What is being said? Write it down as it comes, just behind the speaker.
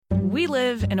We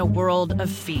live in a world of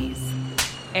fees.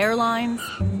 Airlines,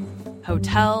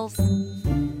 hotels,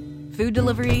 food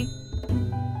delivery,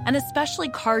 and especially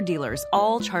car dealers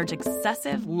all charge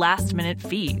excessive last-minute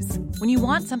fees. When you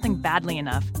want something badly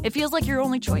enough, it feels like your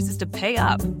only choice is to pay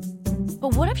up.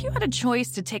 But what if you had a choice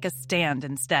to take a stand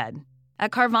instead? At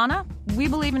Carvana, we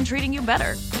believe in treating you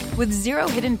better. With zero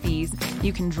hidden fees,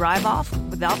 you can drive off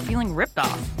without feeling ripped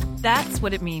off. That's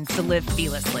what it means to live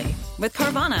fearlessly. With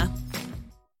Carvana.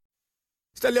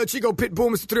 It's that little Chico Pitbull,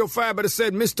 Mr. 305, but it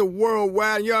said Mr.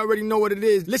 Worldwide. You already know what it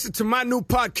is. Listen to my new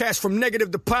podcast, From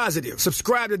Negative to Positive.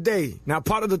 Subscribe today. Now,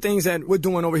 part of the things that we're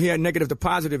doing over here at Negative to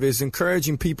Positive is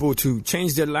encouraging people to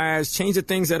change their lives, change the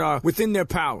things that are within their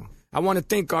power. I want to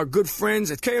thank our good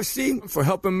friends at KFC for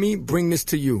helping me bring this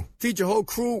to you. Feed your whole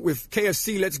crew with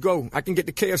KFC. Let's go. I can get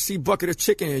the KFC bucket of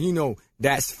chicken, and you know,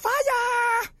 that's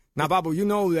fire. Now, Babu, you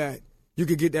know that you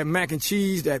could get that mac and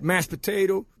cheese, that mashed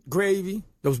potato, gravy,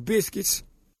 those biscuits.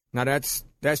 Now, that's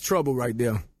trouble right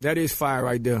there. That is fire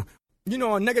right there. You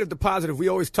know, on Negative to Positive, we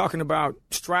always talking about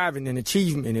striving and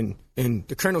achievement, and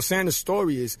the Colonel Sanders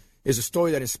story is a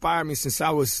story that inspired me since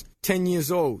I was 10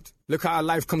 years old. Look how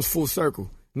life comes full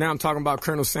circle. Now I'm talking about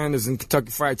Colonel Sanders and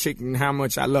Kentucky Fried Chicken and how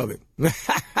much I love it.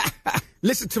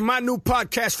 Listen to my new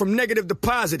podcast, From Negative to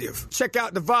Positive. Check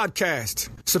out the vodcast.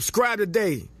 Subscribe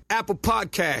today. Apple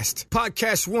Podcast,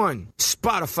 Podcast One,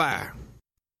 Spotify.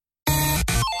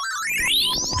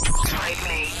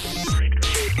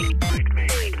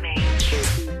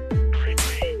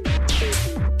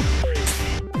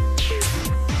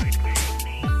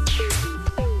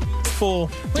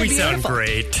 We sound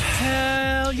great.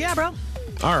 Hell yeah, bro.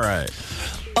 All right.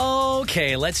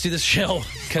 Okay, let's do this show.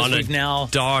 On a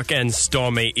dark and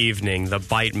stormy evening, the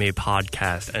Bite Me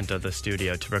podcast enter the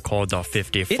studio to record our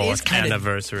 54th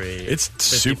anniversary. It's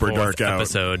super dark out.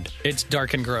 Episode. It's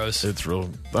dark and gross. It's real.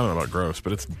 I don't know about gross,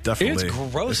 but it's definitely. It's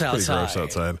gross pretty outside. gross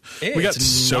outside. It's We got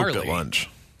soaked gnarly. at lunch.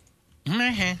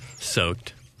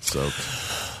 Soaked.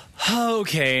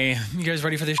 Okay, you guys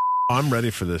ready for this? I'm ready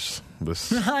for this.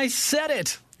 I said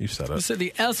it. You said I it. said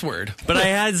the S word. But I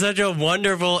had such a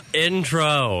wonderful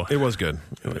intro. It was good.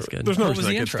 It was good. There's no What was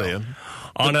reason the I could intro? stay in.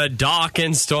 On a dark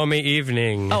and stormy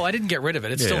evening. Oh, I didn't get rid of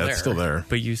it. It's Yeah, still there. it's still there.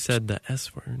 But you said the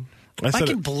S word. I I said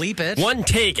can it. bleep it. One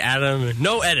take, Adam.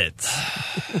 No edits.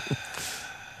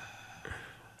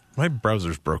 My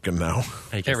browser's broken now.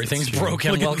 I guess Everything's it's true.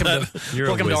 broken. Look at Welcome that.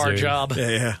 You're a to our wizard. job.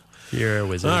 Yeah. You're a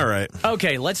wizard. All right.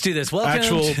 Okay, let's do this. Welcome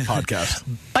Actual to podcast.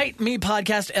 Bite Me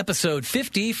Podcast episode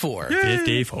 54.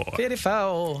 54.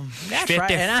 54. That's 54.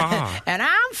 right. And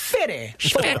I'm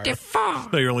 54.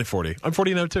 No, you're only 40. I'm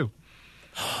 40 now, too.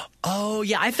 Oh,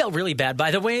 yeah. I felt really bad,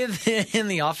 by the way, in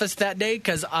the office that day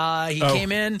because he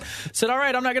came in, said, all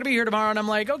right, I'm not going to be here tomorrow. And I'm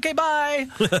like, okay, bye.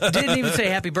 Didn't even say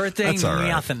happy birthday. That's all right.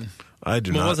 Nothing. I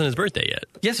do Well, it not. wasn't his birthday yet.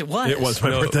 Yes, it was. It was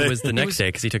my No, birthday. it was the next day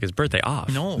because he took his birthday off.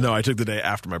 No. I took the day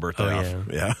after my birthday Oh, off.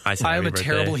 Yeah. I said I'm happy a birthday.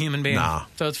 terrible human being. Nah.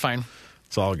 So it's fine.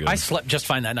 It's all good. I slept just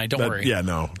fine that night. Don't worry. Yeah,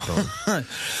 no. Don't.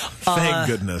 Thank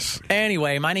goodness.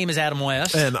 Anyway, my name is Adam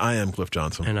West. And I am Cliff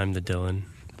Johnson. And I'm the Dylan.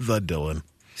 The Dylan.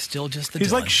 Still just the He's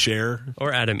Dylan. like Cher.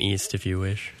 Or Adam East, if you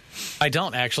wish. I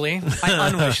don't, actually. I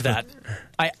unwish that.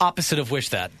 I opposite of wish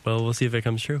that. Well, we'll see if it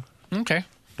comes true. Okay.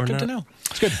 Or Good not. to know.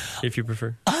 It's good. If you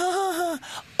prefer.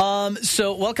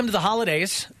 So, welcome to the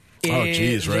holidays.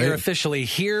 geez, right? They're officially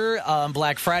here.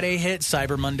 Black Friday hit.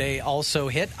 Cyber Monday also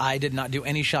hit. I did not do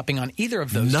any shopping on either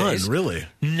of those None, days. really.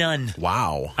 None.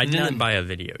 Wow. I didn't None. buy a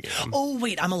video game. Oh,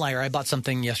 wait. I'm a liar. I bought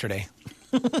something yesterday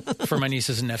for my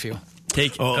nieces and nephew.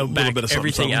 Take a little back bit of something,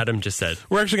 everything something. Adam just said.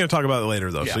 We're actually going to talk about it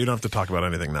later, though, Yeah. so you don't have to talk about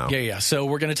anything now. Yeah. So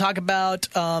we're going to talk about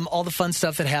all the fun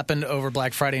stuff that happened over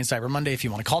Black Friday and Cyber Monday, if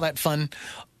you want to call that fun.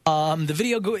 The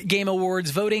Video Game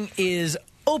Awards voting is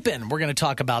open. We're going to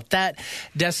talk about that.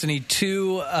 Destiny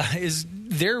 2 is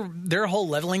their whole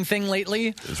leveling thing lately.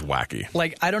 It's wacky.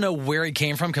 Like, I don't know where it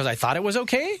came from because I thought it was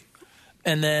okay.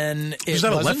 And then it Just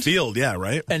out of wasn't. left field, yeah,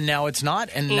 right? And now it's not.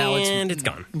 And now it's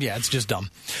gone. Yeah, it's just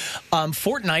dumb.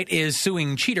 Fortnite is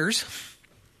suing cheaters.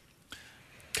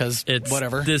 Because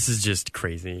whatever. This is just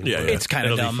crazy. Yeah, It's kind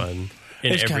of It'll dumb. be fun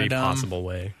in It's every kinda dumb. possible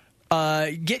way.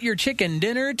 Get your chicken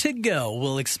dinner to go.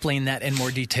 We'll explain that in more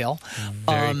detail.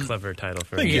 Very clever title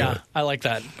for thank it. you. Yeah, I like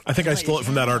that. I think I stole it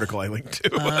from that article I linked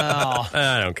to.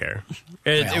 I don't care.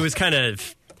 It was kind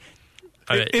of.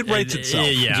 It writes itself.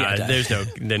 Yeah, Yeah. there's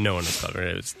no one was clever.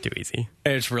 It was too easy.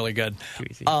 It's really good. Too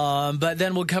easy. But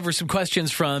then we'll cover some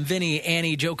questions from Vinny,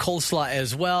 Annie, Joe Coleslaw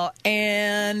as well,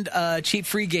 and cheap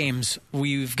free games.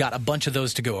 We've got a bunch of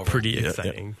those to go over. Pretty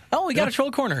exciting. Oh, we got a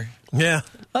troll corner. Yeah,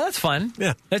 Oh, that's fun.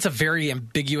 Yeah. That's a very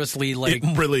ambiguously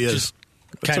it really is.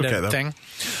 It's kind okay, of though. thing.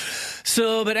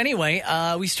 But anyway,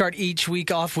 we start each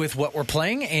week off with what we're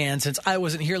playing, and since I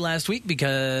wasn't here last week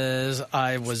because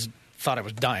I thought I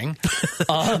was dying.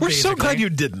 We're so glad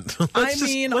you didn't.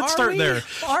 Let's start there.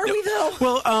 Are we though?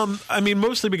 Well,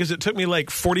 mostly because it took me like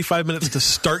 45 minutes to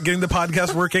start getting the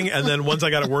podcast working, and then once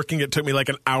I got it working, it took me like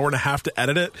an hour and a half to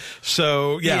edit it.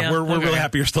 So we're really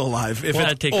happy you're still alive. If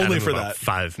it's only for that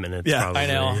 5 minutes. Yeah, probably. I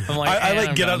know. I'm like,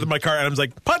 I get out of my car and I'm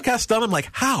like, podcast done. I'm like,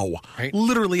 how? Right?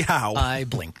 Literally how? I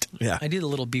blinked. Yeah, I did a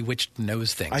little bewitched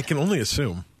nose thing. I can only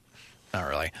assume. Not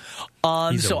really.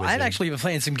 So I've actually been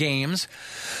playing some games.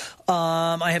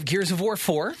 I have Gears of War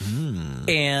 4,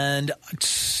 and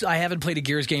I haven't played a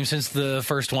Gears game since the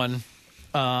first one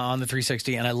on the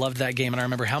 360, and I loved that game, and I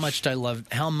remember how much I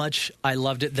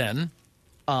loved it then.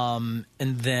 And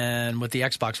then with the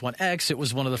Xbox One X, it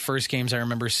was one of the first games I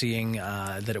remember seeing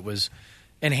that it was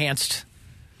enhanced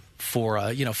for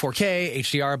 4K,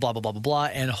 HDR, blah, blah, blah, blah, blah,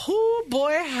 and oh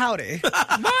boy, howdy.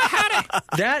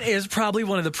 That is probably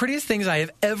one of the prettiest things I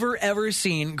have ever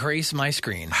seen grace my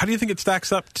screen. How do you think it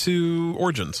stacks up to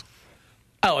Origins?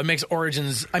 Oh, it makes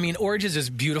Origins... I mean, Origins is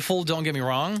beautiful, don't get me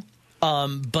wrong,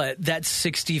 but that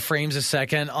 60 frames a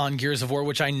second on Gears of War,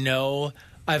 which I know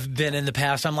I've been in the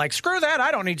past, I'm like, screw that, I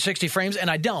don't need 60 frames,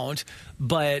 and I don't,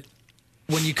 but...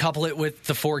 when you couple it with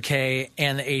the 4K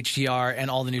and the HDR and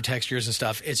all the new textures and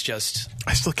stuff, it's just...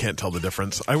 I still can't tell the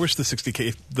difference. I wish the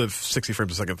 60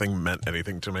 frames a second thing meant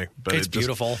anything to me. But it's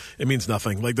beautiful. It means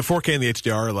nothing. Like the 4K and the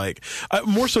HDR are like...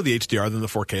 more so the HDR than the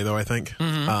 4K, though, I think.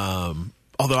 Mm-hmm.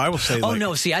 Although I will say... Oh,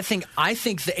 no. See, I think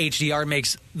the HDR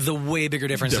makes the way bigger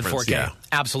difference than 4K. Yeah.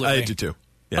 Absolutely. I do, too.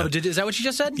 Yeah. Oh, is that what you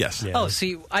just said? Yes. Yeah. Oh,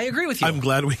 see, I agree with you. I'm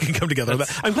glad we can come together.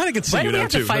 I'm glad I can see you now,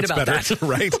 too. Why do we have to fight about that?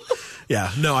 Right?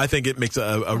 Yeah. No, I think it makes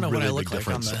a really big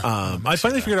difference. I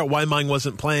finally figured out why mine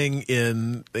wasn't playing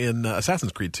in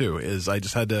Assassin's Creed 2. Is I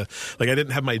just had to... Like, I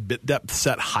didn't have my bit depth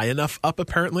set high enough up,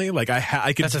 apparently. Like,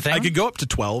 I could go up to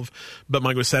 12, but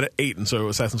mine was set at 8, and so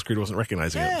Assassin's Creed wasn't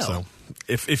recognizing it. So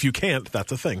if you can't,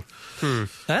 that's a thing.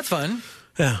 That's fun.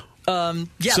 Yeah. So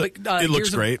but, it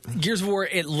looks great. Gears of War,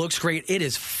 it looks great. It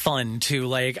is fun too.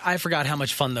 Like, I forgot how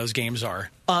much fun those games are.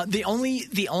 The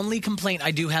only complaint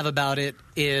I do have about it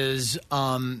is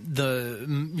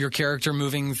your character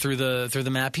moving through the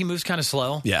map. He moves kind of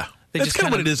slow. Yeah. That's kind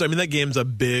of what it is. I mean, that game's a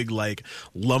big, like,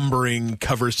 lumbering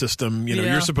cover system.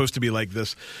 You're supposed to be like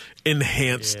this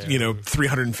enhanced,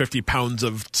 350 pounds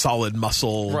of solid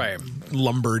muscle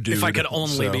lumber dude. If I could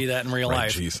only be that in real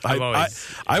life. Geez.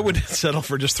 I would settle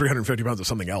for just 350 pounds of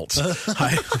something else.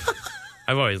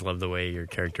 I've always loved the way your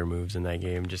character moves in that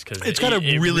game, just because it's got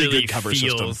a really good cover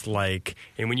feels system. Like,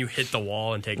 and when you hit the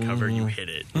wall and take cover, you hit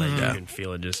it. Like, you can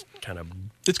feel it just kind of.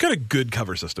 It's got a good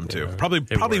cover system too. Probably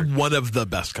one of the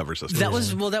best cover systems.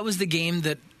 That was the game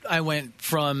that I went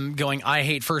from going, I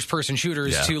hate first person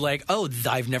shooters to like, oh,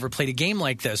 I've never played a game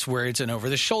like this where it's an over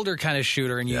the shoulder kind of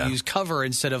shooter and you use cover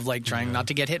instead of like trying not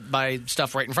to get hit by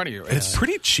stuff right in front of you. And it's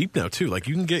pretty cheap now too. Like,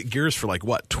 you can get Gears for like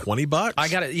what, $20? I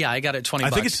got it $20.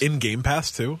 I think it's in Game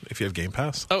Pass too, if you have Game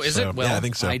Pass. Oh, is it? Well, yeah, I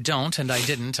think so. I don't, and I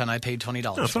didn't, and I paid $20.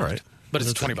 No, that's all right. But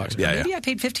it's $20. Yeah, Maybe I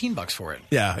paid $15 for it.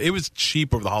 Yeah, it was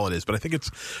cheap over the holidays, but I think it's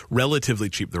relatively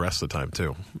cheap the rest of the time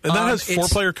too. And that has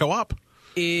 4-player co-op.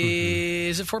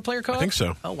 Is it 4-player co-op? I think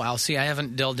so. Oh, wow. See, I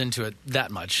haven't delved into it that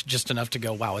much, just enough to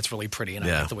go, wow, it's really pretty, and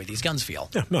I like the way these guns feel.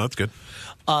 Yeah, no, that's good.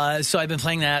 So I've been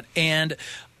playing that, and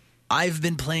I've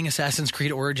been playing Assassin's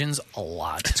Creed Origins a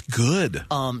lot. It's good.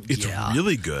 It's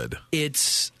really good.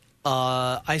 It's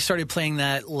I started playing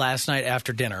that last night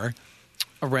after dinner.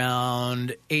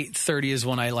 Around 8:30 is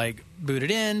when I booted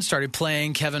in, started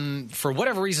playing. Kevin, for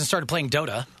whatever reason, started playing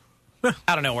Dota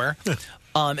out of nowhere.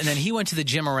 And then he went to the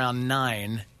gym around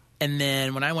 9. And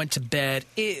then when I went to bed,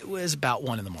 it was about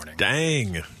 1 in the morning.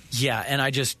 Dang. Yeah, and I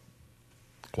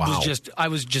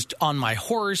was just on my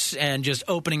horse and just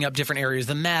opening up different areas of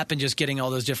the map and just getting all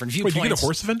those different viewpoints. Wait, you get a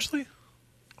horse eventually?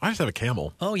 I just have a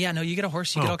camel. Oh, yeah, no, you get a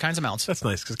horse. You get all kinds of mounts. That's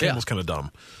nice, because camel's kind of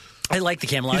dumb. I like the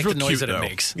camel. I like the noise that it though.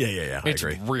 makes. Yeah. It's I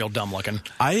agree. real dumb looking.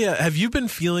 Have you been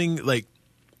feeling like,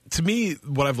 to me,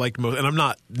 what I've liked most, and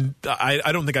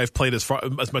I don't think I've played as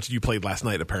much as you played last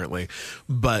night, apparently,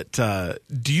 but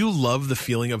do you love the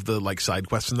feeling of the side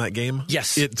quests in that game?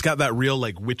 Yes. It's got that real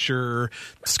Witcher,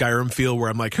 Skyrim feel where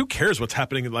I'm like, who cares what's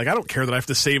happening? Like, I don't care that I have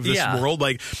to save this world.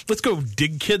 Like, let's go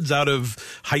dig kids out of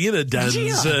hyena dens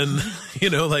and,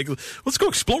 let's go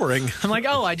exploring. I'm like,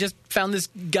 oh, I just found this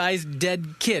guy's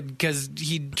dead kid because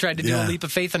he tried to do a leap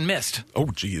of faith and missed. Oh,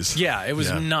 geez. Yeah, it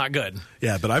was not good.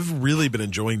 Yeah, but I've really been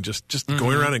enjoying just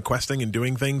going around and questing and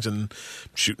doing things and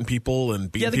shooting people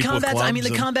and beating people with clubs.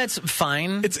 The combat's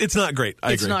fine. It's not great. I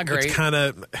agree. It's not great. It's kind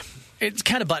of... It's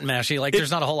kind of button mashy. Like,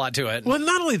 there's not a whole lot to it. Well,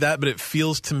 not only that, but it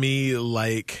feels to me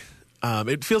like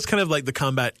it feels kind of like the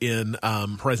combat in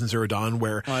Horizon Zero Dawn,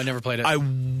 where I never played it. I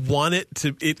want it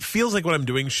to. It feels like what I'm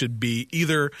doing should be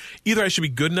either I should be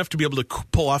good enough to be able to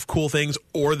pull off cool things,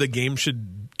 or the game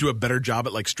should do a better job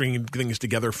at like stringing things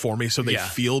together for me so they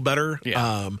feel better.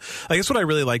 Yeah. I guess what I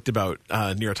really liked about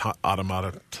Nier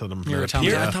Automata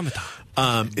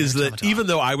is that even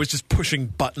though I was just pushing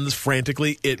buttons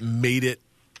frantically, it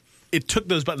took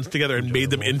those buttons together and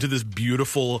made them into this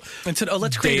beautiful and said,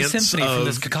 let's create a symphony from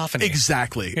this cacophony.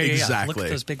 Exactly. Yeah. Look at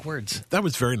those big words. That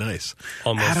was very nice.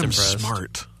 Almost Adam's impressed.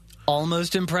 Smart.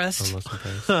 Almost impressed?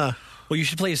 Well, you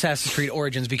should play Assassin's Creed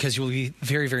Origins because you will be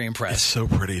very, very impressed. It's so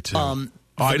pretty, too.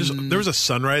 There was a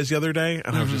sunrise the other day,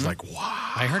 and I was just like,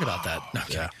 wow. I heard about that.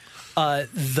 Okay. Yeah.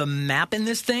 The map in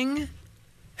this thing,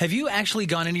 have you actually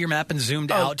gone into your map and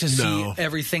zoomed out to see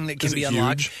everything that can be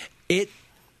unlocked? Huge?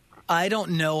 I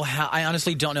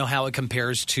honestly don't know how it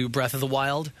compares to Breath of the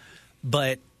Wild,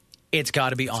 but it's got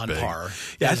to be on par.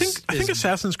 Yeah, I think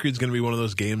Assassin's Creed is going to be one of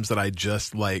those games that I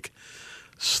just like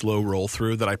slow roll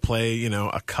through, that I play,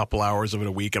 a couple hours of it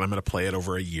a week, and I'm going to play it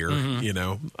over a year,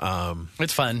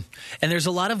 It's fun. And there's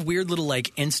a lot of weird little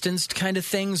like instanced kind of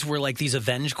things where like these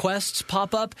avenge quests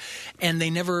pop up, and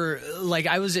they never, like,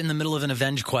 I was in the middle of an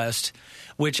avenge quest,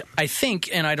 which I think,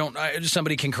 and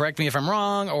somebody can correct me if I'm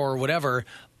wrong or whatever,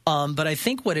 but I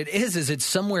think what it is it's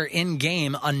somewhere in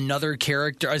game another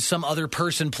character, some other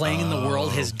person playing in the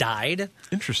world has died.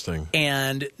 Interesting.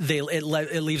 And it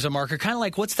leaves a marker, kind of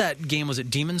like, what's that game? Was it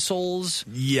Demon Souls?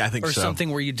 Yeah, I think or so. Or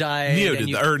something where you die.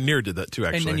 Nier did that too,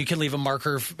 actually. And then you can leave a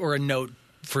marker or a note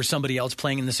for somebody else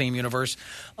playing in the same universe.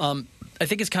 I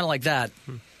think it's kind of like that.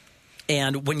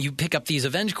 And when you pick up these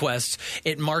avenge quests,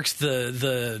 it marks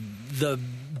the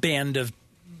band of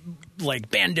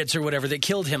like bandits or whatever that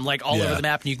killed him, like all over the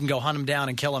map, and you can go hunt them down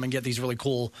and kill them and get these really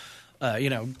cool,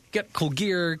 get cool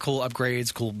gear, cool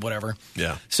upgrades, cool whatever.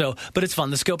 Yeah. So, but it's fun.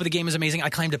 The scope of the game is amazing. I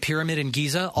climbed a pyramid in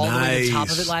Giza all the way to the top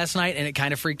of it last night, and it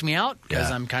kind of freaked me out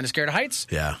because I'm kind of scared of heights.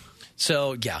 Yeah.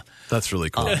 So, yeah. That's really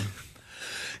cool.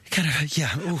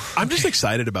 Ooh, I'm just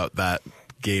excited about that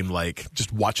game, like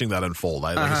just watching that unfold.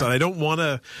 Like I said, I don't want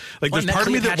to, like, there's part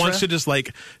of me that wants to just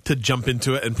like to jump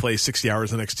into it and play 60 hours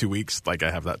the next 2 weeks. Like,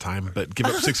 I have that time, but give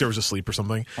up 6 hours of sleep or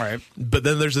something. Right. But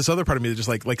then there's this other part of me that just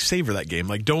like savor that game.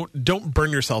 Like, don't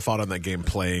burn yourself out on that game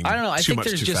playing. I don't know. I think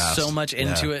there's just fast. so much in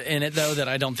it though that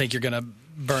I don't think you're gonna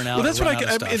burn out. Well, that's what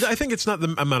I think it's not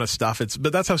the amount of stuff.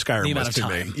 But that's how Skyrim was to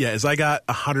me. Yeah, is I got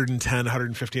 110,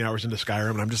 115 hours into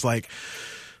Skyrim, and I'm just like,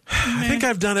 I think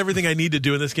I've done everything I need to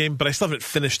do in this game, but I still haven't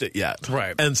finished it yet.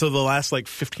 Right. And so the last like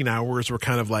 15 hours were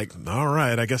kind of like, all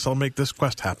right, I guess I'll make this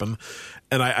quest happen.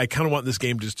 And I kind of want this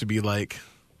game just to be like,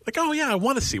 oh yeah, I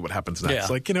want to see what happens next.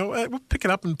 Yeah. Like, we'll pick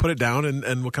it up and put it down,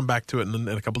 and we'll come back to it in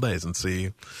a couple days and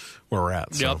see where we're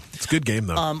at. So it's a good game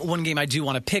though. One game I do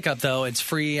want to pick up though, it's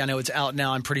free. I know it's out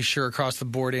now. I'm pretty sure across the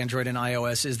board, Android and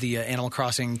iOS, is the Animal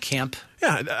Crossing Camp.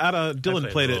 Yeah, Dylan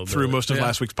played it through most of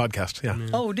last week's podcast. Yeah.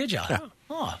 Oh, did ya? Yeah.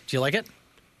 Oh, do you like it?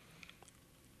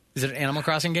 Is it an Animal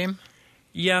Crossing game?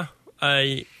 Yeah.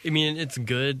 I mean, it's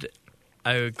good.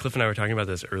 Cliff and I were talking about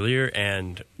this earlier,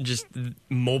 and just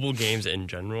mobile games in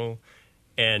general.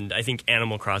 And I think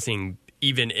Animal Crossing,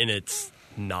 even in its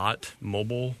not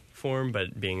mobile form,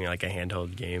 but being like a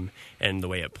handheld game, and the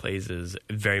way it plays is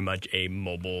very much a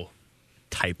mobile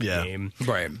type game.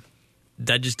 Right.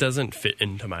 That just doesn't fit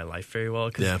into my life very well.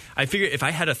 Because I figure if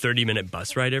I had a 30-minute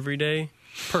bus ride every day,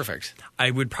 perfect, I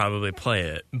would probably play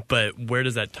it. But where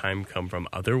does that time come from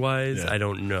otherwise? I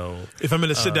don't know. If I'm going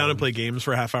to sit down and play games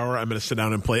for a half hour, I'm going to sit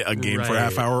down and play a game for a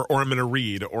half hour, or I'm going to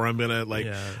read, or I'm going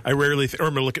to I rarely, or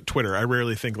I'm going to look at Twitter. I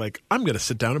rarely think like I'm going to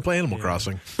sit down and play Animal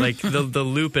Crossing. Like the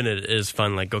loop in it is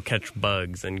fun. Like go catch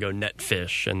bugs and go net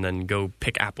fish and then go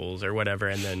pick apples or whatever,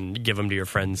 and then give them to your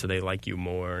friends so they like you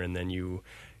more, and then you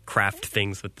craft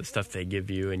things with the stuff they give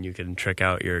you, and you can trick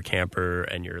out your camper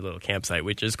and your little campsite,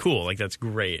 which is cool. Like, that's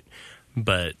great.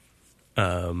 But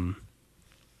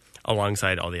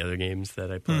alongside all the other games that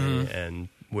I play and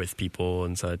with people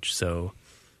and such, so...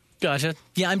 Gotcha.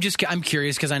 Yeah, I'm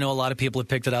curious because I know a lot of people have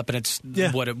picked it up, and it's,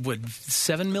 what,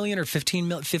 7 million or 15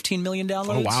 million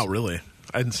downloads? Oh, wow, really?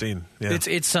 I hadn't seen. Yeah.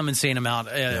 It's some insane amount.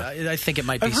 I think it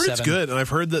might be 7. I've heard it's good, and I've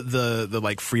heard that the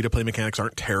like free to play mechanics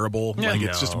aren't terrible. Yeah. Like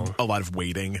it's just a lot of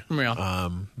waiting. Yeah.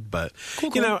 But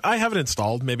cool. I have it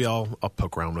installed. Maybe I'll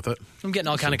poke around with it. I'm getting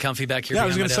all kind of comfy back here. Yeah, I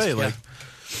was going to say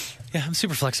yeah, I'm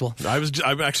super flexible.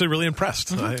 I'm actually really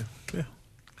impressed.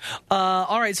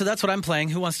 All right, so that's what I'm playing.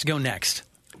 Who wants to go next?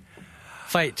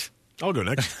 Fight. I'll go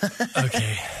next.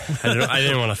 Okay. I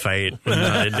didn't want to fight.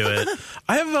 I didn't do it.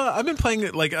 I've been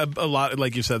playing like a lot.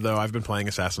 Like you said, though, I've been playing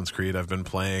Assassin's Creed. I've been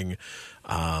playing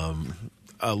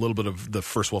a little bit of the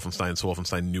first Wolfenstein, so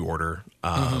Wolfenstein New Order,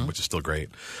 which is still great.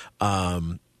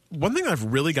 One thing I've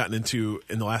really gotten into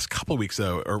in the last couple of weeks,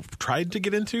 though, or tried to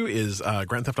get into, is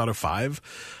Grand Theft Auto 5.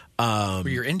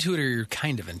 You're into it, or you're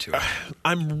kind of into it.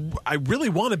 I really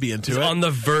want to be into it. On the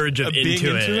verge of being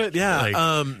into it. Yeah.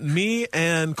 Like, me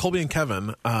and Colby and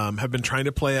Kevin have been trying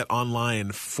to play it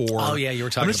online for. Oh yeah, you were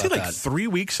talking about like 3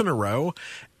 weeks in a row,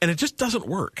 and it just doesn't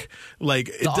work. Like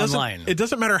it doesn't. Online. It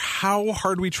doesn't matter how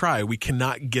hard we try. We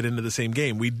cannot get into the same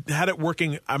game. We had it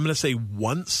working. I'm going to say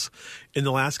once in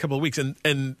the last couple of weeks,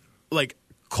 and like.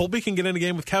 Colby can get in a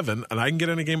game with Kevin, and I can get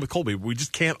in a game with Colby. We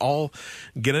just can't all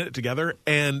get in it together,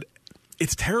 and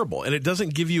it's terrible. And it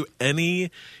doesn't give you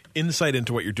any insight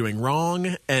into what you're doing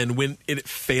wrong. And when it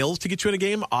fails to get you in a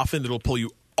game, often it'll pull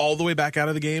you all the way back out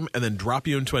of the game and then drop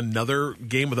you into another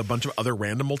game with a bunch of other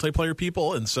random multiplayer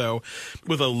people. And so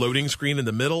with a loading screen in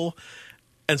the middle.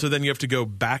 And so then you have to go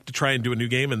back to try and do a new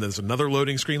game, and there's another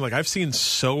loading screen. Like, I've seen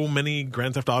so many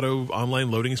Grand Theft Auto online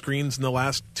loading screens in the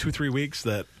last 2-3 weeks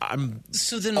that I'm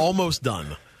almost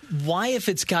done. Why, if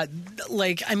it's got,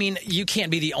 like, I mean, you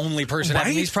can't be the only person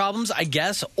having these problems, I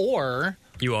guess, or...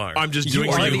 You are. I'm just doing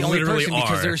you are what the only person are.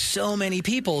 because there's so many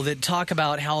people that talk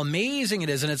about how amazing it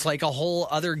is, and it's like a whole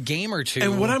other game or two.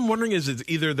 And what I'm wondering is it's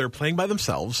either they're playing by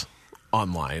themselves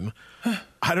online.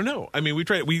 I don't know. I mean,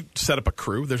 we set up a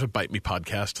crew. There's a Bite Me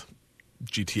podcast,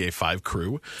 GTA 5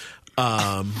 crew.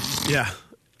 Yeah.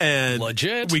 And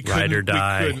legit. We Ride or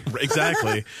die.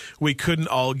 Exactly. We couldn't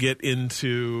all get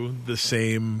into the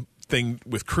same thing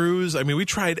with crews. I mean, we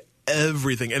tried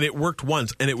everything, and it worked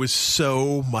once, and it was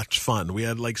so much fun. We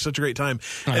had like such a great time.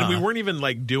 And we weren't even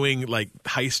like doing like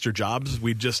heists or jobs.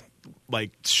 We just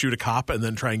like shoot a cop and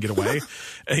then try and get away.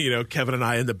 And, you know, Kevin and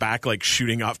I in the back, like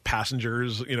shooting off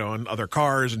passengers, you know, and other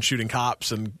cars, and shooting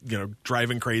cops, and, you know,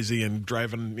 driving crazy and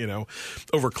driving, you know,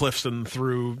 over cliffs and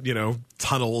through, you know,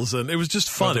 tunnels. And it was just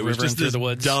fun. It was just through this the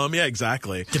woods. dumb. Yeah,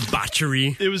 exactly.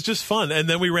 Debauchery. It was just fun. And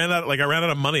then I ran out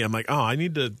of money. I'm like, oh, I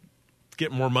need to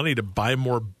get more money to buy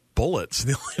more bullets.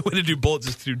 The only way to do bullets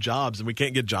is to do jobs, and we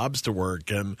can't get jobs to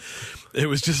work. And it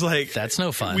was just like, that's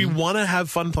no fun. We want to have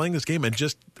fun playing this game, and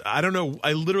just, I don't know,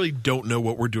 I literally don't know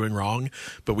what we're doing wrong,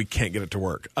 but we can't get it to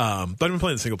work. But I've been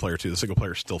playing the single player too. The single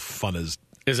player is still fun as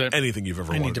anything you've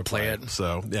ever wanted need to play it.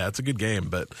 So yeah, it's a good game,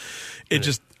 but it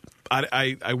just,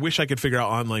 I wish I could figure out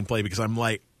online play, because I'm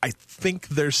like, I think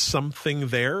there's something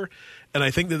there. And I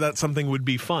think that that's something would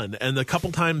be fun. And the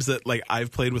couple times that like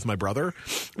I've played with my brother,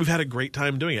 we've had a great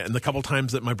time doing it. And the couple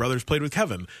times that my brother's played with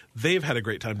Kevin, they've had a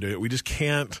great time doing it. We just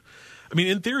can't. I mean,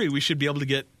 in theory, we should be able to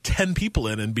get 10 people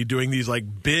in and be doing these like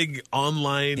big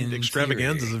online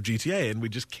extravaganzas of GTA, and we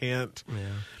just can't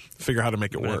figure out how to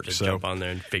make it work. So jump on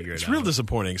there and figure it out. It's real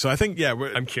disappointing. So I think,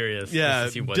 I'm curious. Yeah,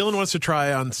 Dylan wants to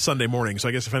try on Sunday morning. So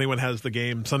I guess if anyone has the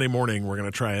game Sunday morning, we're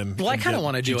going to try and. Well, I kind of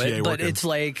want to do GTA it, but working. it's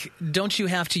like, don't you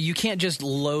have to? You can't just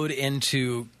load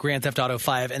into Grand Theft Auto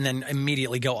 5 and then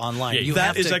immediately go online. Yeah,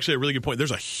 that is actually a really good point.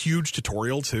 There's a huge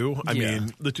tutorial too. I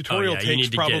mean, the tutorial takes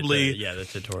probably the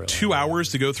tutorial 2 hours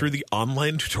to go through the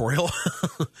online tutorial.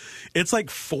 It's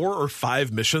like 4 or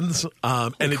 5 missions,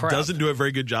 and it doesn't do a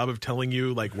very good job of telling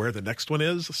you like where the next one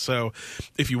is. So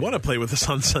if you want to play with us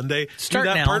on Sunday, start do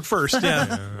that now. part first.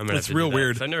 Yeah, it's real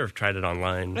weird. I've never tried it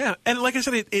online. Yeah, and like I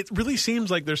said, it really seems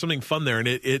like there's something fun there, and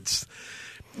it's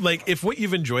like, if what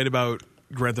you've enjoyed about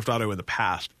Grand Theft Auto in the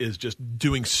past is just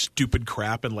doing stupid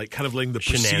crap and like kind of letting the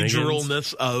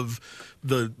proceduralness of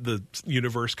the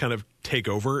universe kind of take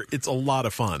over, it's a lot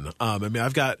of fun. I mean,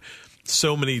 I've got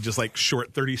so many just like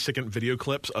short 30-second video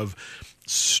clips of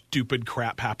stupid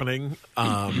crap happening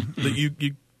that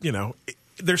you know,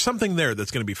 there's something there that's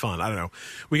going to be fun. I don't know.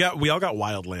 We all got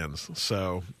Wildlands,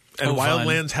 so, and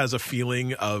Wildlands has a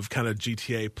feeling of kind of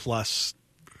GTA plus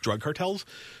drug cartels.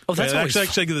 Oh, that's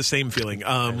actually the same feeling.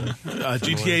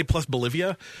 GTA plus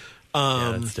Bolivia.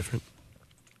 Yeah, that's different.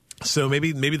 So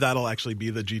maybe that'll actually be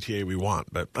the GTA we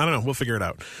want, but I don't know. We'll figure it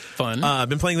out. Fun. I've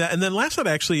been playing that, and then last night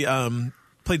I actually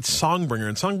played Songbringer,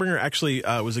 and Songbringer actually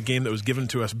was a game that was given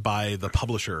to us by the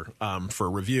publisher for a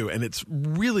review, and it's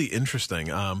really interesting.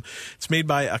 It's made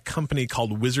by a company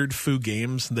called Wizard Fu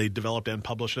Games. They developed and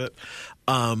published it,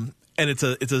 and it's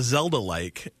a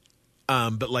Zelda-like,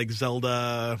 but like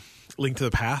Zelda Link to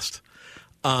the Past.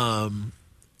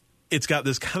 It's got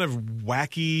this kind of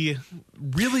wacky,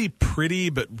 really pretty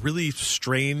but really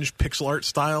strange pixel art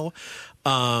style.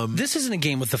 This isn't a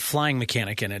game with the flying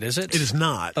mechanic in it, is it? It is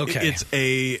not.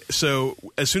 Okay. So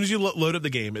as soon as you load up the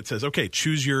game, it says, okay,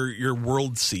 choose your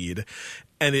world seed.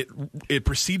 And it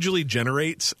procedurally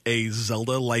generates a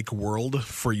Zelda-like world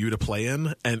for you to play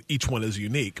in, and each one is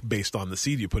unique based on the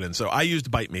seed you put in. So I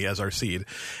used Bite Me as our seed,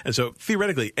 and so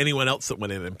theoretically, anyone else that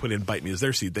went in and put in Bite Me as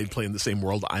their seed, they'd play in the same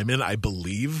world I'm in, I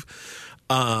believe.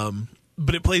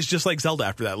 But it plays just like Zelda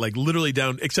after that, like literally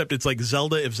down, except it's like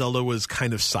Zelda if Zelda was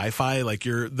kind of sci-fi. Like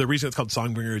the reason it's called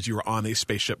Songbringer is you were on a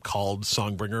spaceship called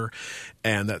Songbringer,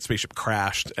 and that spaceship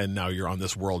crashed, and now you're on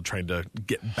this world trying to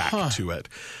get back to it.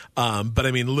 But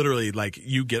I mean, literally, like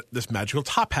you get this magical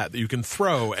top hat that you can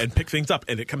throw and pick things up,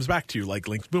 and it comes back to you like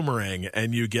Link's boomerang,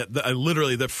 and you get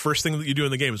literally the first thing that you do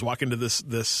in the game is walk into this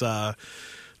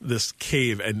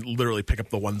cave and literally pick up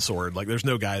the one sword. Like there's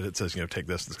no guy that says, take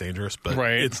this, it's dangerous, but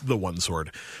it's the one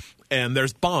sword. And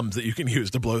there's bombs that you can use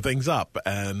to blow things up,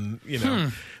 and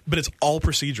but it's all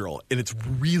procedural, and it's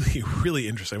really, really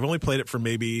interesting. I've only played it for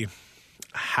maybe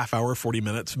a half hour, 40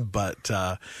 minutes, but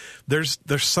there's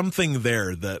something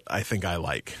there that I think I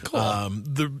like. Cool.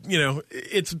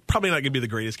 It's probably not going to be the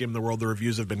greatest game in the world. The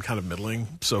reviews have been kind of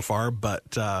middling so far, but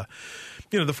the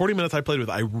 40 minutes I played with,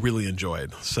 I really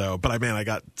enjoyed. So, but I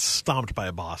got stomped by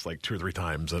a boss like 2 or 3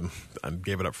 times and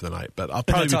gave it up for the night. But I'll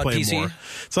probably be playing more.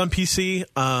 It's on PC.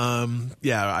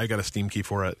 I got a Steam key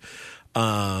for it.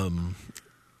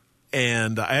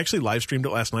 And I actually live streamed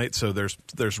it last night, so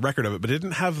there's record of it, but it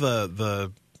didn't have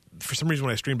the for some reason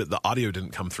when I streamed it, the audio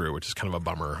didn't come through, which is kind of a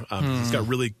bummer. It's got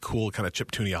really cool kind of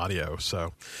chiptune audio,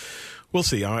 so we'll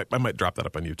see. I might drop that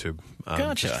up on YouTube,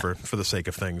 gotcha. Just for the sake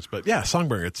of things. But yeah,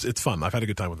 Songbringer, it's fun. I've had a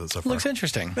good time with it so far. Looks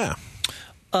interesting. Yeah.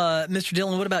 Mr.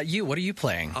 Dillon, what about you? What are you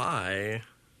playing? I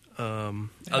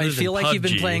feel like you've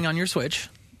been playing on your Switch.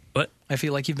 What? I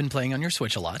feel like you've been playing on your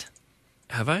Switch a lot.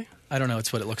 Have I? I don't know.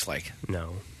 It's what it looks like.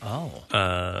 No. Oh.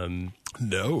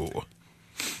 No.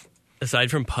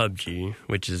 Aside from PUBG,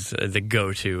 which is the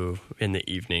go-to in the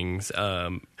evenings,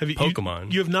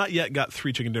 Pokemon. You have not yet got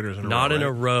 3 chicken dinners in a row, Not in right?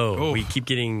 a row. Oh. We keep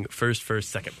getting first,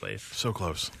 second place. So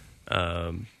close.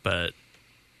 But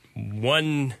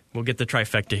one, we'll get the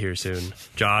trifecta here soon.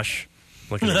 Josh,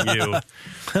 looking at you.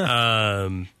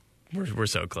 We're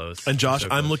so close. And Josh, so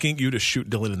close. I'm looking at you to shoot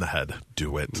Dylan in the head.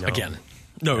 Do it. No. Again.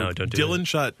 No, don't do Dylan it.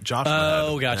 shot Josh in the head.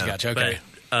 Oh, gotcha. Okay.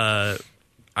 But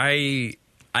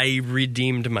I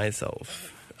redeemed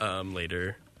myself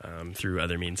later through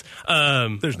other means.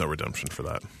 There's no redemption for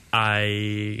that.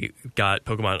 I got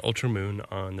Pokemon Ultra Moon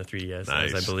on the 3DS,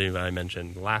 Nice. as I believe I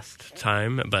mentioned last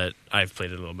time, but I've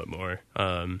played it a little bit more.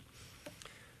 I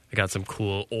got some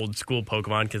cool old school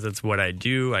Pokemon because that's what I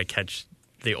do. I catch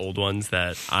the old ones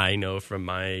that I know from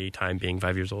my time being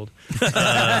 5 years old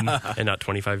and not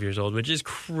 25 years old, which is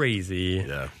crazy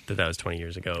that was 20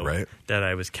 years ago. Right. That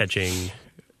I was catching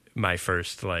my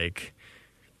first,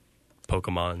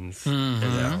 Pokemons.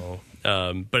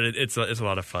 And but it's a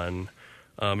lot of fun.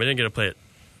 I didn't get to play it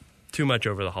too much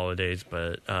over the holidays,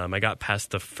 but I got past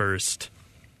the first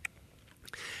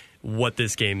what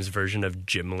this game's version of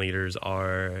gym leaders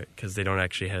are, because they don't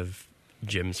actually have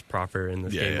gyms proper in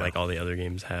this game like all the other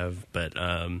games have, but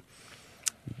I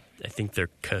think they're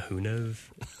kahunas.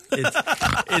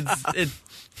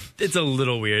 It's a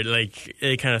little weird. Like,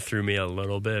 it kind of threw me a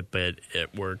little bit, but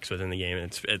it works within the game.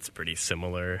 It's pretty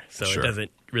similar, so It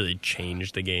doesn't really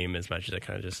change the game as much as it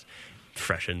kind of just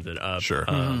freshens it up. Sure.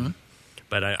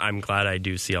 But I'm glad I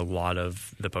do see a lot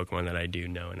of the Pokemon that I do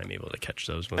know, and I'm able to catch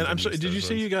those ones. And I'm sorry, did you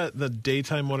say you got the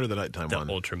daytime one or the nighttime one?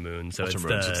 The Ultra Moon. So Ultra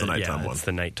Moon, so it's the nighttime one. It's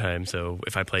the nighttime. So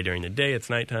if I play during the day, it's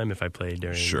nighttime. If I play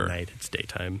during the night, it's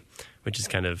daytime, which is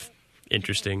kind of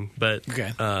interesting. But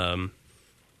I'm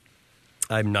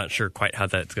not sure quite how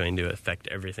that's going to affect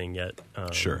everything yet.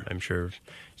 Sure. I'm sure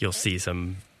you'll see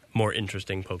some more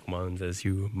interesting Pokemons as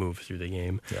you move through the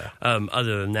game. Yeah.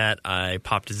 Other than that, I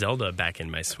popped Zelda back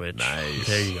in my Switch. Nice.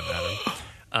 There you go,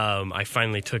 Adam. I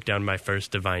finally took down my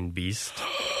first Divine Beast.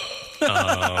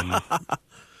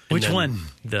 Which one?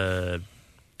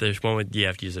 There's one with you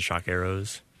have to use the shock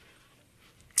arrows.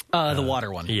 The water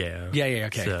one. Yeah. Yeah,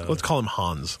 okay. So, Let's call him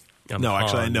Hans. No, Hans.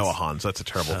 actually, I know a Hans. That's a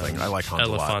terrible thing. I like Hans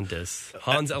a lot. Elephantis.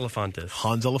 Hans Elephantis.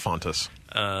 Hans Elephantis.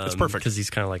 That's perfect. Because he's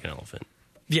kind of like an elephant.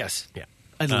 Yes. Yeah.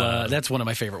 That's one of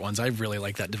my favorite ones. I really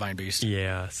like that Divine Beast.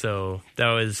 Yeah, so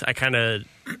that was, I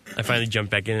finally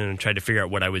jumped back in and tried to figure out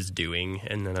what I was doing,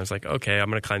 and then I was like, okay, I'm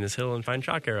going to climb this hill and find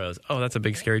shock arrows. Oh, that's a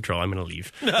big scary troll. I'm going to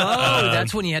leave. Oh,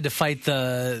 that's when you had to fight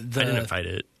the I didn't fight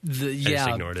it. I just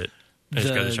ignored it. I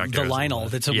just got the shock arrows. The Lionel.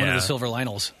 That's one of the silver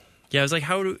Lionels. Yeah, I was like,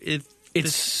 how do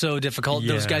it's so difficult.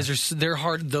 Yeah. Those guys they're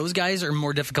hard. Those guys are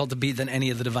more difficult to beat than any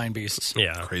of the Divine Beasts.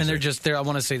 Yeah. Crazy. And they're I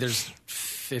want to say there's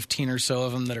 15 or so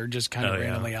of them that are just kind of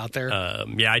randomly out there. I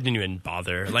didn't even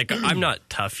bother. Like, I'm not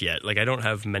tough yet. Like, I don't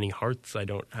have many hearts. I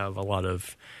don't have a lot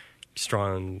of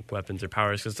strong weapons or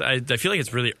powers because I feel like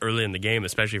it's really early in the game,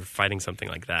 especially for fighting something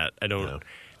like that. I don't. Yeah.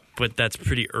 But that's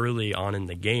pretty early on in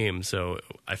the game, so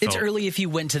I felt... It's early if you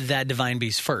went to that Divine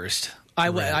Beast first.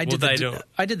 I did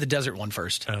the desert one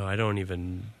first. Oh, I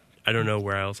don't know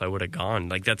where else I would have gone.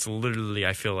 Like, that's literally,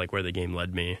 I feel like, where the game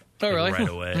led me. Oh, really? Right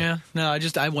away. Yeah. No,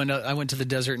 I went to the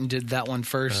desert and did that one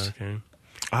first. Okay.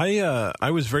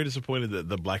 I was very disappointed that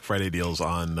the Black Friday deals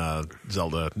on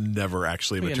Zelda never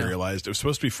actually materialized. It was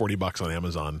supposed to be $40 on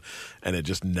Amazon, and it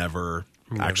just never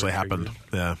actually happened.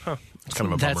 Yeah. Huh. It's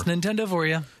kind of a bummer. That's Nintendo for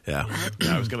you. Yeah.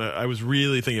 I was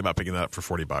really thinking about picking that up for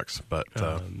 $40, but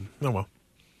oh well.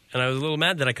 And I was a little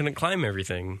mad that I couldn't climb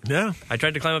everything. Yeah. I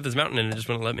tried to climb up this mountain and it just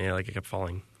wouldn't let me. Like, it kept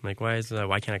falling. I'm like, why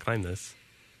can't I climb this?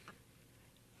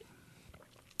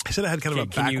 I said it had kind of a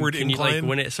backward incline. Like,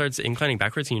 when it starts inclining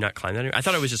backwards, can you not climb that anymore? I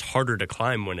thought it was just harder to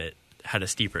climb when it had a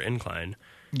steeper incline.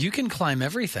 You can climb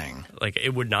everything. Like,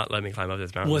 it would not let me climb up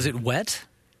this mountain. Was it wet?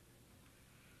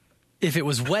 If it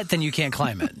was wet, then you can't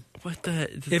climb it. What the?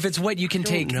 If it's wet, you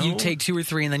take 2 or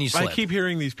 3 and then you slip. I keep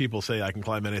hearing these people say I can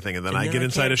climb anything, and then I get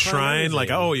inside a shrine, like,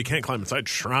 oh, you can't climb inside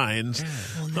shrines. Yeah.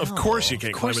 Well, no. Of course you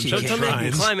can't climb inside shrines. Don't tell me I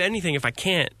can climb anything if I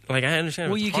can't. Like, I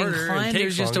understand. Well, you can climb.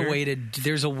 There's just a way to.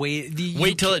 There's a way.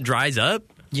 Wait till it dries up.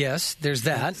 Yes, there's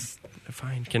that.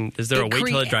 Fine. Is there a wait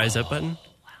till it dries up button? Wow.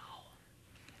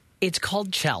 It's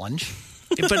called challenge.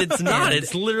 But it's not.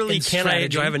 It's literally,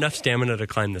 do I have enough stamina to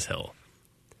climb this hill?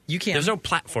 You can. There's no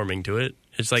platforming to it.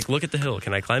 It's like, look at the hill.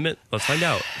 Can I climb it? Let's find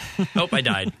out. Oh, I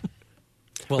died.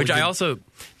 Well, the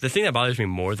thing that bothers me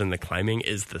more than the climbing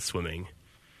is the swimming.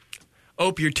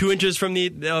 Oh, you're 2 inches from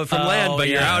land, but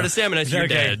you're out of stamina, so you're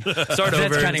dead. Start over.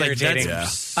 That's kind of irritating.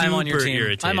 I'm on your team.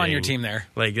 Irritating. I'm on your team there.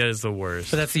 Like, that is the worst.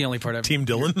 But that's the only part of Team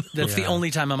Dylan? That's the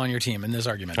only time I'm on your team in this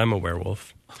argument. I'm a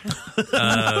werewolf.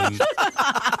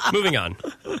 Moving on.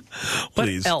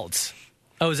 Please. What else?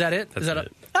 Oh, is that it? That's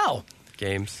it. Oh.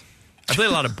 Games. I played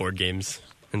a lot of board games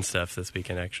and stuff this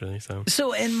weekend, actually.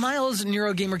 So, and Miles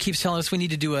Neurogamer keeps telling us we need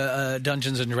to do a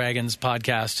Dungeons and Dragons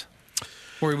podcast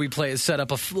where we set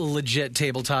up a legit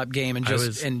tabletop game and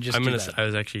just do that. I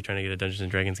was actually trying to get a Dungeons and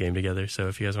Dragons game together, so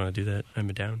if you guys want to do that, I'm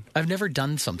down. I've never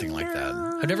done something like that.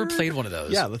 I've never played one of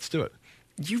those. Yeah, let's do it.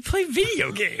 You play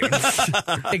video games.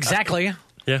 Exactly.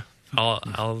 Yeah.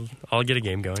 I'll get a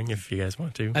game going if you guys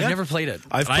want to. I've never played it.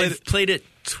 I've played it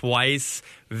twice,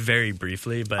 very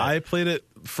briefly, but I played it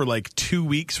for like 2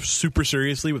 weeks, super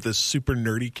seriously, with this super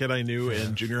nerdy kid I knew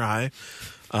in junior high.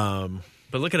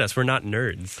 But look at us, we're not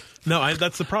nerds. No,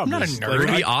 that's the problem. I'm not a nerd. We're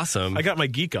gonna be awesome. I got my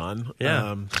geek on.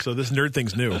 Yeah. So this nerd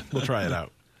thing's new. We'll try it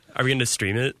out. Are we going to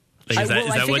stream it? Like, is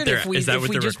that what they're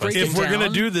requesting? If we're going to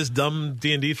do this dumb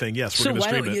D&D thing, yes, we're going to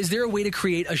stream it. Is there a way to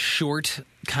create a short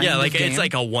kind of game? It's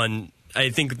like a one... I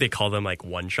think they call them like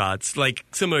one-shots, like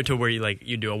similar to where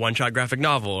you do a one-shot graphic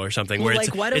novel or something, where it's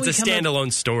a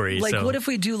standalone story. Like, what if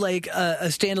we do like a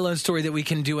standalone story that we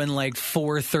can do in like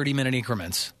 4 30-minute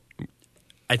increments?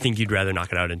 I think you'd rather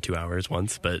knock it out in 2 hours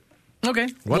once, but... Okay.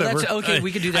 Whatever. Well,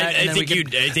 we could do that. I think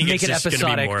make it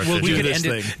episodic. We could end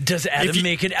it. Does Adam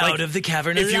make it out of the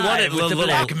cavern alive with the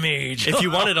black mage? If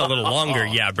you want it a little longer,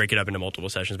 break it up into multiple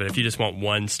sessions. But if you just want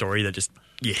one story that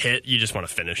you just want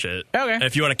to finish it. Okay. And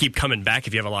if you want to keep coming back,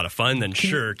 if you have a lot of fun, then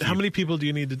sure. How many people do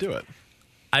you need to do it?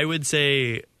 I would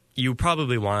say you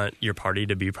probably want your party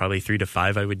to be probably 3 to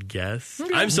 5, I would guess.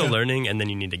 Okay. I'm still learning, and then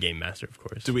you need a game master, of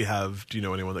course. Do you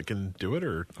know anyone that can do it,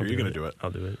 or are you going to do it?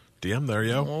 I'll do it. DM there,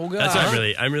 yo. Oh, God. That's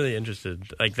what I'm really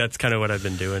interested. Like, that's kind of what I've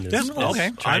been doing. Okay.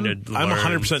 Trying to learn,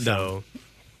 I'm 100% down.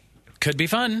 Could be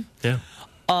fun. Yeah.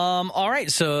 All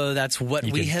right. So that's what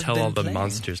we have been tell all the playing.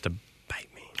 monsters to bite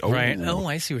me. Right. Oh,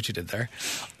 I see what you did there.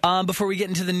 Before we get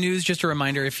into the news, just a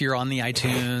reminder, if you're on the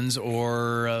iTunes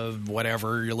or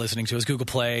whatever you're listening to us, Google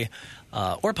Play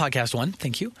or Podcast One,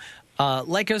 thank you.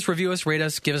 Like us, review us, rate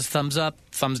us, give us a thumbs up,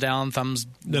 thumbs down, thumbs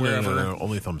wherever. No,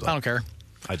 only thumbs up. I don't care.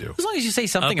 I do. As long as you say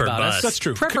something about us. That's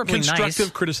true. Preferably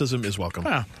Constructive criticism is welcome.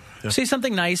 Yeah. Say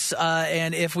something nice,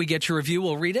 and if we get your review,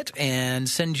 we'll read it and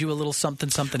send you a little something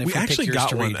if we actually pick yours got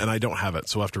to one, read. and I don't have it,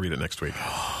 so we'll have to read it next week.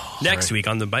 Next week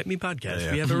on the Bite Me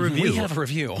podcast, we have a review. We have a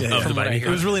review. Yeah. From what I hear.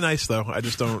 It was really nice, though. I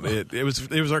just don't. It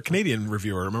was our Canadian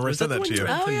reviewer. Remember I said that to you?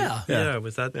 Oh yeah. Yeah.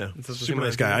 Was that? Yeah. Super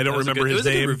nice guy. I don't remember his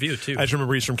name. It was a good review too. I just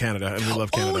remember he's from Canada, and we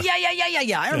love Canada. Oh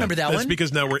yeah. I remember that one. That's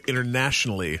because now we're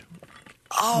internationally.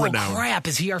 Oh, renowned. crap.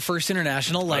 Is he our first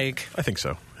international? I think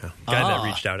so. Yeah. Guy that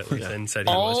reached out at least and said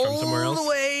he was from somewhere else. All the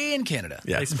way in Canada.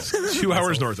 Yeah. 2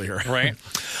 hours north of here. Right.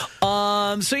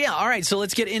 All right. So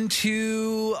let's get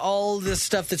into all this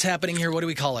stuff that's happening here. What do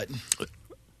we call it?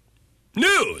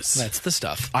 News. That's the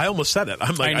stuff. I almost said it.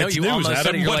 I'm like, I know it's you news, almost Adam.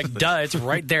 said it. You're What? like, duh, it's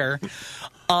right there.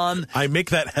 I make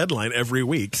that headline every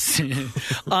week.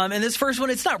 And this first one,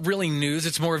 it's not really news.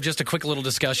 It's more of just a quick little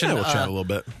discussion. Yeah, we'll chat a little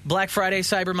bit. Black Friday,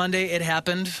 Cyber Monday, it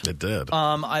happened. It did.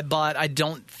 I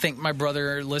don't think my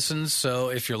brother listens, so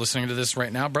if you're listening to this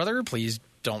right now, brother, please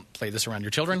don't play this around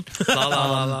your children.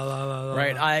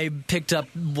 Right, I picked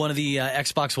up one of the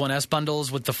Xbox One S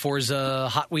bundles with the Forza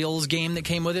Hot Wheels game that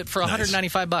came with it for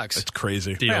 $195. It's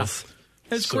crazy. Deals.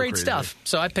 It's So great crazy. stuff.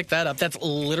 So I picked that up. That's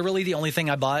literally the only thing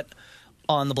I bought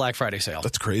on the Black Friday sale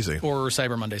That's crazy. or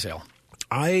Cyber Monday sale.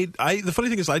 The funny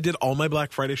thing is I did all my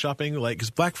Black Friday shopping, like, because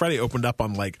Black Friday opened up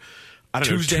on, like, I don't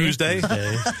know, Tuesday.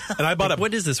 And I bought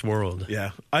What is this world?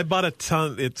 Yeah, I bought a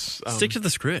ton. It's Stick to the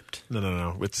script.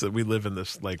 No. It's we live in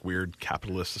this like weird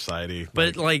capitalist society.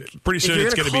 But pretty soon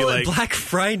it's going to be like Black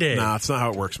Friday. Nah, it's not how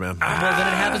it works, man. Well, then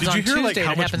it happens Did on you hear Tuesday. like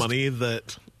how It much happens- money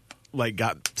that like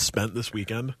got spent this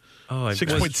weekend? Oh, I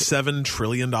 $6.7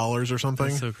 trillion or something.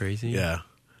 That's so crazy. Yeah,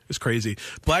 it's crazy.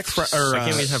 Black Friday. Why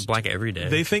can't we just have Black every day?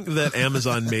 They think that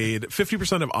Amazon made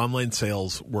 50% of online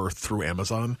sales were through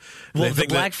Amazon. Well, They the think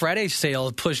Black that Friday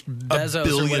sale pushed Bezos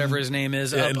billion- or whatever his name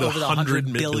is yeah, up into over the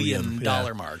 $100 billion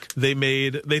yeah. mark. They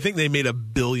think they made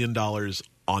 $1 billion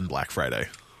on Black Friday.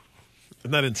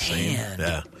 Isn't that insane? Man.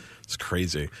 Yeah, it's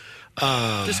crazy.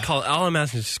 just call it. All I'm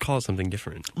asking is just call it something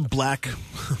different. Black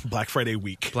Friday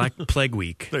week. Black Plague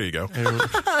Week. There you go.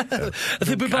 The I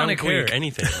don't bubonic care. week.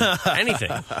 Anything.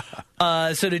 Anything.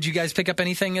 So did you guys pick up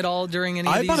anything at all during any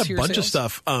of I these bought a year bunch of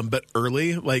sales? stuff, but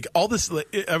early. Like all this,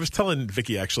 I was telling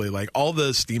Vicky actually, like all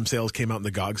the Steam sales came out in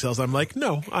the GOG sales. I'm like,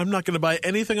 no, I'm not going to buy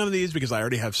anything on these because I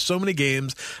already have so many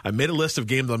games. I made a list of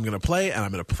games I'm going to play, and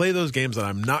I'm going to play those games, and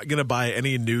I'm not going to buy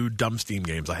any new dumb Steam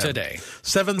games. I have Today.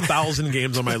 7,000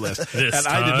 games on my list, and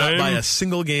I did not buy a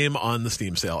single game on the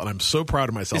Steam sale, and I'm so proud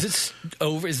of myself. Is it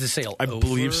over? Is the sale I over?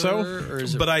 believe so, Or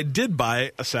is it, but I did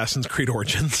buy Assassin's Creed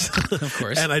Origins, Of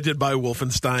course. and I did buy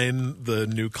Wolfenstein, the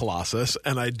new Colossus,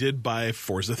 and I did buy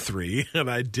Forza 3, and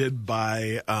I did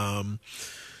buy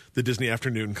the Disney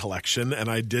Afternoon Collection, and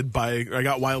I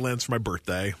got Wildlands for my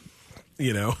birthday.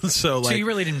 You know, so you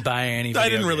really didn't buy any video I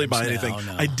didn't really games? buy anything.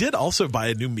 No. I did also buy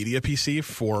a new media PC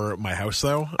for my house,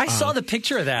 though. I saw the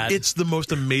picture of that. It's the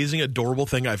most amazing, adorable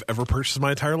thing I've ever purchased in my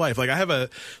entire life. Like I have a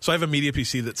media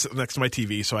PC that's next to my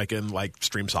TV, so I can like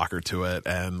stream soccer to it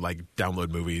and like download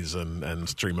movies and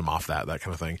stream them off that kind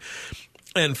of thing.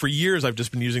 And for years, I've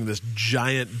just been using this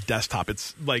giant desktop.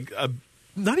 It's like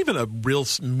not even a real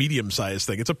medium-sized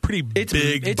thing. It's a pretty big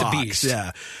box. A beast.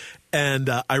 Yeah. And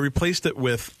I replaced it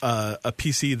with a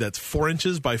PC that's 4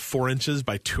 inches by 4 inches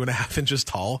by 2.5 inches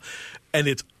tall, and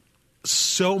it's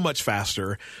so much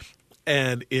faster,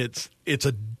 and it's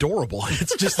adorable.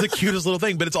 It's just the cutest little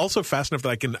thing, but it's also fast enough that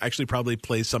I can actually probably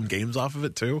play some games off of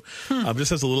it too. This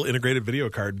has a little integrated video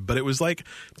card, but it was like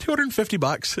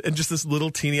 $250 and just this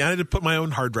little teeny. I had to put my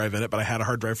own hard drive in it, but I had a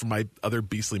hard drive from my other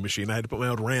beastly machine. I had to put my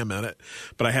own RAM in it,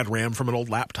 but I had RAM from an old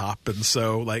laptop, and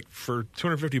so like for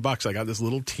 $250, I got this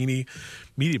little teeny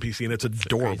media PC, and it's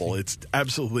adorable. It's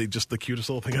absolutely just the cutest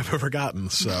little thing I've ever gotten.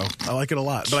 So I like it a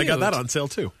lot. But I got that on sale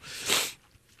too.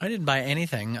 I didn't buy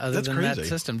anything other That's than crazy. that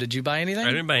system. Did you buy anything?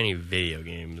 I didn't buy any video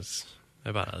games.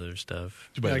 I bought other stuff.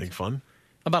 Did you buy Like- anything fun?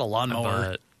 I bought a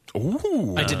lawnmower.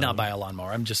 Ooh. I did not buy a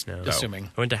lawnmower. I'm just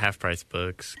assuming. I went to Half Price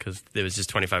Books because it was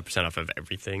just 25% off of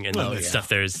everything, and the yeah. stuff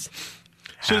there's.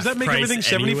 So does that make half everything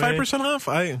price anyway. 75% off?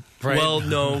 Right. Well,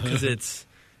 no, because it's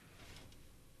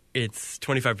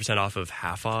 25% off of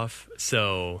half off,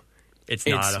 so it's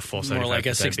not It's a full 75% more like a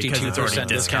because it's already 62% discounted,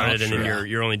 discount. and then Sure.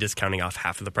 you're only discounting off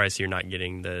half of the price, so you're not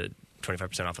getting the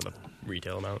 25% off of the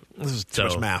retail amount. This is too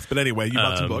much math. But anyway, you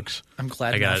bought some books. I'm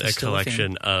glad I got math is a still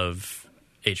collection of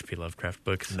H.P. Lovecraft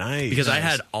books. Nice. Because I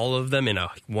Nice. had all of them in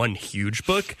one huge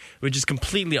book, which is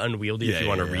completely unwieldy if Yeah, you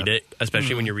want to yeah, read yeah. it,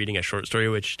 especially when you're reading a short story,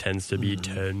 which tends to be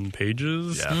 10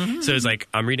 pages. Yeah. Mhm. So it's like,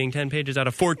 I'm reading 10 pages out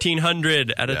of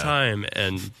 1,400 at a Yeah. time.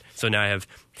 And so now I have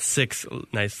 6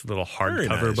 nice little Very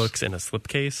hardcover nice. books in a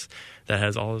slipcase that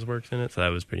has all his works in it. So that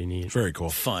was pretty neat. Very cool.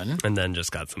 fun. And then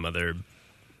just got some other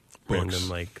random,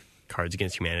 like, Cards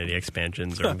Against Humanity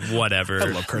expansions or whatever. I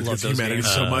love Cards Against those Humanity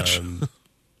games. so much.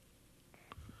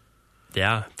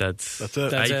 Yeah, that's it.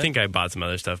 That's I it? think I bought some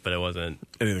other stuff, but it wasn't.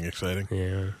 Anything exciting?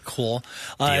 Yeah, Cool.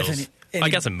 deals. If any- I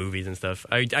got some movies and stuff.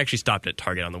 I actually stopped at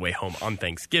Target on the way home on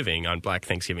Thanksgiving, on Black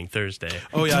Thanksgiving Thursday.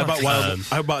 Oh yeah, I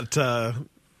bought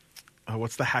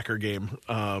what's the hacker game?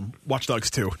 Watch Dogs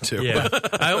 2 too. Yeah,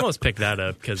 I almost picked that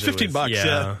up because $15,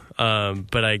 yeah.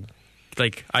 But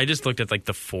I just looked at like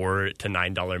the $4 to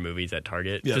 $9 movies at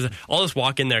Target. Yeah. 'Cause I'll just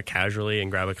walk in there casually and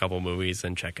grab a couple movies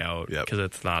and check out Yep. because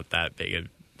it's not that big of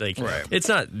Like, it's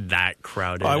not that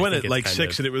crowded. I went at like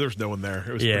 6 and there was no one there.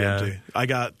 It was pretty empty. I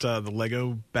got the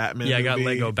Lego Batman movie. I got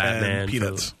Lego Batman. And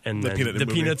Peanuts. And the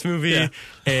Peanuts movie.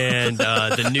 And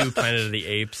the new Planet of the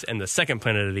Apes and the second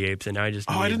Planet of the Apes. And now I just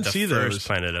need I didn't see first those.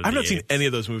 Planet of I've the not seen any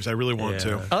of those movies. I really want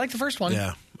to. I like the first one.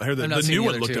 Yeah. I heard the new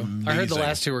one looked amazing. I heard the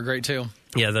last two were great too.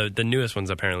 Yeah, the newest one's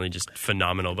apparently just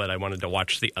phenomenal, but I wanted to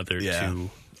watch the other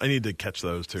two. I need to catch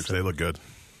those too because they look good.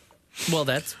 Well,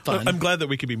 that's fun. I'm glad that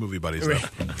we could be movie buddies, though.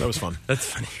 That was fun. That's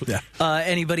funny. Yeah.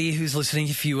 Anybody who's listening,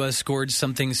 if you scored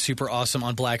something super awesome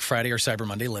on Black Friday or Cyber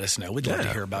Monday, let us know. We'd love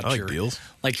to hear about your deals.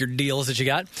 Like your deals that you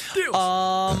got. Deals.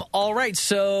 All right.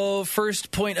 So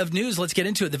first point of news, let's get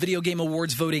into it. The Video Game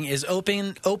Awards voting is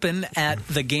open at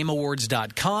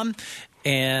thegameawards.com.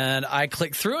 And I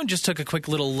clicked through and just took a quick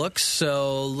little look.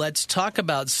 So let's talk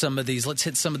about some of these. Let's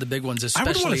hit some of the big ones, especially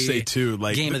I would want to say, too,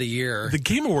 like Game of the Year. The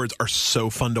Game Awards are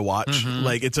so fun to watch. Mm-hmm.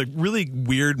 Like, it's a really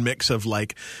weird mix of,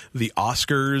 like, the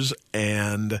Oscars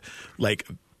and, like,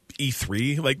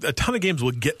 E3. Like, a ton of games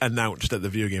will get announced at the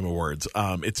Video Game Awards.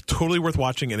 It's totally worth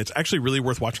watching, and it's actually really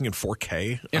worth watching in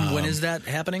 4K. And when is that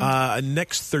happening?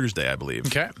 Next Thursday, I believe.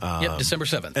 Okay. Yep, December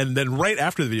 7th. And then right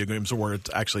after the Video Games Awards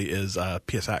actually is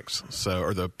PSX,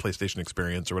 or the PlayStation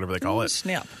Experience, or whatever they call it.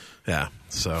 Snap. Yeah,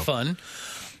 so. Fun.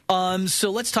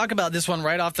 So let's talk about this one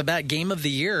right off the bat. Game of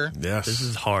the Year. Yes. This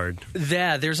is hard.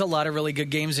 Yeah, there's a lot of really good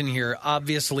games in here.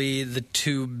 Obviously, the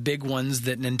two big ones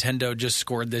that Nintendo just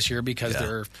scored this year because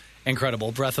they're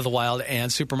incredible. Breath of the Wild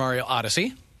and Super Mario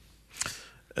Odyssey.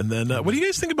 And then, what do you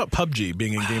guys think about PUBG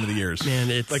being in Game of the Years? Man,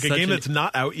 it's like a game that's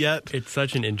not out yet. It's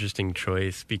such an interesting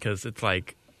choice because it's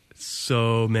like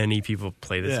so many people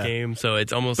play this game. So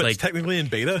it's almost but like it's technically in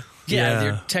beta. Yeah,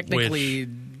 they're technically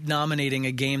nominating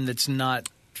a game that's not.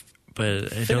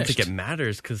 But I don't think it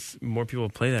matters because more people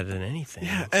play that than anything.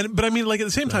 Yeah, but I mean, like at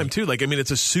the same time too, like I mean,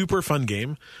 it's a super fun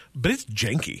game, but it's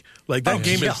janky. Like that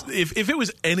game is. If it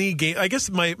was any game, I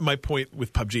guess my point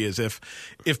with PUBG is if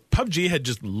PUBG had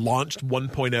just launched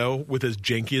 1.0 with as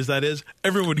janky as that is,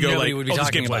 everyone would go Nobody like, would be "Oh, this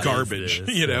talking game's about garbage."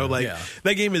 You know, like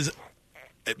that game is.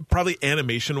 Probably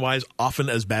animation-wise, often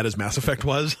as bad as Mass Effect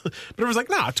was, but it was like,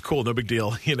 nah, it's cool, no big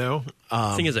deal, you know.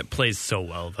 The thing is, it plays so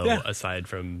well, though. Aside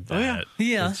from that,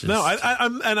 No,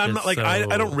 I'm not like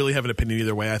I don't really have an opinion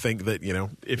either way. I think that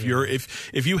if you're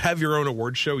if you have your own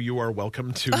award show, you are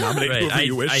welcome to nominate whoever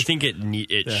you wish. I think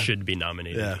it should be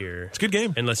nominated here. It's a good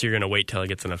game, unless you're going to wait till it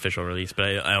gets an official release. But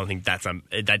I don't think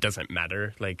that doesn't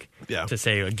matter. Like to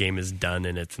say a game is done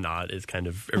and it's not is kind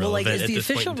of irrelevant. Well, like is the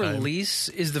official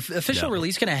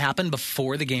release release going to happen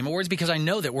before the Game Awards? Because I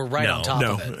know that we're right on top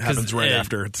of it. It happens right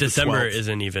after. It's December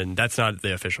isn't even. That's not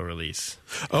the official release.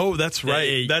 Oh, that's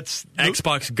right. That's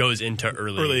Xbox goes into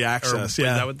early access. Is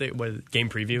that what game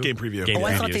preview? Game preview.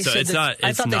 I thought they said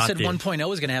I thought they said 1.0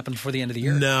 was going to happen before the end of the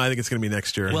year. No, I think it's going to be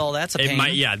next year. Well, that's a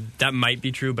pain. That might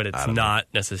be true, but it's not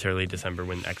necessarily December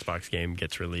when Xbox game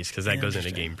gets released because that goes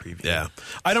into game preview. Yeah,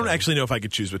 I don't actually know if I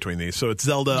could choose between these. So it's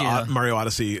Zelda, Mario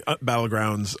Odyssey,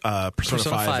 Battlegrounds, Persona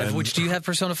 5. Which do you have?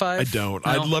 Persona 5? I don't.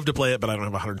 No? I'd love to play it, but I don't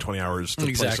have 120 hours to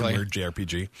play some weird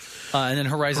JRPG. And then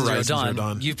Horizon Zero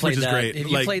Dawn. You've played that. Great. Have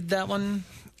you played that one?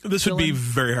 This would be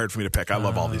very hard for me to pick. I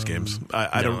love all these games.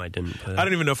 I didn't play that. I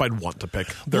don't even know if I'd want to pick.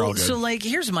 They're all good. So, like,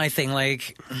 here's my thing.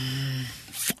 Like,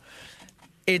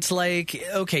 it's like,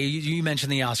 okay, you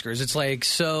mentioned the Oscars. It's like,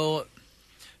 so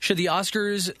should the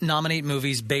Oscars nominate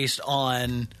movies based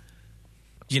on,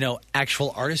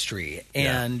 actual artistry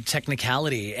and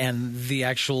technicality and the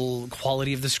actual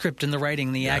quality of the script and the writing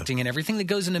and the acting and everything that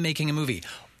goes into making a movie?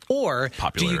 Or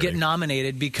do you get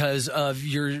nominated because of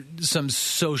some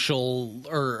social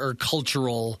or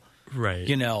cultural,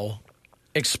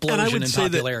 explosion and I would in say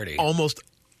popularity? That almost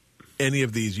any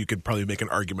of these, you could probably make an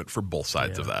argument for both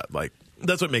sides of that. Like,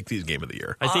 that's what makes these Game of the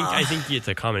Year. I think it's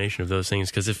a combination of those things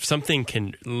because if something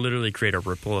can literally create a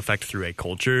ripple effect through a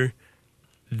culture,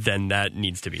 then that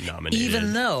needs to be nominated.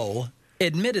 Even though,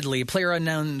 admittedly,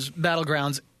 PlayerUnknown's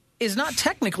Battlegrounds is not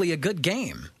technically a good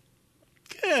game.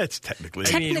 Yeah, it's technically.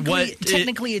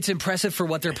 Technically, it's impressive for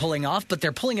what they're pulling off, but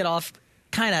they're pulling it off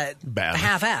kind of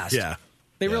half-assed. Yeah.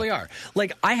 They really are.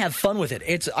 Like, I have fun with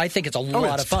it. I think it's a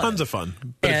lot of fun. Tons of fun.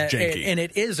 But it's janky. And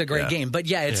it is a great game.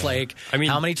 But it's like,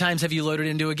 how many times have you loaded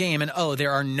into a game and,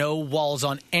 there are no walls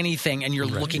on anything and you're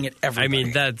looking at everything? I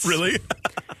mean, that's... Really?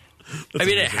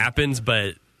 it happens,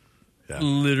 but...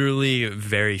 literally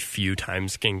very few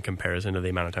times in comparison to the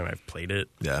amount of time I've played it.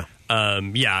 Yeah.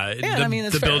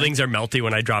 The buildings are melty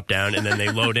when I drop down, and then they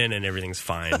load in, and everything's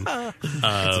fine.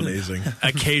 That's amazing.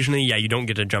 Occasionally, you don't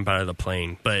get to jump out of the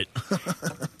plane, but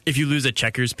if you lose a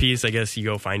checkers piece, I guess you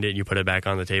go find it and you put it back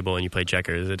on the table and you play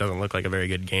checkers. It doesn't look like a very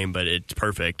good game, but it's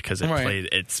perfect because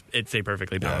it's a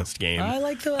perfectly balanced game. I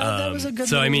like that was a good.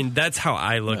 So I mean, that's how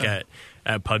I look at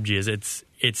PUBG. Is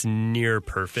it's near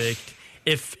perfect.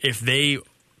 If they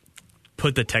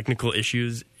put the technical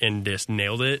issues and just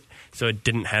nailed it, so it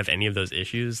didn't have any of those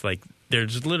issues, like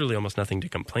there's literally almost nothing to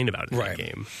complain about in that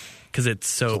game because it's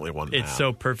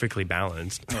so perfectly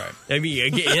balanced. Right. I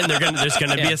mean, again, there's going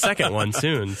to be a second one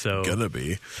soon. So gonna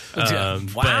be.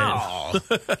 Wow.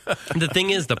 The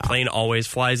thing is, the plane always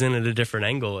flies in at a different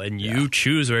angle, and you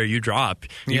choose where you drop.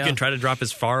 You can try to drop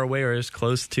as far away or as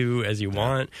close to as you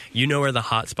want. You know where the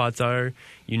hot spots are.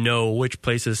 You know which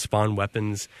places spawn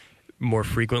weapons more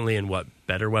frequently and what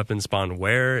better weapons spawn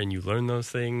where, and you learn those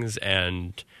things,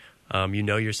 and you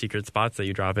know your secret spots that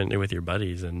you drop in with your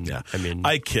buddies. And I mean,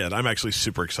 I kid. I'm actually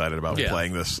super excited about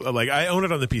playing this. Like, I own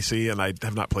it on the PC, and I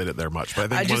have not played it there much.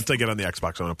 But I think once I get on the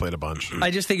Xbox, I'm going to play it a bunch.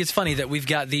 I just think it's funny that we've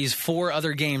got these 4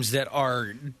 other games that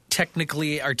are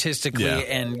technically, artistically,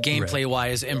 and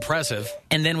gameplay-wise impressive.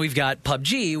 And then we've got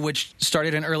PUBG, which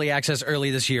started in early access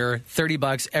early this year,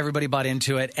 $30. Everybody bought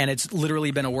into it, and it's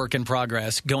literally been a work in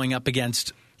progress going up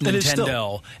against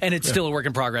Nintendo, and it's still a work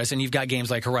in progress. And you've got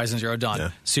games like Horizon Zero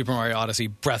Dawn, Super Mario Odyssey,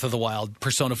 Breath of the Wild,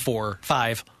 Persona 4,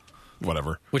 5,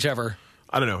 whichever.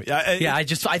 I don't know.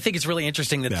 I think it's really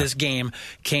interesting that this game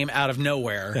came out of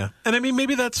nowhere. Yeah, and I mean,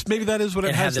 maybe that is what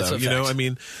it has. Though, you know, I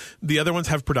mean, the other ones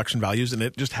have production values, and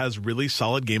it just has really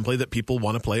solid gameplay that people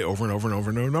want to play over and over and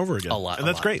over and over again. And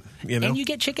that's great. You know, and you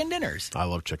get chicken dinners. I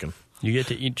love chicken. You get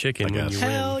to eat chicken when you win.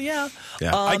 Hell yeah.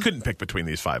 I couldn't pick between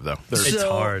these 5, though. It's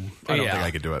hard. I don't think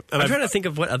I could do it. And I'm trying to think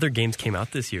of what other games came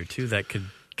out this year, too, that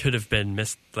could have been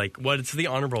missed. Like, what's the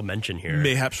honorable mention here?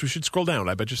 Mayhaps we should scroll down.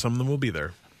 I bet you some of them will be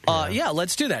there.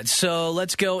 Let's do that. So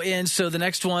let's go in. So the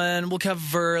next one we'll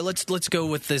cover. Let's go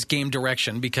with this game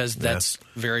direction because that's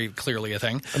very clearly a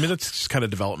thing. I mean, that's just kind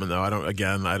of development, though. I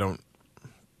don't.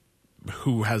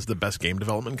 Who has the best game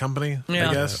development company?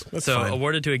 I guess. That's fine.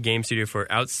 Awarded to a game studio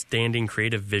for outstanding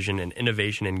creative vision and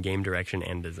innovation in game direction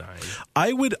and design.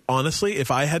 I would honestly, if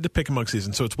I had to pick amongst these,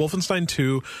 and so it's Wolfenstein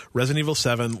 2, Resident Evil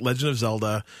 7, Legend of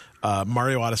Zelda,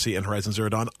 Mario Odyssey, and Horizon Zero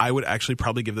Dawn, I would actually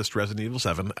probably give this to Resident Evil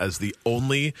 7 as the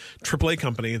only AAA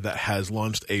company that has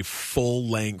launched a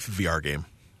full-length VR game.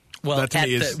 Well,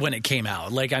 when it came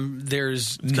out, like isn't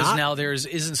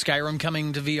Skyrim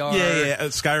coming to VR? Yeah,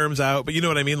 Skyrim's out, but you know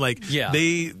what I mean. Like,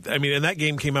 and that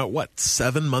game came out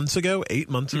 7 months ago, 8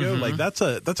 months ago. Like that's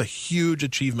a huge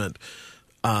achievement.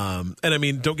 And I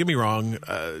mean, don't get me wrong.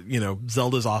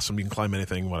 Zelda's awesome. You can climb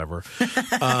anything, whatever.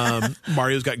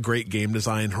 Mario's got great game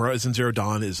design. Horizon Zero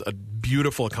Dawn is a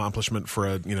beautiful accomplishment for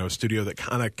a studio that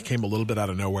kind of came a little bit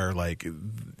out of nowhere. Like,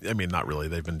 I mean, not really.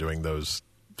 They've been doing those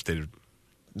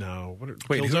No.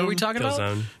 Wait, who are we talking about?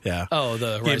 Killzone. Yeah. Oh,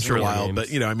 the games for a while. games.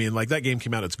 But, I mean, like that game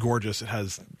came out, it's gorgeous. It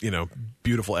has,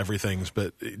 beautiful everythings.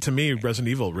 But to me, Resident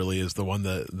Evil really is the one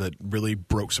that really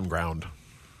broke some ground.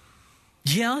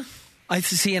 Yeah. I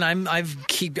see, and I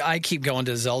keep going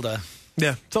to Zelda.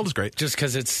 Yeah, Zelda's great. Just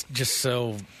because it's just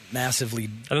so massively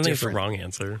I don't think it's the different. wrong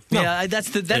answer. No. Yeah, that's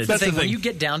the thing. When you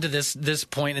get down to this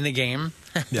point in the game,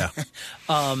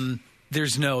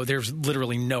 there's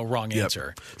literally no wrong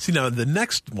answer. See, now the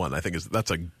next one I think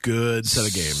that's a good set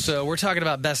of games. So we're talking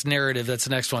about best narrative. That's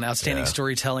the next one. Outstanding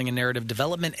storytelling and narrative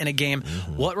development in a game.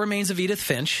 Mm-hmm. What Remains of Edith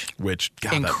Finch? Which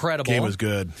incredible. That game is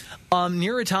good.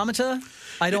 Nier Automata.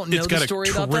 I don't know the story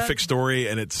about that. It's got a terrific story,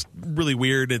 and it's really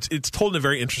weird. It's told in a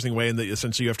very interesting way in that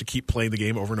essentially you have to keep playing the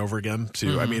game over and over again.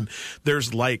 Too. I mean,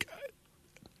 there's I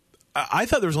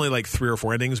thought there was only 3 or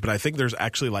 4 endings, but I think there's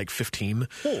actually 15.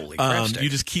 Holy crap! You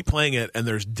just keep playing it, and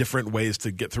there's different ways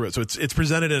to get through it. So it's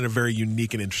presented in a very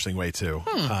unique and interesting way too.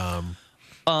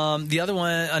 Another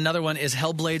one is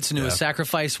Hellblade: Senua's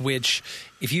Sacrifice, which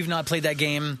if you've not played that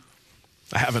game,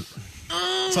 I haven't.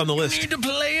 It's on the list. You need to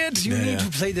play it. You need to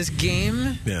play this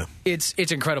game. Yeah, it's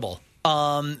incredible.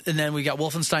 And then we got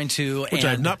Wolfenstein 2. Which I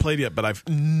have not played yet, but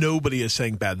nobody is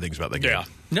saying bad things about that game. Yeah.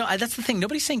 No, that's the thing.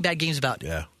 Nobody's saying bad games about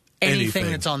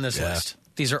anything that's on this list.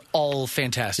 These are all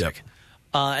fantastic. Yep.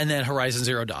 And then Horizon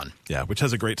Zero Dawn. Yeah, which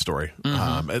has a great story.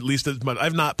 At least as much.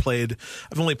 I've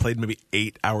only played maybe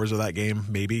 8 hours of that game,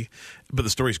 maybe. But the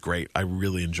story's great. I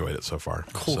really enjoyed it so far.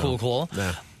 Cool.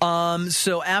 Yeah.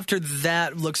 So after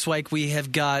that, looks like we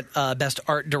have got Best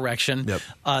Art Direction. Yep.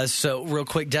 So real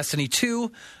quick, Destiny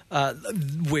 2,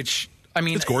 which I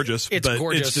mean, it's gorgeous. It's but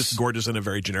gorgeous. It's just gorgeous in a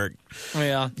very generic.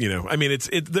 Yeah. I mean,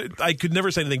 I could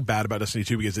never say anything bad about Destiny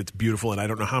 2 because it's beautiful, and I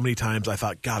don't know how many times I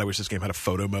thought, God, I wish this game had a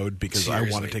photo mode because I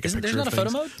want to take a picture. There's not of a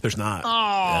photo mode? There's not.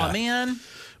 Oh man.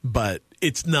 But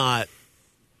it's not.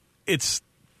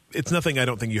 It's nothing I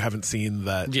don't think you haven't seen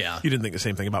that you didn't think the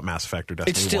same thing about Mass Effect or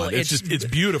Destiny 1. It's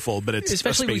beautiful, but it's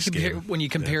especially a space when you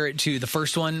compare it to the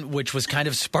first one, which was kind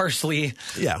of sparsely.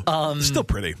 Yeah, still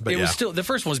pretty, but was still the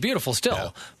first one was beautiful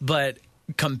still, but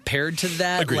compared to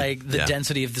that, Agreed. like the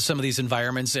density of some of these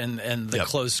environments and the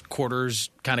close quarters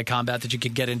kind of combat that you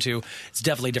could get into, it's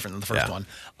definitely different than the first one.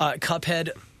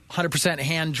 Cuphead, 100%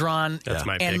 hand drawn, that's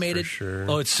my animated. pick for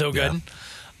sure. Oh, it's so good. Yeah.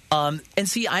 And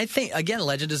see, I think, again,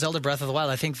 Legend of Zelda Breath of the Wild,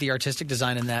 I think the artistic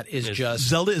design in that is just...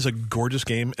 Zelda is a gorgeous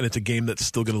game, and it's a game that's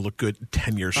still going to look good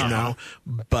 10 years from now,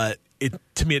 but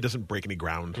to me, it doesn't break any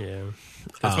ground. Yeah.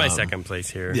 That's my second place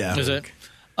here. Yeah. Is it?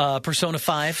 Persona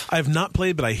 5. I have not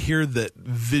played, but I hear that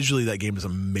visually that game is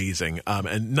amazing.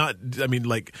 And not, I mean,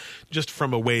 like, just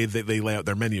from a way that they lay out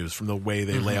their menus, from the way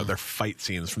they lay out their fight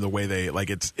scenes, from the way they,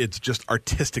 like, it's just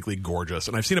artistically gorgeous.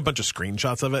 And I've seen a bunch of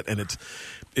screenshots of it, and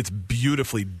it's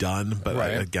beautifally done, but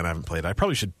again, I haven't played. I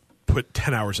probably should put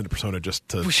 10 hours into Persona just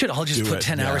to We should all just put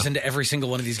 10 hours into every single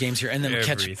one of these games here and then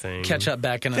catch up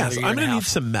back in another year I'm going to need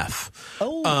some meth.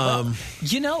 I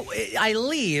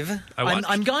leave.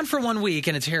 I'm gone for 1 week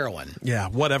and it's heroin. Yeah,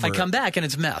 whatever. I come back and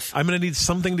it's meth. I'm going to need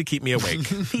something to keep me awake.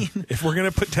 If we're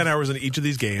going to put 10 hours into each of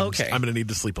these games, I'm going to need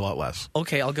to sleep a lot less.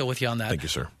 Okay, I'll go with you on that. Thank you,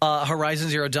 sir. Horizon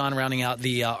Zero Dawn rounding out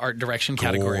the art direction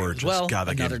category as well. God,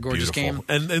 that another gorgeous beautiful.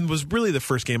 game. And was really the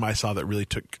first game I saw that really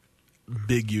took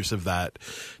big use of that,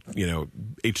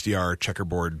 HDR,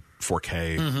 checkerboard,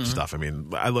 4K stuff. I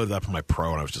mean, I loaded that up on my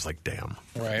Pro, and I was just like, damn.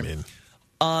 Right. I mean,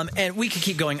 and we could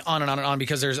keep going on and on and on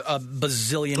because there's a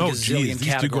gazillion these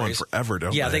categories. do go on forever, don't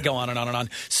they? Yeah, they go on and on and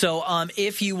on. So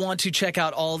if you want to check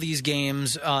out all these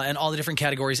games and all the different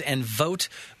categories and vote,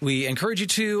 we encourage you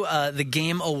to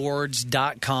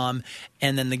thegameawards.com.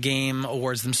 And then the Game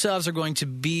Awards themselves are going to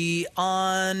be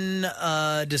on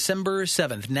December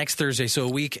 7th, next Thursday, so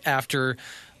a week after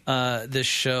this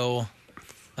show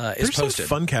is posted. There's some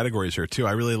fun categories here, too.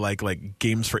 I really like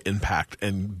games for impact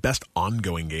and best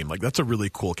ongoing game. Like, that's a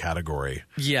really cool category.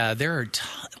 Yeah, there are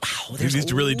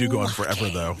These really do go on forever,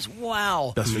 though.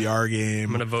 Wow. Best VR game.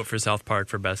 I'm going to vote for South Park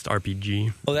for best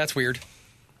RPG. Oh, that's weird.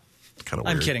 Kind of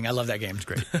weird. I'm kidding. I love that game. It's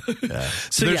great. Yeah.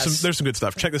 So there's some good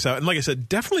stuff. Check this out. And like I said,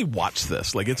 definitely watch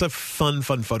this. Like, it's a fun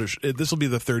photo. This will be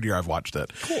the third year I've watched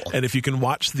it. Cool. And if you can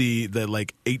watch the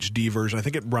like HD version, I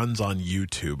think it runs on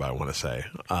YouTube, I want to say.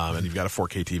 And you've got a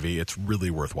 4K TV. It's really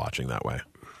worth watching that way.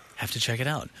 Have to check it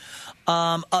out.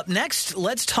 Up next,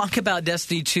 let's talk about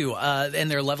Destiny 2 and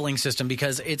their leveling system,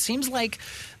 because it seems like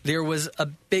there was a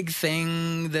big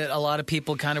thing that a lot of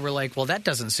people kind of were like, well, that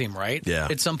doesn't seem right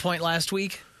at some point last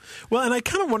week. Well, and I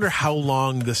kind of wonder how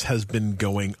long this has been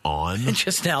going on. And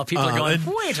just now, people are going,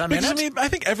 wait a minute. I mean, I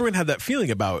think everyone had that feeling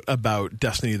about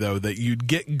Destiny, though, that you'd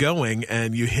get going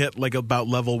and you hit like about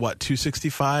level,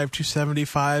 265,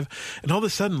 275, and all of a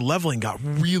sudden leveling got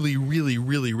really, really,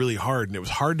 really, really hard, and it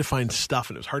was hard to find stuff,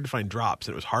 and it was hard to find drops,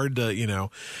 and it was hard to,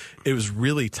 it was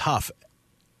really tough.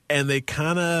 And they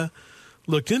kind of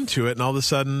looked into it, and all of a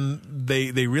sudden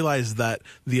they realized that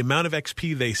the amount of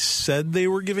XP they said they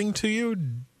were giving to you,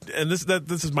 and this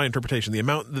is my interpretation, the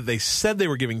amount that they said they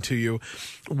were giving to you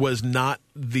was not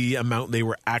the amount they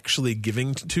were actually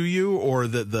giving to you, or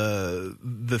that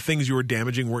the things you were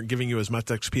damaging weren't giving you as much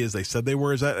XP as they said they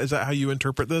were. Is that how you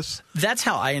interpret this? That's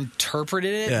how I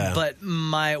interpreted it. Yeah. But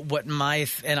what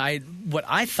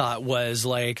I thought was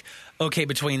like, okay,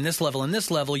 between this level and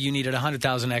this level, you needed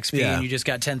 100,000 XP, and you just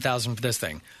got 10,000 for this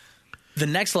thing. The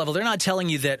next level, they're not telling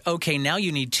you that, okay, now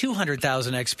you need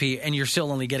 200,000 XP and you're still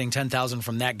only getting 10,000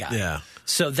 from that guy. Yeah.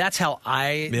 So that's how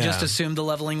I just assumed the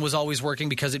leveling was always working,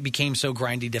 because it became so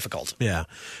grindy difficult. Yeah.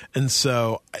 And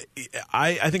so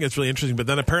I think it's really interesting. But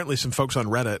then apparently some folks on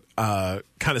Reddit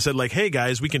kind of said, like, hey,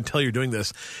 guys, we can tell you're doing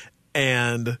this.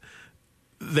 And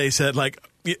they said, like,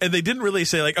 and they didn't really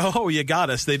say, like, oh, you got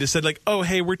us. They just said, like, oh,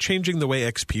 hey, we're changing the way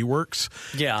XP works.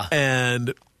 Yeah.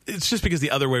 And it's just because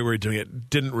the other way we were doing it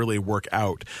didn't really work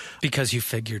out. Because you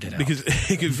figured it out. Because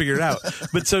you could figure it out.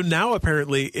 But so now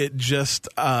apparently it just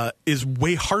is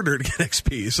way harder to get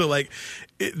XP. So like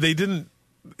they didn't.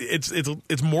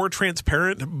 It's more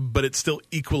transparent, but it's still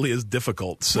equally as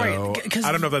difficult. So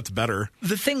I don't know if that's better.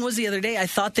 The thing was, the other day, I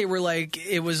thought they were like,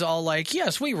 it was all like,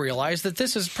 yes, we realize that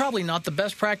this is probably not the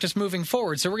best practice moving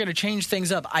forward, so we're going to change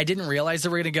things up. I didn't realize they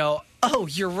were going to go, oh,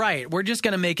 you're right, we're just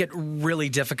going to make it really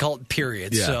difficult,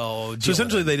 period. Yeah. So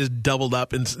essentially they just doubled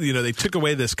up, and they took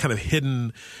away this kind of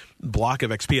hidden block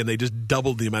of XP, and they just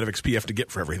doubled the amount of XP you have to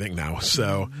get for everything now.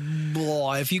 So,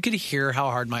 boy, if you could hear how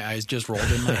hard my eyes just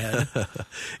rolled in my head.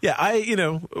 Yeah,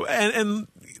 and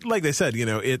like they said,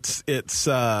 it's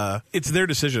their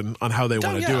decision on how they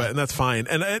want to do it, and that's fine.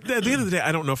 And at the end of the day,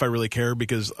 I don't know if I really care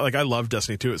because, like, I love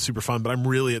Destiny 2. It's super fun, but I'm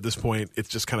really at this point, it's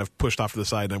just kind of pushed off to the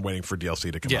side, and I'm waiting for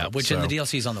DLC to come out. Yeah, and the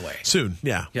DLC is on the way soon.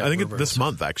 Yeah, I think it's this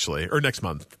month actually, or next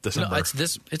month, December. No, it's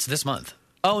this month.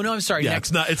 Oh no, I'm sorry. Yeah,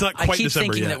 it's not quite I keep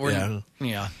December thinking yet. That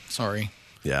we're sorry.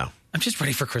 Yeah. I'm just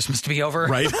ready for Christmas to be over.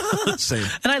 Right? Same.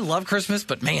 And I love Christmas,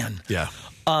 but man. Yeah.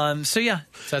 So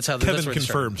that's how Kevin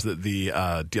confirms that the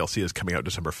DLC is coming out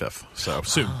December 5th. So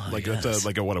soon. That's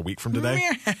a week from today?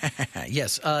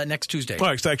 Yes, next Tuesday.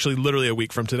 Well, it's actually literally a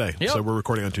week from today. Yep. So we're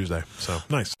recording on Tuesday. So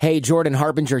nice. Hey, Jordan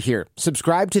Harbinger here.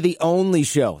 Subscribe to the only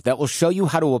show that will show you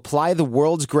how to apply the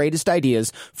world's greatest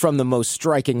ideas from the most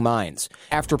striking minds.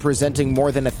 After presenting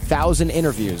more than 1,000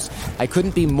 interviews, I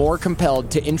couldn't be more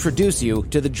compelled to introduce you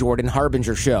to the Jordan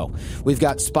Harbinger Show. We've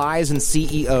got spies and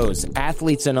CEOs,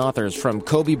 athletes and authors from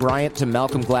Kobe Bryant to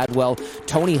Malcolm Gladwell,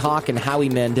 Tony Hawk and Howie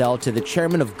Mandel to the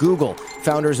chairman of Google,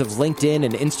 founders of LinkedIn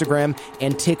and Instagram,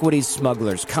 antiquities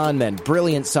smugglers, conmen,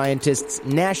 brilliant scientists,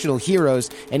 national heroes,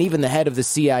 and even the head of the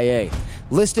CIA.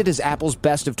 Listed as Apple's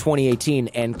best of 2018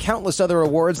 and countless other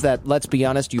awards that, let's be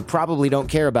honest, you probably don't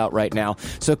care about right now.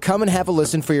 So come and have a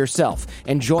listen for yourself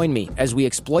and join me as we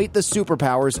exploit the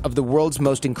superpowers of the world's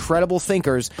most incredible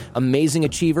thinkers, amazing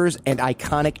achievers, and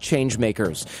iconic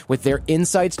changemakers with their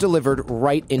insights delivered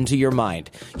right into your mind.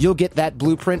 You'll get that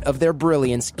blueprint of their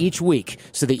brilliance each week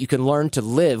so that you can learn to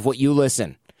live what you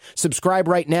listen. Subscribe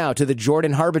right now to The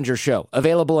Jordan Harbinger Show,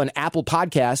 available on Apple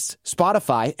Podcasts,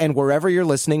 Spotify, and wherever you're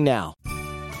listening now.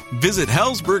 Visit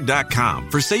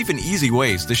Hellsberg.com for safe and easy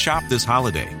ways to shop this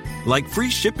holiday, like free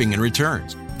shipping and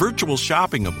returns, virtual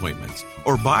shopping appointments,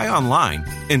 or buy online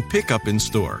and pick up in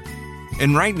store.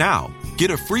 And right now,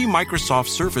 get a free Microsoft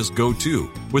Surface Go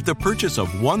 2 with the purchase of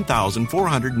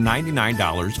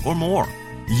 $1,499 or more.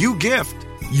 You gift,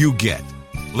 you get.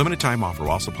 Limited time offer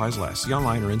while supplies last. See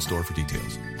online or in store for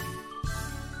details.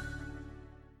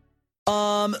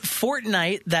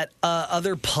 Fortnite, that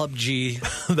other PUBG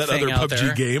that other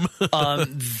PUBG game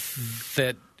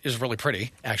that is really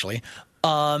pretty, actually.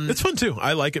 It's fun too.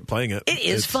 I like it playing it. It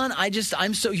is fun.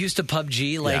 I'm so used to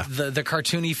PUBG, like the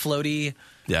cartoony, floaty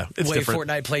it's way different.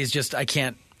 Fortnite plays. Just I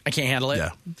can't handle it. Yeah.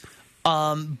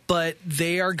 But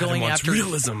they are going after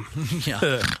realism.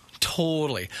 Yeah.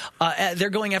 Totally. They're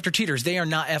going after cheaters. They are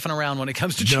not effing around when it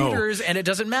comes to cheaters, and it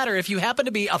doesn't matter if you happen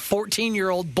to be a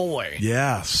 14-year-old boy.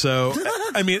 Yeah, so,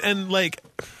 I mean, and like,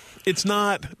 it's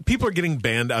not, people are getting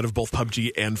banned out of both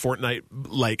PUBG and Fortnite,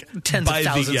 like, tens of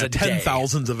thousands a day.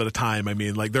 10,000s of it at a time. I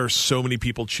mean, like, there are so many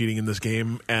people cheating in this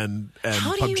game, and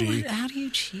PUBG. How do you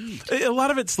cheat? A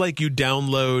lot of it's like you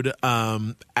download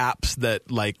apps that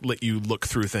like let you look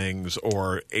through things,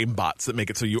 or aim bots that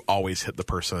make it so you always hit the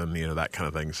person, that kind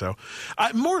of thing. So,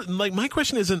 more like my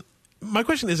question isn't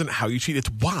how you cheat;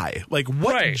 it's why. Like,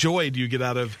 what joy do you get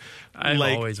out of? I've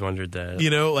always wondered that.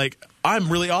 Like,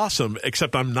 I'm really awesome,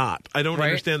 except I'm not. I don't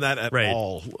understand that at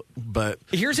all. But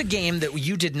here's a game that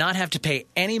you did not have to pay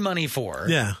any money for.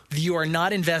 Yeah, you are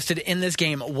not invested in this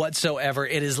game whatsoever.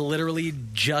 It is literally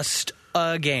just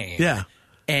a game. Yeah.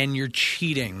 And you're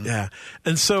cheating. Yeah.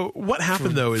 And so what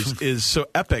happened though is so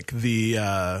Epic, the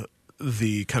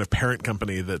kind of parent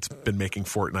company that's been making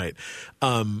Fortnite,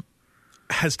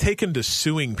 has taken to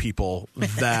suing people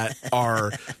that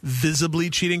are visibly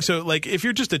cheating. So, like, if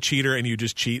you're just a cheater and you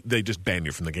just cheat, they just ban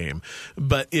you from the game.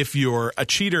 But if you're a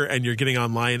cheater and you're getting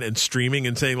online and streaming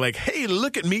and saying, like, hey,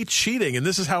 look at me cheating, and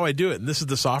this is how I do it, and this is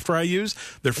the software I use,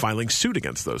 they're filing suit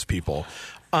against those people.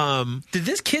 Did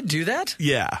this kid do that?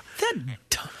 Yeah. That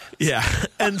dumb. Yeah.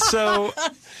 And so...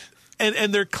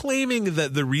 And they're claiming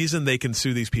that the reason they can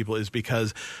sue these people is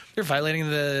because... They're violating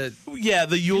the... Yeah,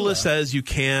 the EULA says you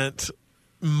can't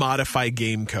modify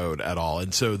game code at all.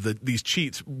 And so these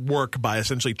cheats work by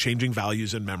essentially changing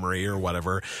values in memory or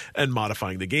whatever and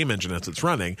modifying the game engine as it's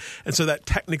running. And so that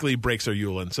technically breaks their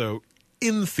EULA. And so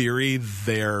in theory,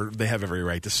 they have every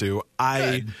right to sue.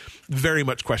 I very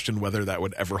much question whether that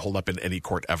would ever hold up in any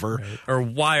court ever. Right. Or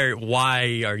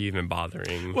why are you even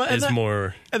bothering? Well, and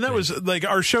that was like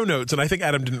our show notes, and I think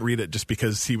Adam didn't read it just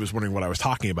because he was wondering what I was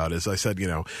talking about. Is I said,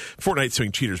 Fortnite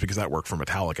suing cheaters because that worked for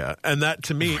Metallica. And that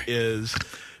to me is,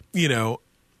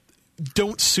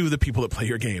 don't sue the people that play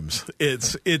your games.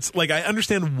 It's like, I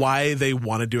understand why they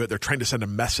want to do it. They're trying to send a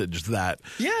message that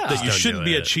you shouldn't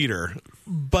be a cheater.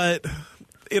 But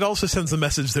it also sends the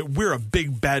message that we're a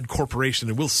big bad corporation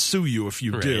and we'll sue you if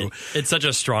you do. It's such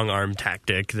a strong arm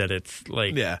tactic that it's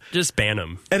like, just ban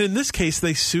them. And in this case,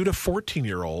 they sued a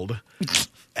 14-year-old,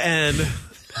 and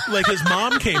like his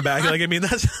mom came back. Like, I mean,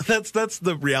 that's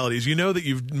the reality. Is that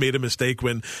you've made a mistake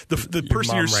when the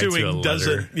person you're suing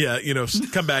doesn't,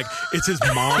 come back. It's his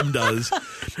mom does,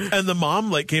 and the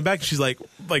mom came back. And she's like,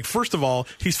 first of all,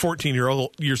 he's 14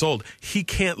 years old. He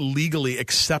can't legally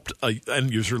accept a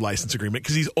end user license agreement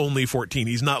because he's only 14.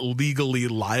 He's not legally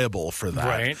liable for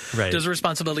that. Right. Does the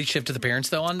responsibility shift to the parents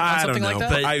though on I something don't know,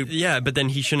 like that? But then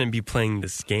he shouldn't be playing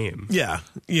this game. Yeah,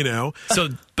 So,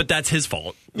 but that's his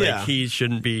fault. He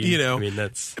shouldn't be. I mean,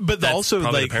 that's. But that's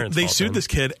also, they sued then. this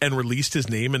kid and released his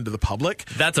name into the public.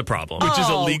 That's a problem. Which is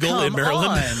illegal in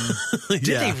Maryland. Did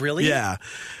they really? Yeah.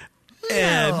 No.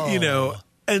 And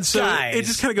and so Guys. it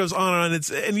just kind of goes on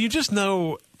and and you just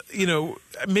know,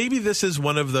 maybe this is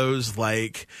one of those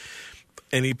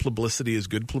any publicity is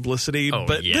good publicity,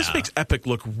 but this makes Epic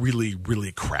look really,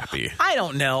 really crappy. I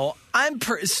don't know.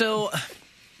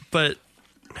 But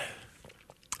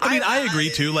I mean, I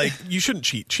agree too. You shouldn't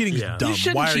cheat. Cheating is dumb. You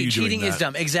shouldn't Why cheat. are you doing Cheating that? is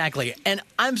dumb. Exactly. And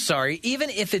I'm sorry, even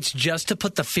if it's just to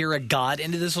put the fear of God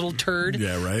into this little turd,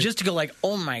 just to go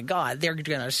oh my God, they're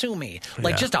going to sue me.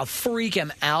 Just to freak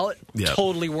him out,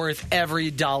 totally worth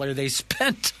every dollar they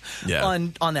spent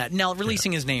on that. Now,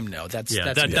 releasing his name, no, that's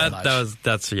that's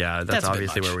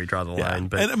obviously where we draw the line.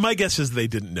 But and my guess is they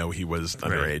didn't know he was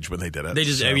underage when they did it. They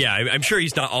just, I'm sure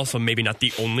he's not maybe not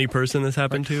the only person this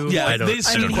happened to. Yeah, he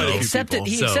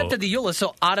accepted the EULA,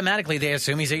 so automatically they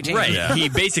assume he's 18. Right. Yeah. He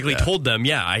basically told them,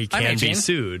 I can be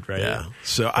sued, right? Yeah.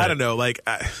 So I don't know.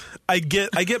 I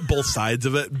get both sides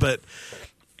of it, but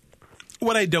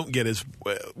what I don't get is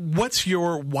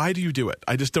why do you do it?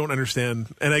 I just don't understand.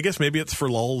 And I guess maybe it's for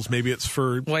lulz. Maybe it's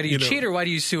for why do you cheat or why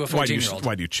do you sue a 14-year-old?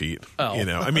 Why do you cheat? Oh.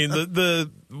 I mean the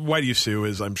why do you sue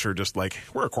is I'm sure just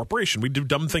we're a corporation. We do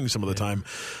dumb things some of the time.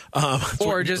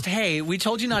 Or just, hey, we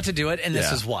told you not to do it and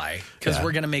this is why. Because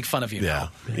we're going to make fun of you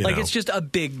now. It's just a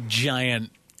big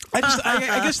giant...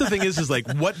 I guess the thing is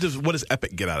what does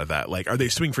Epic get out of that? Are they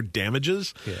suing for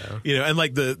damages? Yeah. And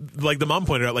the mom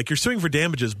pointed out, you're suing for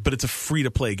damages, but it's a free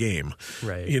to play game.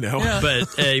 Right.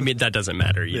 But I mean that doesn't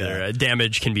matter either.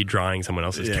 Damage can be drawing someone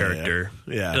else's character.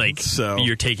 Yeah. So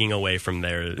you're taking away from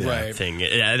their thing.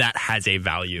 That has a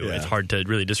value. Yeah. It's hard to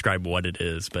really describe what it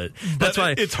is, but that's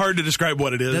why it's hard to describe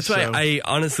what it is. That's why I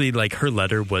honestly her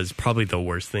letter was probably the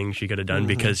worst thing she could have done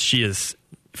because she is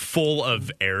full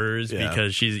of errors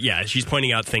because she's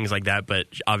pointing out things like that, but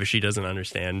obviously doesn't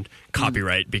understand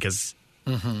copyright because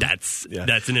that's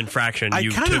an infraction.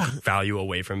 You took value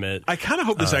away from it. I kind of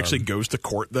hope this actually goes to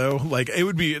court though.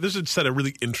 This would set a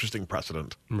really interesting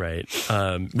precedent. Right.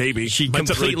 Maybe she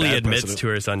completely admits to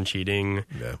her son cheating.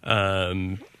 Yeah.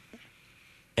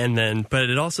 But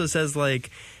it also says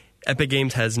Epic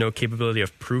Games has no capability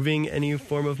of proving any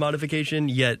form of modification,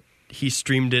 yet he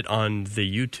streamed it on the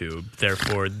YouTube.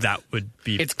 Therefore, that would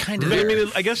be... It's kind of... I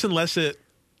mean, I guess unless it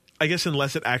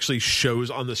actually shows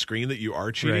on the screen that you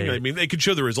are cheating. Right. I mean, they could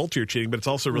show the result you're cheating, but it's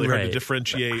also really hard to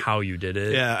differentiate... how you did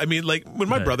it. Yeah, I mean, when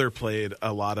my brother played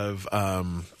a lot of...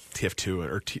 TF2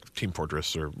 or Team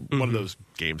Fortress or one of those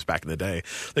games back in the day,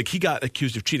 he got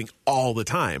accused of cheating all the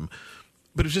time,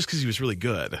 but it was just because he was really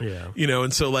good. Yeah.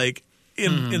 And so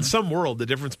in some world, the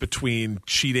difference between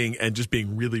cheating and just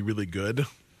being really, really good...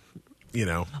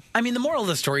 I mean, the moral of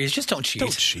the story is just don't cheat.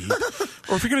 Don't cheat.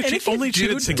 Or if you're going to cheat, only cheat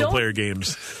at single-player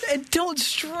games. And don't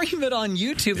stream it on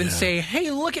YouTube and say, hey,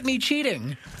 look at me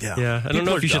cheating. Yeah. I don't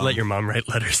know if you should let your mom write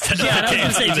letters to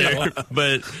either.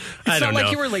 But I don't know. It's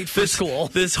not you were late for school.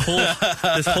 This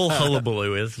whole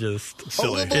hullabaloo is just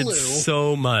silly. It's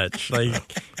so much.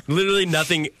 Literally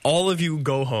nothing. All of you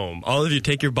go home. All of you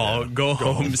take your ball, go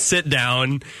home, sit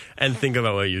down, and think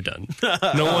about what you've done.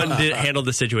 No one did handle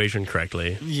the situation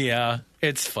correctly. Yeah,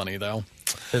 it's funny though.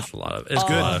 It's a lot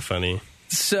of funny.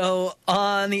 So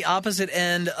on the opposite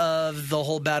end of the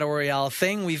whole Battle Royale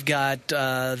thing, we've got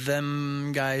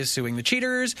them guys suing the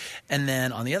cheaters. And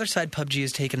then on the other side, PUBG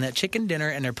is taking that chicken dinner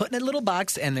and they're putting it in a little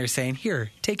box and they're saying,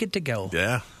 here, take it to go.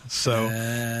 Yeah. So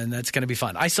and that's going to be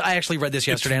fun. I actually read this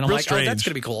yesterday and I'm like, strange. Oh, that's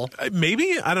going to be cool.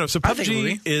 Maybe. I don't know. So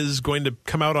PUBG is going to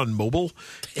come out on mobile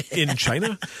in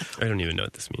China. I don't even know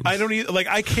what this means. I don't even,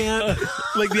 I can't,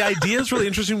 the idea is really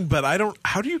interesting, but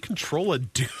how do you control a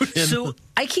dude? So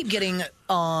I keep getting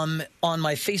on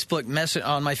my Facebook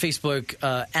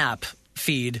app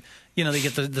feed, they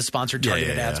get the sponsored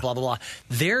targeted ads, blah, blah, blah.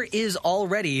 There is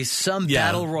already some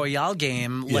Battle Royale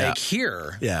game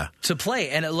here to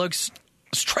play, and it looks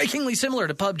strikingly similar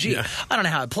to PUBG. Yeah. I don't know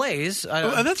how it plays.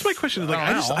 And that's my question.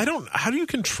 How do you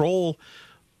control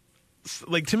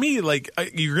like to me, like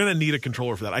you're going to need a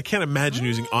controller for that. I can't imagine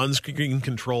using on-screen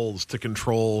controls to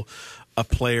control a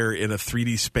player in a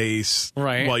 3D space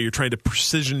while you're trying to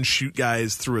precision shoot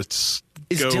guys through a scope.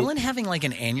 Is Dylan having like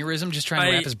an aneurysm just trying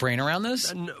to wrap his brain around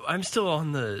this? No, I'm still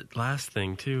on the last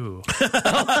thing too.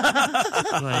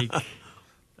 Like,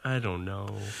 I don't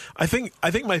know. I think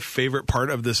my favorite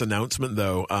part of this announcement,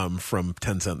 though, from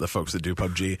Tencent, the folks that do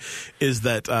PUBG, is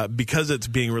that because it's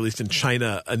being released in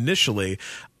China initially,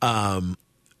 where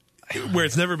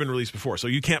it's never been released before, so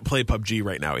you can't play PUBG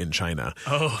right now in China.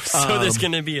 Oh, so there's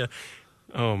going to be a...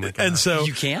 Oh, my God. And so...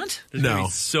 You can't? There's going to be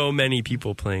so many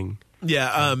people playing...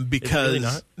 Yeah, because really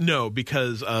not? No,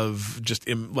 because of just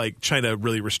like China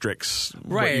really restricts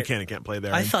what you can and can't play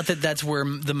there. I thought that's where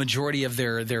the majority of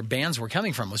their bans were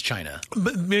coming from, was China.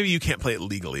 But maybe you can't play it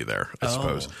legally there, I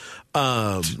suppose.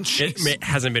 It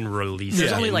hasn't been released.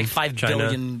 There's only like 5 China.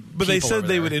 billion. But they said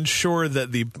they there. would ensure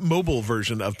that the mobile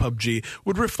version of PUBG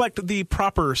would reflect the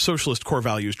proper socialist core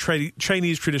values,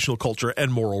 Chinese traditional culture,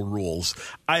 and moral rules.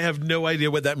 I have no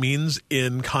idea what that means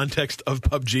in context of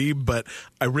PUBG, but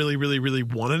I really, really, really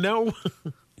want to know.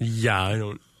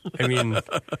 Yeah, I mean...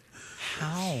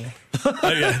 How?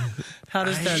 How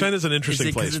does that... China's an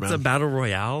interesting place, man. It's a battle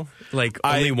royale? Like,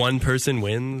 only one person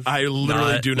wins? I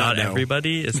literally do not know. Not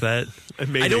everybody? Is that...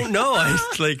 Maybe. I don't know.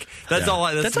 That's all.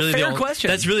 That's a really fair question.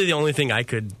 That's really the only thing I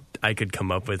could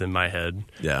come up with in my head.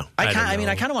 Yeah. I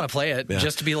kind of want to play it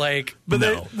just to be like, but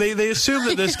no. They assume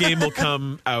that this game will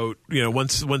come out,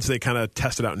 once they kind of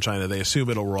test it out in China, they assume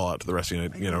it'll roll out to the rest of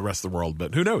rest of the world,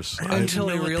 but who knows? Until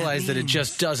they realize that it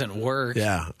just doesn't work.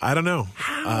 Yeah, I don't know.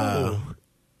 How?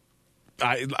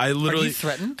 I literally... Are you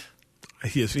threatened?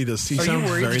 He does. He Are sounds you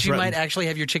worried very that you threatened. might actually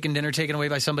have your chicken dinner taken away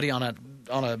by somebody on a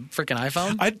freaking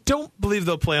iPhone? I don't believe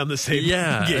they'll play on the same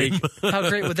game. How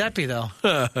great would that be, though?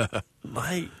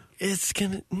 It's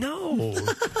gonna... No.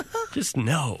 Just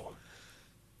no.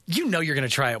 You know you're going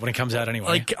to try it when it comes out anyway.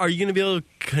 Like, are you going to be able to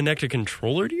connect a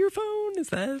controller to your phone? Is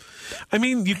that... I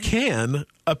mean, you can.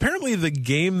 Apparently, the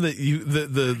game that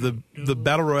the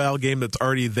Battle Royale game that's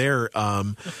already there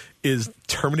is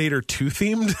Terminator 2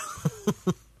 themed.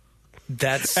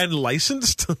 That's... and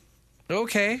licensed.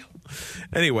 Okay.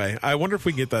 Anyway, I wonder if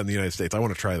we can get that in the United States. I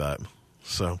want to try that.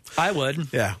 So I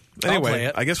would. Yeah. I'll Anyway, play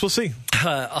it. I guess we'll see.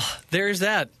 There's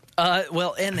that.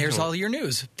 Well, and there's all your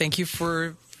news. Thank you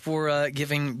for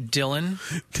giving Dylan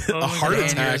a heart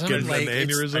attack and Like, an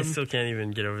aneurysm. I still can't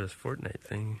even get over this Fortnite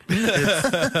thing. Mommy,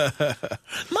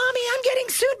 I'm getting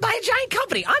sued by a giant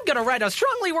company. I'm going to write a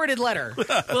strongly worded letter.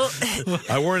 Well,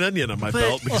 I wore an onion on my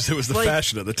belt because it was the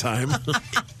fashion at the time.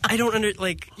 I don't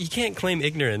you can't claim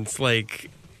ignorance.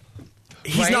 Like,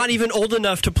 he's not even old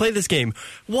enough to play this game.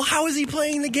 Well, how is he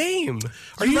playing the game?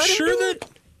 Are you sure that...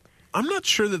 I'm not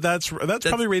sure that's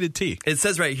probably rated T. It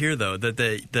says right here though that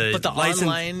the license,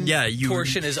 online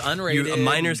portion is unrated.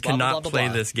 Minors blah, blah, cannot blah, blah, play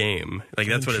blah. this game. Like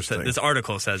that's what it says. This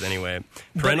article says anyway.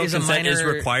 But Parental is a consent is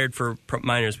minor- required for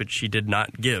minors, which she did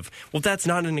not give. Well, that's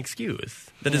not an excuse.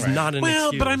 That is not an excuse.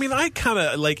 Well, but I mean, I kind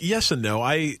of like yes and no.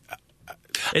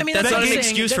 That's not an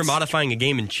excuse for modifying a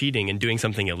game and cheating and doing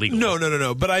something illegal.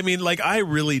 No. But I mean, like, I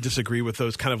really disagree with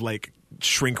those kind of like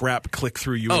shrink wrap click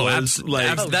through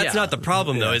URLs. That's not the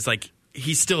problem though. It's like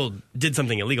he still did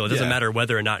something illegal. It doesn't matter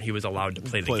whether or not he was allowed to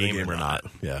play the game or not.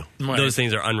 Yeah, those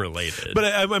things are unrelated. But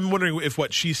I'm wondering if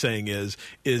what she's saying is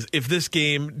if this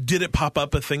game, did it pop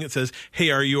up a thing that says,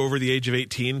 "Hey, are you over the age of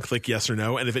 18?" Click yes or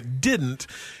no, and if it didn't.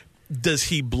 Does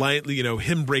he blindly,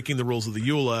 him breaking the rules of the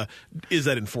EULA, is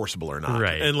that enforceable or not?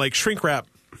 Right. And like shrink wrap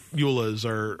EULAs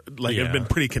are have been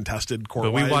pretty contested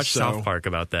court-wise. But we watched South Park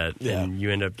about that, and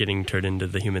you end up getting turned into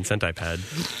the human centipede.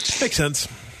 Makes sense.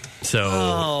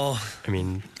 So, I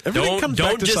mean,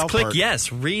 don't just click Park.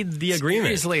 Yes. Read the agreement.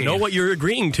 Seriously. Know what you're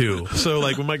agreeing to. So,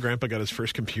 like, when my grandpa got his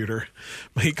first computer,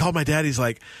 he called my dad. He's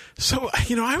like, so,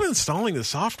 I was installing the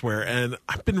software, and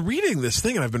I've been reading this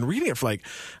thing, and I've been reading it for like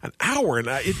an hour, and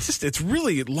it's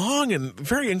really long and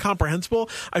very incomprehensible.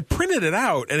 I printed it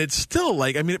out, and it's still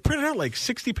like, it printed out like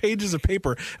 60 pages of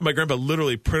paper, and my grandpa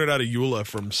literally printed out a EULA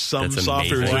from some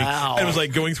software. Wow. And was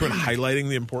like going through and highlighting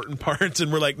the important parts,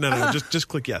 and we're like, no, just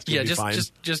click yes. Yeah,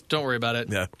 just don't worry about it.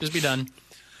 Yeah. Just be done.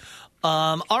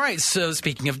 All right, so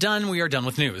speaking of done, we are done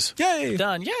with news. Yay!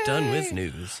 Done, yay! Done with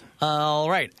news. All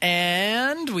right,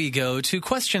 and we go to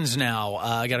questions now.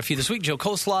 I got a few this week. Joe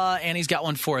Coleslaw, Annie's got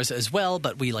one for us as well,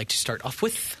 but we like to start off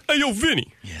with... Hey, yo,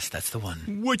 Vinny. Yes, that's the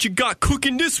one. What you got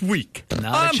cooking this week? I'm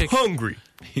hungry.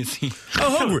 Is he?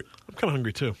 I'm hungry. I'm kind of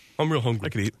hungry, too. I'm real hungry. I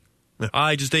could eat.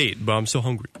 I just ate, but I'm still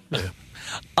hungry. Yeah.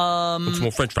 With some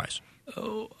more French fries.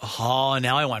 Oh,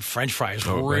 now I want French fries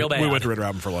real bad. We went to Red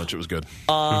Robin for lunch. It was good.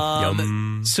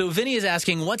 Yum. So Vinny is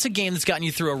asking, what's a game that's gotten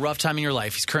you through a rough time in your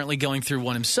life? He's currently going through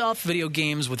one himself. Video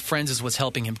games with friends is what's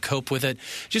helping him cope with it.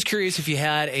 Just curious if you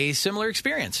had a similar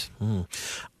experience.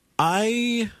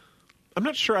 I'm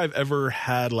not sure I've ever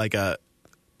had like a,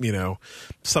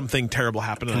 something terrible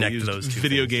happen and I Connect used those two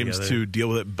video things games together. to deal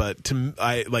with it. But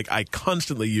I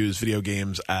constantly use video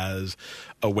games as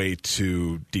a way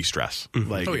to de-stress.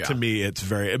 To me, it's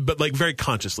very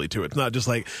consciously too. It's not just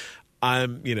like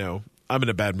I'm in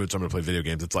a bad mood, so I'm going to play video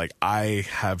games. It's like I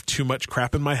have too much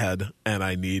crap in my head, and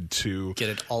I need to get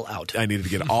it all out. I needed to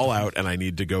get it all out, and I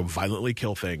need to go violently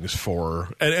kill things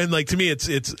and like to me,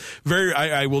 it's very.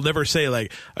 I will never say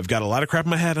like I've got a lot of crap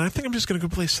in my head, and I think I'm just going to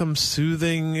go play some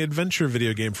soothing adventure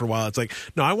video game for a while. It's like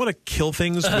no, I want to kill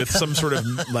things with some sort of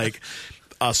like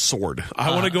a sword. I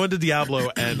want to go into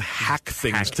Diablo and hack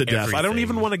things to death. I don't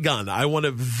even want a gun. I want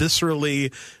to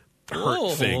viscerally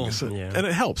hurt things, and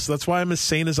it helps. That's why I'm as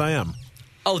sane as I am.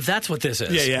 Oh, that's what this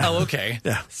is. Yeah. Oh, okay.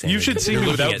 Yeah, Sanity. you should see me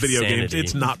You're without looking at video games. sanity.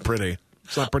 It's not pretty.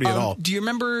 It's not pretty at all. Do you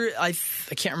remember? I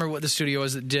can't remember what the studio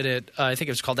was that did it. I think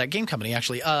it was called that game company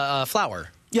actually. Flower.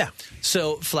 Yeah.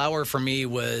 So Flower for me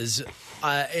was.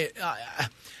 I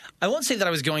won't say that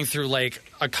I was going through like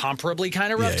a comparably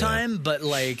kind of rough time, but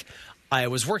like. I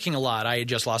was working a lot. I had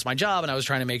just lost my job, and I was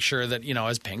trying to make sure that, I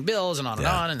was paying bills and on and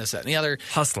on and this, that, and the other.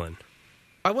 Hustling.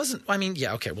 I wasn't –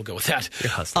 okay, we'll go with that. You're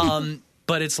hustling.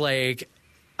 But it's like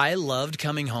I loved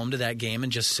coming home to that game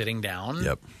and just sitting down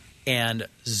and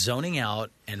zoning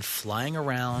out and flying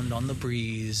around on the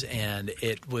breeze, and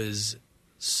it was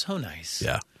so nice.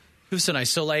 Yeah. It was so nice.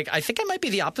 So, like, I think I might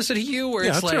be the opposite of you where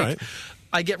it's that's like all right.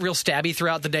 I get real stabby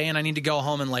throughout the day, and I need to go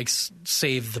home and, like,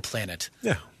 save the planet.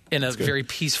 Yeah. In a very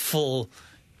peaceful,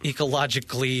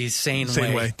 ecologically sane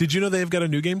way. Did you know they've got a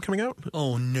new game coming out?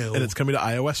 Oh, no. And it's coming to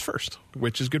iOS first,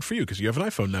 which is good for you because you have an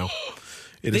iPhone now.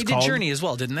 They did Journey as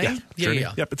well, didn't they? Yeah, Journey.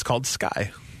 Yeah. Yep, it's called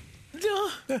Sky.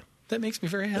 Yeah. That makes me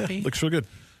very happy. Yeah, looks real good.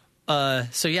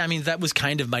 That was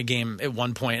kind of my game at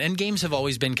one point. And games have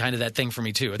always been kind of that thing for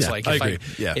me, too. It's like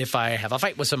if I have a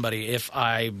fight with somebody, if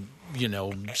I,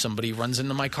 somebody runs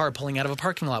into my car pulling out of a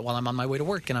parking lot while I'm on my way to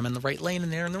work and I'm in the right lane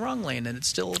and they're in the wrong lane and it's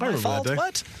still my fault.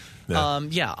 What? Yeah.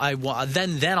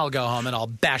 Then I'll go home and I'll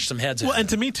bash some heads in. Well, and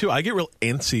to me, too, I get real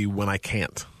antsy when I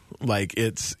can't. Like,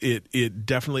 it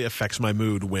definitely affects my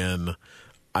mood when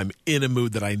I'm in a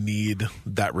mood that I need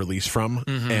that release from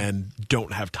and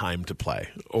don't have time to play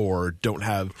or don't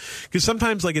have – because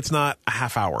sometimes, like, it's not a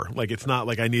half hour. Like, it's not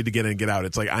like I need to get in and get out.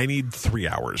 It's like I need 3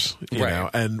 hours, you know?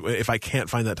 And if I can't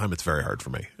find that time, it's very hard for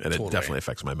me. And it definitely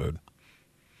affects my mood.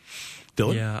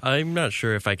 Dylan? Yeah, I'm not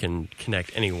sure if I can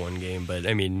connect any one game, but,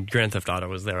 Grand Theft Auto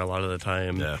was there a lot of the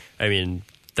time. Yeah.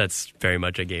 That's very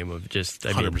much a game of just –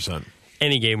 100%.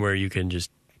 Any game where you can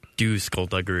just – do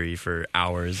skullduggery for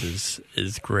hours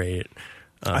is great.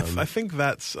 I think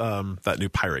that's that new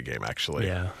pirate game, actually.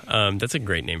 Yeah, that's a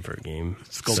great name for a game.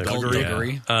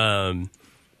 Skullduggery. And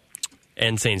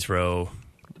Saints Row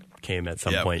came at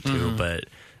some point too, but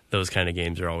those kind of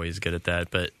games are always good at that.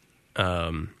 But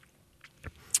I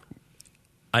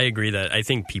agree that I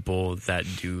think people that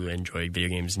do enjoy video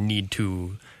games need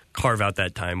to carve out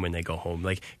that time when they go home.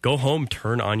 Like, go home,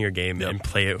 turn on your game, and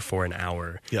play it for an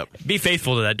hour. Yep. Be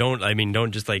faithful to that.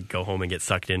 Don't just like go home and get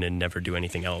sucked in and never do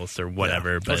anything else or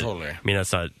whatever. But totally.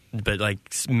 That's not. But like,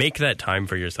 make that time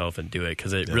for yourself and do it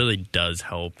because it really does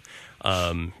help.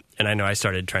 And I know I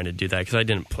started trying to do that because I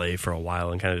didn't play for a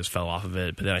while and kind of just fell off of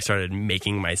it. But then I started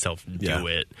making myself do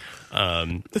it,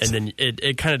 and then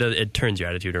it kind of it turns your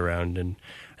attitude around. And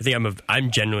I think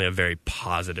I'm generally a very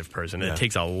positive person. It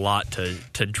takes a lot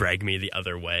to drag me the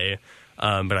other way.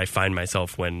 But I find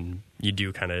myself when you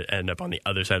do kind of end up on the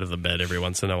other side of the bed every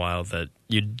once in a while that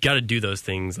you got to do those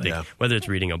things, like whether it's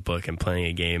reading a book and playing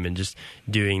a game and just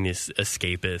doing these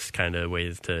escapist kind of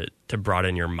ways to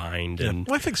broaden your mind. And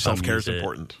I think self-care is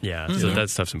important. Yeah, so that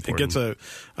stuff's important. It gets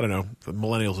I don't know, the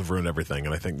millennials have ruined everything,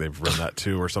 and I think they've ruined that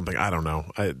too or something. I don't know.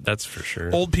 That's for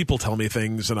sure. Old people tell me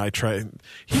things, and I try.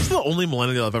 He's the only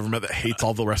millennial I've ever met that hates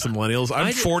all the rest of millennials.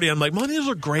 I'm 40. I'm like, millennials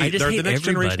are great. They're the next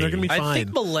generation. They're going to be fine. I think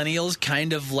millennials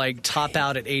kind of like top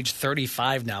out at age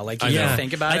 35 now. Like, you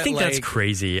think about it. I think that's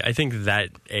crazy. I think that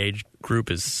age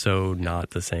group is so not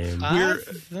the same.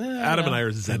 Adam and I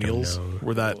are Zennials.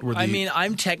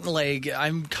 I'm technically,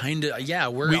 I'm kind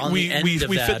of, we're on the end of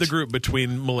we that. fit the group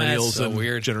between millennials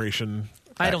and generation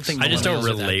X. I don't think I just don't millennials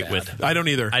are relate that with. bad. I don't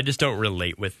either. I just don't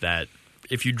relate with that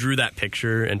if you drew that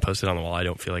picture and posted it on the wall, I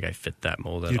don't feel like I fit that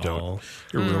mold at all.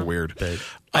 You're real weird. But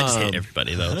I just hate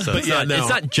everybody though. So but it's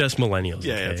not just millennials.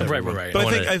 Yeah, okay? it's right. But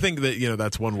I think that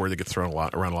that's one word that gets thrown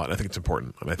around a lot. I think it's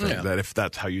important, and I think that if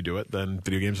that's how you do it, then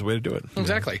video games are the way to do it.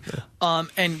 Exactly. Yeah.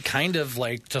 And kind of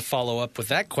like to follow up with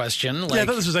that question. Like, I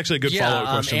thought this was actually a good follow-up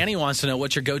question. Annie wants to know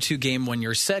what's your go-to game when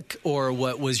you're sick, or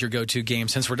what was your go-to game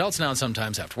since we're adults now and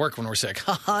sometimes have to work when we're sick.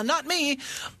 Haha, not me.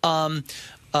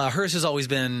 Hers has always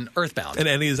been Earthbound. And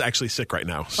Annie is actually sick right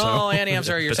now. So. Oh, Annie, I'm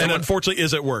sorry you're sick. And unfortunately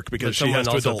is at work because she has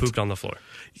to also adult. pooped on the floor.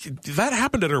 That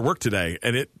happened at her work today,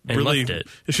 and it really. Left it.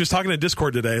 She was talking to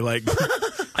Discord today, like.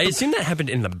 I assume that happened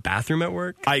in the bathroom at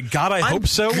work. I hope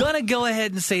so. I'm gonna go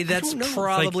ahead and say that's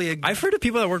probably. I've heard of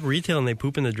people that work retail and they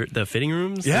poop in the fitting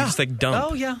rooms. Yeah, they just like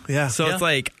dump. Oh yeah, yeah. So it's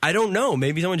like I don't know.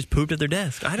 Maybe someone just pooped at their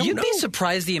desk. I don't know. You'd be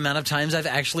surprised the amount of times I've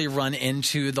actually run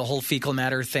into the whole fecal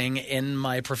matter thing in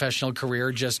my professional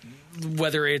career. Just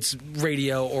whether it's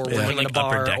radio or working in a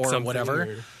bar or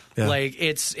whatever. Yeah. Like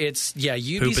it's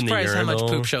you'd Poop be surprised how much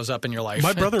urinal. poop shows up in your life.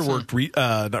 My brother worked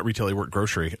not retail, he worked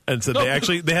grocery, and so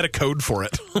they had a code for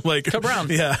it. Like Code Brown.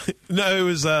 Yeah, no, it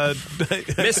was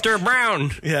Mr.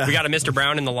 Brown. Yeah, we got a Mr.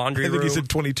 Brown in the laundry room. I think he said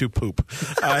 22 poop.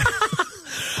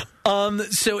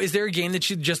 So is there a game that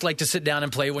you'd just like to sit down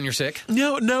and play when you're sick?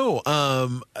 No.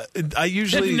 I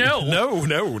usually no.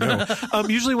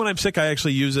 Usually when I'm sick, I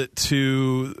actually use it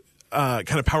to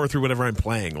kind of power through whatever I'm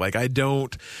playing. Like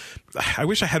I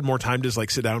wish I had more time to just like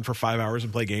sit down for 5 hours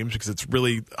and play games because it's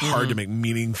really hard to make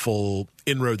meaningful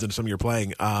inroads into something you're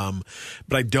playing. But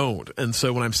I don't. And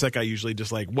so when I'm sick, I usually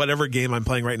just like whatever game I'm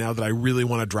playing right now that I really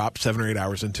want to drop 7 or 8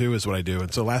 hours into is what I do.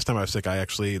 And so last time I was sick,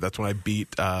 that's when I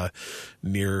beat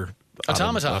Nier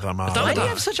Automata. Why do you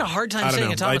have such a hard time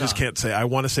saying Automata? I just can't say. I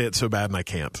want to say it so bad and I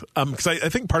can't. Because I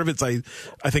think part of it's I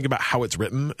think about how it's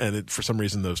written, and for some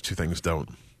reason those two things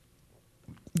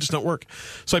just don't work.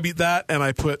 So I beat that, and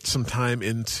I put some time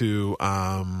into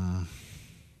The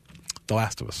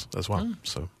Last of Us as well.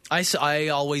 So I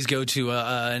always go to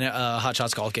a Hot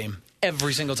Shots golf game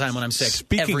every single time when I'm sick.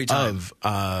 Speaking every time.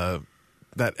 of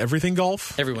that Everything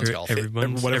Golf, Everyone's golf.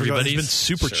 Everybody's been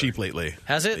super cheap lately.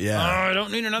 Has it? Yeah. I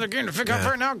don't need another game to pick up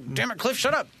right now. Damn it, Cliff,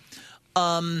 shut up.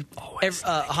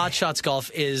 Hot Shots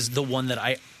Golf is the one that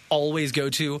I always go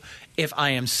to if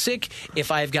I am sick, if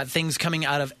I've got things coming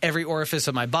out of every orifice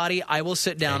of my body. I will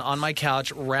sit down on my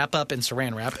couch, wrap up in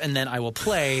saran wrap, and then I will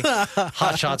play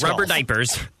Hot Shots Rubber Golf.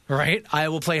 diapers. Right? I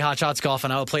will play Hot Shots Golf,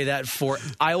 and I will play that for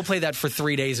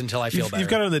 3 days until I feel better. You've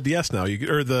got it on the DS now,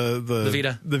 or the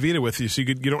Vita. The Vita with you, so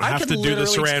you don't have to do the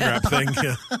saran wrap thing.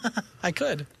 Yeah. I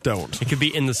could. Don't. It could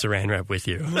be in the saran wrap with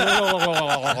you.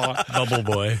 Bubble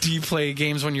boy. Do you play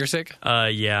games when you're sick?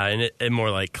 Yeah, and it more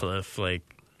like Cliff. Like,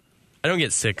 I don't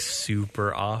get sick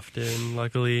super often,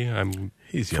 luckily. I'm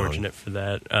fortunate for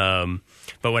that.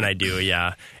 But when I do,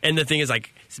 yeah. And the thing is,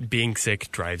 like, being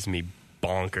sick drives me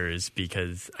bonkers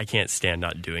because I can't stand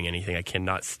not doing anything. I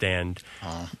cannot stand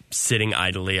sitting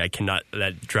idly.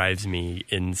 That drives me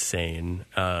insane.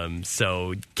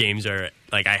 So games are,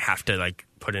 like, I have to, like,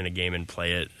 put in a game and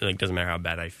play it. Like, doesn't matter how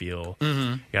bad I feel.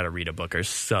 I got to read a book or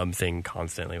something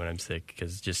constantly when I'm sick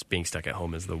because just being stuck at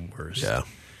home is the worst. Yeah. So.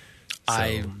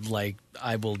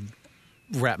 I will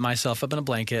wrap myself up in a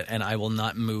blanket and I will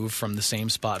not move from the same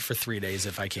spot for 3 days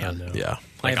if I can. Yeah.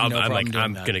 Like, I'm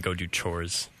going to go do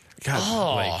chores.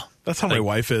 God, that's how my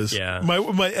wife is. Yeah. My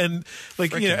and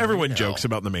like Frickin' everyone jokes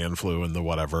about the man flu and the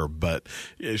whatever, but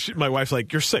my wife's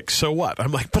like, "You're sick, so what?"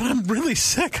 I'm like, "But I'm really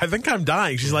sick. I think I'm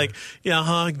dying." She's like,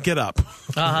 "Yeah, get up."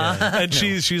 And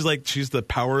she's like, she's the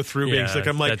power through being sick.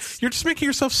 I'm like, "You're just making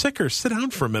yourself sicker. Sit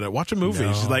down for a minute, watch a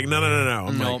movie." She's like, "No."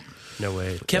 I'm like, no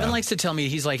way. Kevin likes to tell me,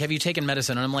 he's like, "Have you taken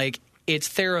medicine?" And I'm like, it's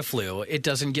Theraflu. It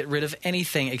doesn't get rid of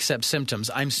anything except symptoms.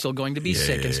 I'm still going to be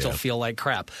sick and still feel like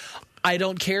crap. I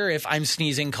don't care if I'm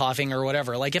sneezing, coughing, or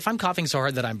whatever. Like, if I'm coughing so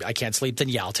hard that I can't sleep,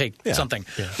 then I'll take something.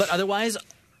 Yeah. But otherwise,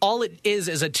 all it is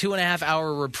a 2.5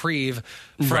 hour reprieve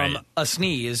from a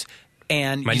sneeze,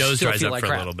 and my nose still dries feel up like for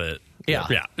crap. a little bit. Yeah.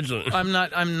 I'm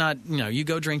not, you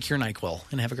go drink your NyQuil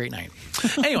and have a great night.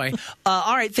 Anyway,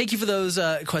 all right. Thank you for those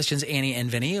questions, Annie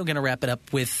and Vinny. We're going to wrap it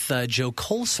up with Joe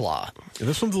Coleslaw.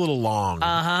 This one's a little long.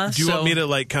 Do you want me to,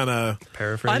 like, kind of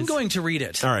paraphrase? I'm going to read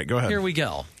it. All right, go ahead. Here we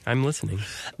go. I'm listening.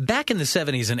 Back in the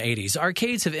 70s and 80s,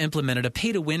 arcades have implemented a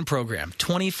pay-to-win program,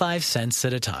 25 cents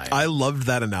at a time. I loved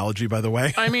that analogy, by the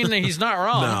way. I mean, he's not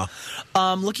wrong.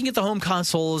 No. Looking at the home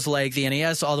consoles like the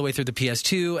NES all the way through the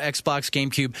PS2, Xbox,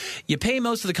 GameCube, you pay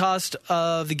most of the cost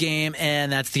of the game,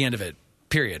 and that's the end of it,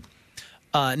 period.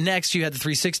 Next, you had the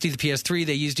 360, the PS3.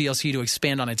 They used DLC to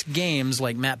expand on its games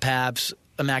like Map Paps,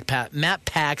 map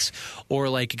packs or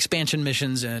like expansion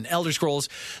missions and Elder Scrolls.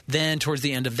 Then towards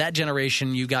the end of that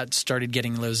generation, you started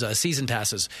getting those season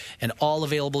passes and all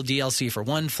available DLC for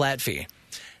one flat fee.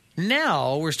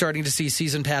 Now we're starting to see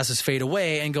season passes fade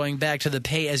away and going back to the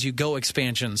pay-as-you-go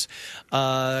expansions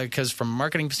because from a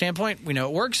marketing standpoint, we know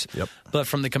it works. Yep. But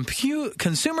from the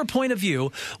consumer point of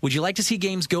view, would you like to see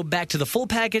games go back to the full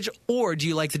package, or do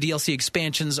you like the DLC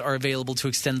expansions are available to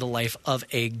extend the life of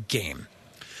a game?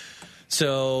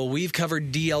 So we've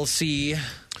covered DLC.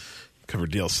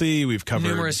 We've covered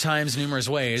numerous times, numerous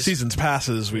ways. Seasons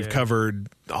passes. We've covered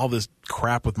all this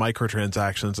crap with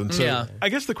microtransactions. And so I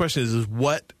guess the question is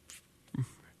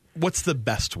what's the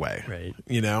best way? Right.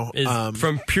 You know?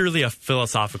 From purely a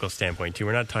philosophical standpoint, too.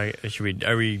 We're not talking.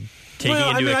 Are we taking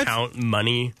into account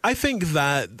money? I think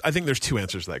there's two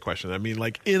answers to that question. I mean,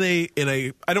 like in a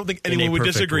I don't think anyone would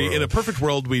disagree. World. In a perfect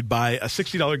world, we'd buy a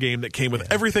 $60 game that came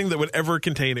with everything that would ever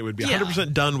contain. It would be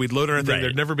 100% done. We'd load everything. Right.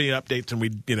 There'd never be updates, and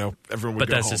everyone would But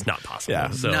go that's home. just not possible. Yeah.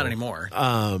 So. Not anymore.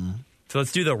 So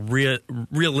let's do the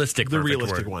realistic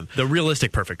one. The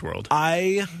realistic perfect world.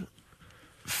 I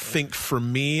think for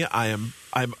me, I'm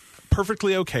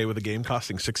perfectly okay with a game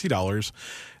costing $60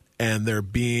 and there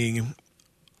being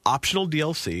optional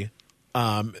DLC,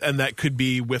 and that could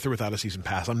be with or without a season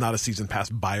pass. I'm not a season pass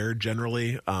buyer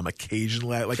generally.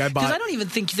 Occasionally, I buy. Because I don't even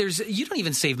think you don't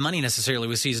even save money necessarily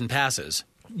with season passes.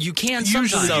 You can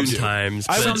Usually sometimes.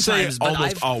 I would say Sometimes, but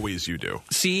almost always you do.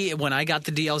 See, when I got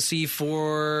the DLC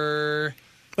for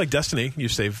like Destiny, you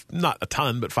save not a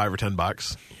ton, but $5 or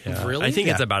 $10. Yeah. Really? I think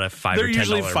it's about a $5 They're or $10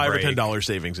 usually $5 break. or $10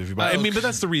 savings if you buy. I mean, but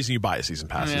that's the reason you buy a season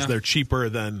pass. Is they're cheaper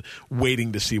than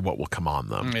waiting to see what will come on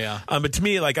them. Yeah. But to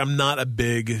me, like I'm not a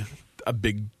big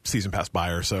season pass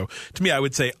buyer. So to me, I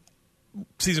would say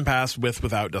season pass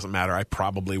without doesn't matter. I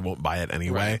probably won't buy it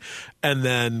anyway. Right. And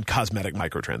then cosmetic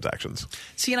microtransactions.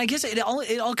 See, and I guess it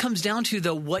all comes down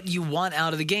to what you want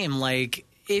out of the game. Like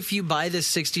if you buy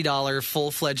this $60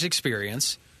 full-fledged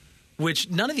experience,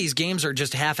 which none of these games are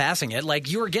just half-assing it. Like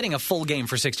you are getting a full game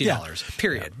for $60.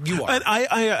 Period. Yeah. You are. And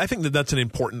I think that's an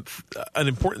important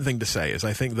thing to say. Is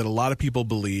I think that a lot of people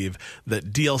believe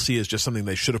that DLC is just something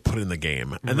they should have put in the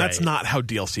game, and that's not how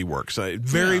DLC works.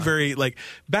 Very like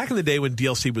back in the day when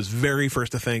DLC was very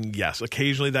first a thing. Yes,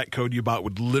 occasionally that code you bought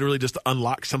would literally just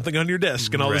unlock something on your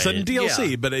disc, and all of a sudden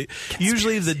DLC. Yeah. But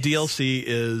usually the DLC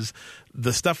is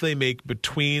the stuff they make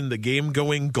between the game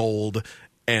going gold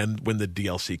and when the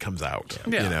DLC comes out.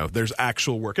 Yeah. There's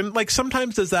actual work. And like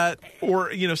sometimes does that,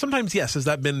 or, sometimes, yes, has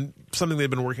that been something they've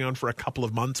been working on for a couple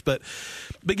of months? But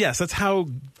yes, that's how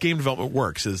game development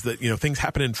works, is that, things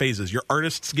happen in phases. Your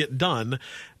artists get done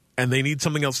and they need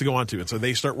something else to go on to. And so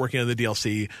they start working on the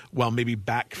DLC while maybe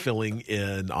backfilling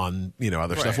in on,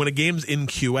 other stuff. When a game's in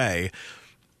QA,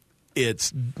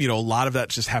 it's, a lot of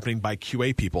that's just happening by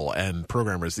QA people and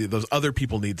programmers. Those other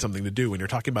people need something to do. When you're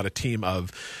talking about a team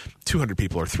of 200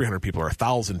 people or 300 people or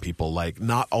 1,000 people, like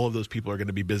not all of those people are going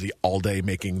to be busy all day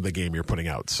making the game you're putting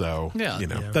out. So,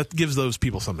 that gives those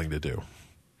people something to do.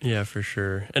 Yeah, for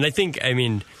sure. And I think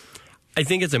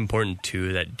it's important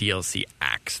too that DLC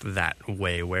acts that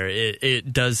way, where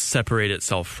it does separate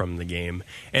itself from the game.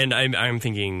 And I'm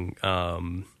thinking,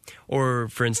 or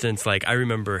for instance, like I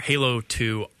remember Halo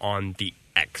 2 on the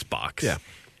Xbox.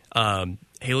 Yeah.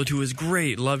 Halo 2 was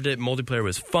great, loved it. Multiplayer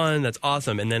was fun. That's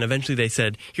awesome. And then eventually they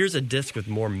said, "Here's a disc with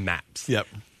more maps." Yep.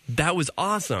 That was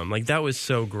awesome. Like that was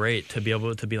so great to be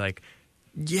able to be like,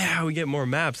 "Yeah, we get more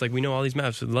maps. Like we know all these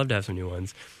maps. We'd love to have some new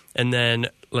ones." And then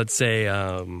let's say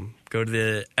go to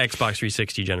the Xbox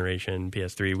 360 generation,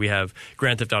 PS3. We have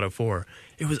Grand Theft Auto 4.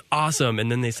 It was awesome.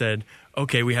 And then they said,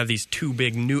 okay, we have these 2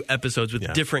 big new episodes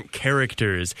with different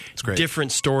characters,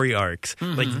 different story arcs.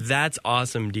 Mm-hmm. Like that's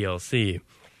awesome DLC.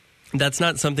 That's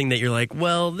not something that you're like,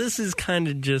 well, this is kind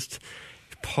of just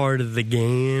part of the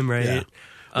game, right? Yeah.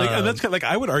 And that's kind of, like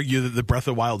I would argue that the Breath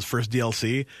of the Wild's first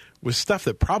DLC was stuff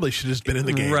that probably should have just been in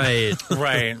the game. Right.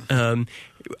 Right.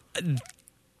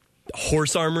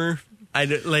 Horse armor.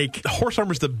 Horse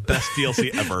armor's the best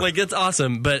DLC ever. Like it's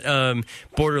awesome, but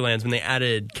Borderlands, when they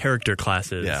added character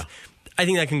classes, I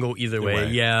think that can go either way.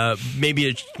 Yeah, maybe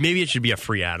it should be a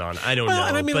free add-on. I don't know,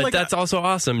 and I mean, but that's also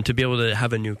awesome to be able to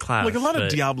have a new class. Like a lot of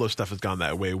Diablo stuff has gone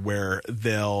that way, where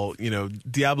they'll,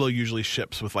 Diablo usually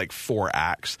ships with like 4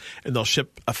 acts, and they'll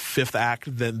ship a 5th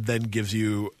act, then gives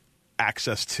you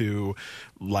access to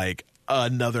like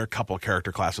another couple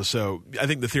character classes. So I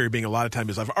think the theory being a lot of time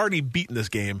is I've already beaten this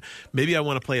game. Maybe I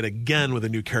want to play it again with a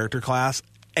new character class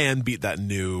and beat that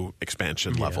new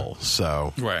expansion level.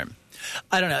 So right.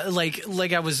 I don't know.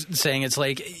 Like I was saying, it's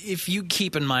like if you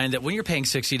keep in mind that when you're paying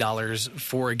 $60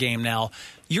 for a game now,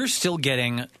 you're still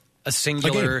getting a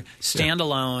singular,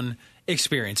 standalone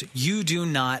experience. You do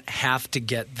not have to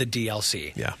get the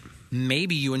DLC. Yeah.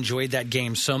 Maybe you enjoyed that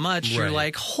game so much, you're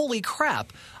like, holy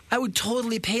crap, I would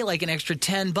totally pay like an extra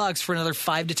 $10 for another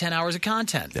 5 to 10 hours of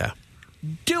content. Yeah.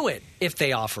 Do it if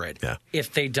they offer it. Yeah.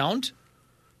 If they don't,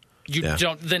 you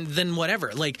don't, then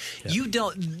whatever. Like, you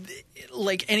don't,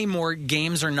 like, anymore,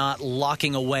 games are not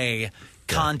locking away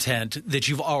content that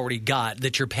you've already got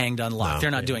that you're paying to unlock.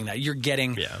 They're not doing that. You're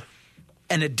getting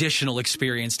an additional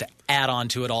experience to add on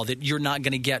to it all that you're not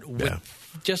going to get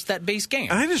with just that base game.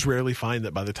 And I just rarely find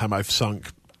that by the time I've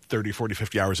sunk 30, 40,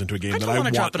 50 hours into a game that I wanna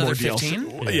want drop more another DLC.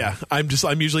 15. Yeah,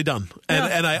 I'm usually done.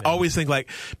 And I always think like,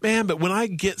 man, but when I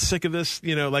get sick of this,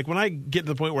 like when I get to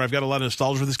the point where I've got a lot of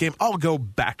nostalgia for this game, I'll go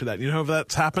back to that. You know if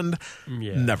that's happened?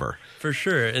 Never. For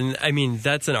sure. And I mean,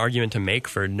 that's an argument to make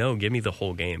for no, give me the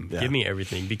whole game. Yeah. Give me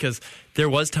everything. Because there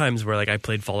was times where like I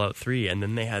played Fallout 3 and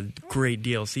then they had great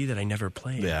DLC that I never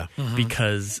played. Yeah.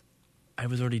 Because I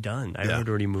was already done. I had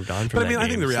already moved on from But that I mean, I game.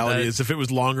 think the reality is if it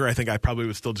was longer, I think I probably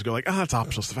would still just go like, that's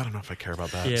optional stuff. I don't know if I care about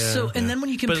that. Yeah. So, and then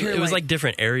when you compare, but it was like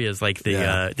different areas. Like they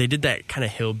did that kind of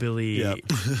hillbilly,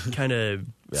 kind of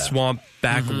swamp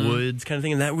backwoods kind of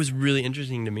thing, and that was really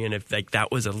interesting to me. And if like that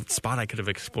was a spot I could have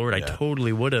explored, I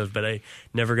totally would have. But I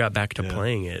never got back to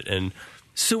playing it. And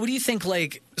so, what do you think?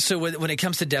 Like, so when it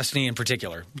comes to Destiny in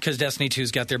particular, because Destiny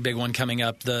 2's got their big one coming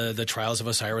up, the Trials of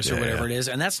Osiris or whatever it is,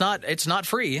 and it's not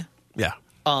free. Yeah.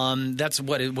 That's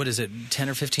what is it, $10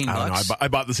 or $15? I don't know. I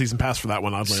bought the season pass for that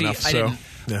one, oddly enough.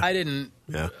 I didn't.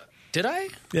 Yeah. Did I?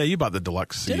 Yeah, you bought the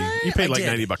deluxe. Did I? You paid like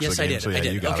 $90 $90 yes, a game. I did. So yeah, I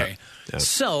did. you got okay. it. Yeah.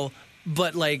 So,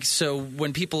 but like, so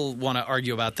when people want to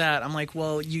argue about that, I'm like,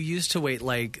 well, you used to wait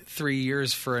like 3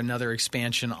 years for another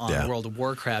expansion on World of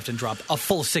Warcraft and drop a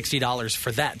full $60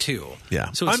 for that too.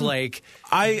 Yeah. So it's like,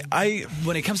 I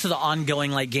when it comes to the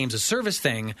ongoing like games of service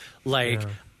thing, like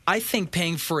I think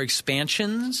paying for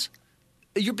expansions,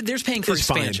 there's paying for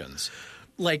expansions. Fine.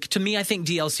 Like, to me, I think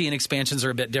DLC and expansions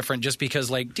are a bit different just because,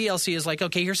 like, DLC is like,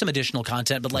 okay, here's some additional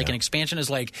content, but, like, an expansion is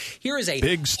like, here is a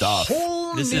big stuff.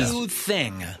 Whole new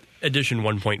thing. Edition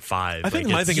 1.5. I think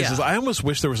my thing is I almost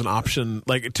wish there was an option.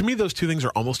 Like, to me, those two things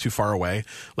are almost too far away.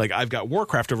 Like, I've got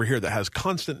Warcraft over here that has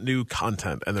constant new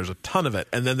content, and there's a ton of it.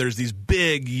 And then there's these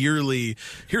big yearly,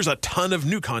 here's a ton of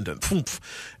new content.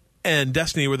 And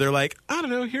Destiny, where they're like, I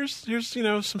don't know, here's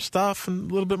some stuff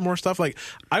and a little bit more stuff. Like,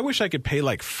 I wish I could pay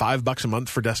like $5 a month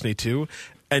for Destiny 2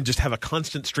 and just have a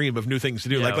constant stream of new things to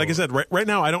do. Like I said, right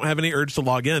now I don't have any urge to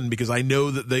log in because I know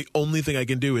that the only thing I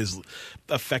can do is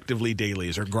effectively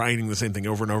dailies or grinding the same thing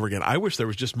over and over again. I wish there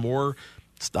was just more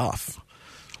stuff.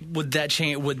 Would that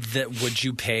change? Would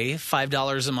you pay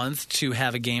 $5 a month to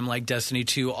have a game like Destiny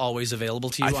 2 always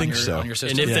available to you on your system?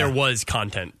 And if there was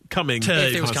content coming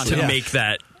to make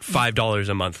that $5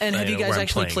 a month. And have you guys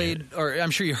actually played, or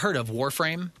I'm sure you heard of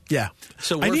Warframe? Yeah.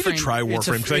 So Warframe, I need to try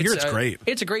Warframe because I hear it's great.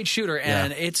 It's a great shooter,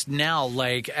 and it's now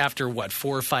like after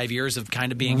 4 or 5 years of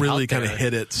kind of being really out there, kind of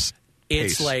hit its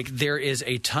It's pace. like there is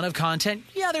a ton of content.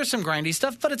 Yeah, there's some grindy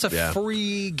stuff, but it's a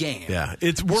free game. Yeah,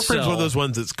 Warframe's one of those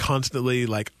ones that's constantly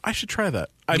like, I should try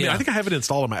that. I mean, I think I have it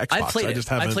installed on my Xbox. I played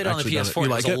it. I played it on the PS4. It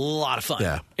was a lot of fun.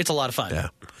 Yeah. It's a lot of fun. Yeah.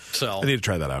 So I need to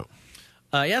try that out.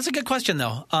 Yeah, it's a good question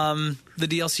though. The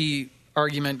DLC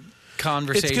argument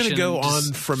conversation. It's going to go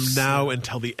on from now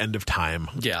until the end of time.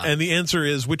 Yeah. And the answer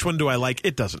is, which one do I like?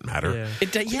 It doesn't matter.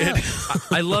 Yeah.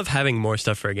 I love having more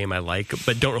stuff for a game I like,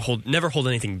 but never hold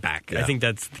anything back. Yeah. I think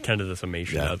that's kind of the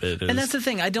summation of it. And that's the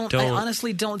thing. I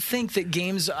honestly don't think that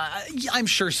games. I'm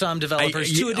sure some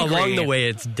developers to a degree, along the way,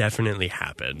 it's definitely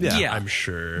happened. Yeah. I'm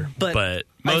sure, but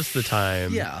most of the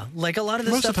time, like a lot of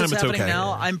the stuff that's happening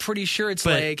now, I'm pretty sure it's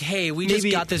like, hey, we just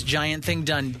got this giant thing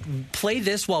done. Play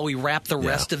this while we wrap the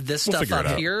rest of this stuff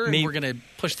up here, and we're going to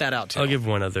push that out too. I'll give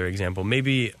one other example.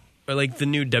 Maybe like the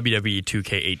new WWE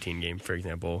 2K18 game, for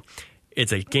example.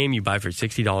 It's a game you buy for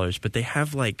 $60, but they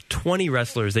have like 20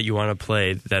 wrestlers that you want to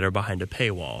play that are behind a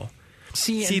paywall.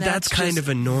 See, that's kind of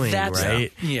annoying,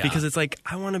 right? Yeah. Because it's like,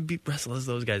 I want to wrestle as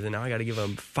those guys, and now I got to give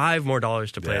them $5 more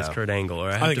to play as Kurt Angle, or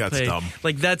I think that's dumb.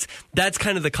 Like that's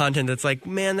kind of the content that's like,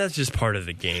 man, that's just part of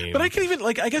the game. But I can even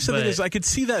I guess the thing is, I could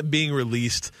see that being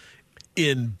released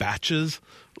in batches.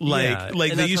 Like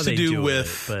they used to do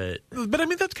with, but I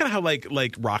mean that's kind of how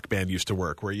like Rock Band used to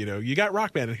work, where you got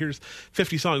Rock Band and here's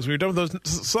 50 songs. When you're done with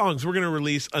those songs, we're going to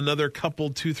release another couple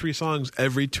 2-3 songs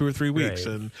every 2 or 3 weeks,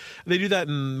 and they do that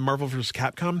in Marvel vs.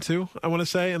 Capcom too. I want to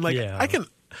say, and I can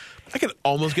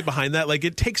almost get behind that. Like,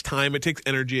 it takes time, it takes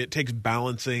energy, it takes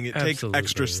balancing, it takes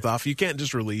extra stuff. You can't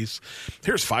just release,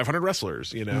 here's 500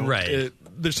 wrestlers, Right.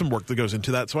 There's some work that goes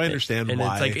into that, so I understand why. And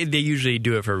it's like, they usually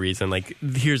do it for a reason. Like,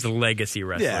 here's the legacy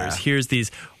wrestlers. Yeah. Here's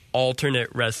these alternate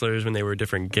wrestlers when they were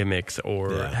different gimmicks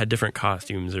or had different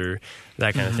costumes or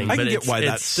that kind of thing. I but can get why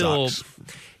that still sucks.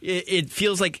 it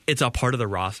feels like it's a part of the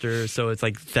roster, so it's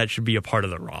like that should be a part of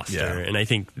the roster. Yeah. And I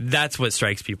think that's what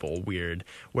strikes people weird.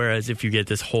 Whereas if you get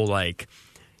this whole like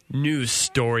new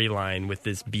storyline with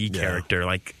this B character,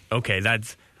 like okay,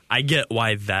 I get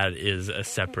why that is a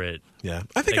separate. Yeah,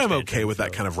 I think I'm expansion, okay with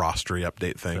that so. kind of rostery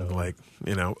update thing. Like,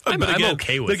 you know, I'm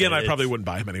okay with But again, it. I probably wouldn't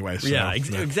buy him anyway. So, Yeah,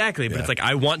 exactly. But it's like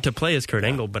I want to play as Kurt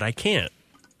Angle, but I can't.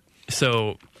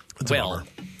 So, Well,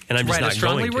 and I'm just write a not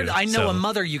strongly going to. I know a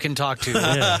mother you can talk to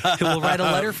who will write a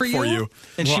letter for you,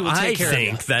 and she will take care of you. I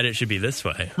think that it should be this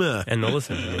way, and they'll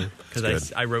listen to me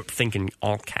because I wrote "think" in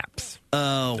all caps.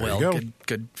 Oh, well, you go.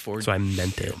 good for So I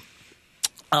meant it.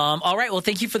 all right. Well,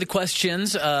 thank you for the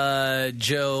questions,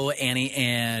 Joe, Annie,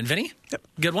 and Vinny. Yep.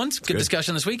 Good ones. Good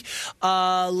discussion this week.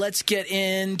 Let's get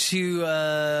into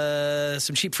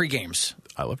some cheap free games.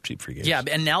 I love cheap free games. Yeah,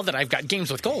 and now that I've got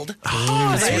Games with Gold,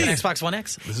 I have an Xbox One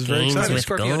X. This is very exciting.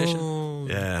 Scorpio Edition.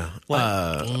 Yeah.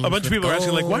 A bunch of people are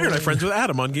asking, like, why aren't I friends with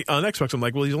Adam on Xbox? I'm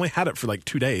like, well, he's only had it for like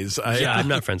 2 days. I'm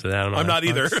not friends with Adam. I'm not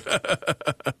either.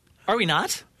 Are we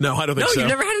not? No, I don't think No, so. you've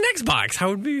never had an Xbox. How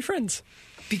would we be friends?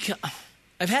 Because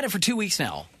I've had it for 2 weeks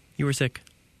now. You were sick.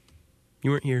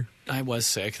 You weren't here. I was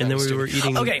sick. And then we were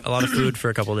eating a lot of food for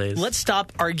a couple days. Let's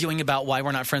stop arguing about why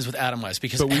we're not friends with Adam West,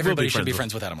 because But we will everybody be should be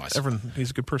friends friends with Adam West. Everyone,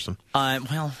 he's a good person. that's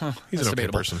He's an okay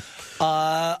debatable. person.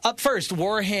 Up first,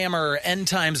 Warhammer End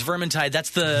Times Vermintide.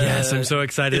 That's the yes, I'm so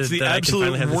excited. It's the that I can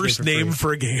finally have absolute this worst game name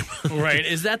for a game. right.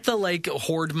 Is that the like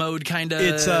horde mode kind of?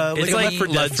 It's It's like like Left 4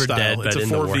 Dead Left 4 Dead, style. but It's a in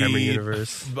the 4v Warhammer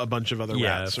universe. A bunch of other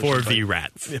Yeah, rats. or 4v something.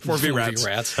 rats. Yeah, 4v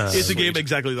rats. It's a game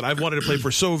exactly that I've wanted to play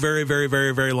for so very, very,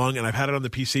 very, very long, and I've had it on the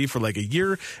PC for like a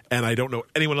year, and I don't know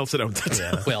anyone else that owns it.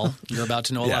 Yeah. Well, you're about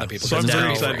to know a lot of people. So I'm Now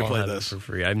very excited to I'll play have it this. for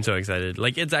free. I'm so excited.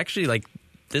 Like it's actually like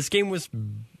this game was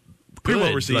Pretty good,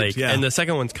 well received, like, yeah. and the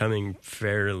second one's coming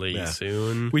fairly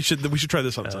soon. We should try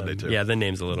this on Sunday too. Yeah, the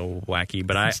name's a little wacky,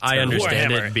 but I terrible.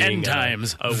 understand Warhammer it being End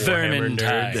Times a Warhammer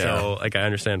Vermintide. nerd. So like I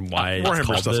understand why it's Warhammer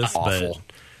called stuff's this, awful.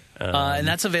 but and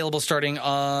that's available starting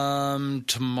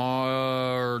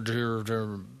tomorrow,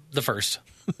 the 1st.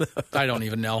 I don't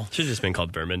even know. should have just been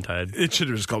called Vermintide. It should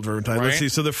have just called Vermintide. Right. Let's see.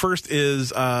 So the first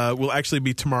is will actually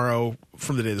be tomorrow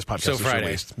from the day this podcast So is Friday.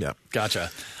 released. Yeah. Gotcha.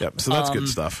 Yep. So that's good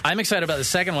stuff. I'm excited about the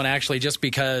second one actually, just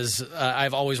because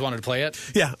I've always wanted to play it.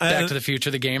 Yeah, Back to the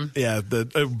Future, the game. Yeah, the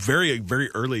very very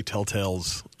early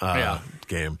Telltales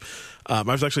game. I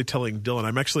was actually telling Dylan.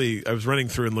 I was running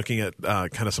through and looking at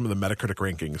kind of some of the Metacritic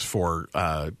rankings for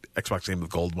Xbox Game with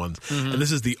Gold ones, and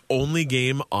this is the only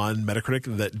game on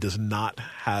Metacritic that does not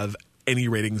have any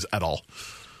ratings at all.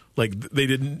 Like they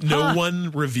didn't. No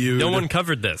one reviewed. No one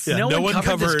covered this. Yeah, No one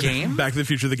covered this covered game? Back to the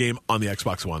Future, the game on the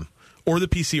Xbox One or the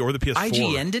PC or the PS4.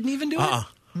 IGN didn't even do it?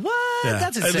 What? Yeah.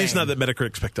 That's insane. At least not that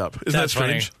Metacritic's picked up. Isn't That's that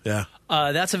strange? funny.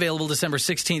 Yeah. That's available December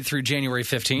 16th through January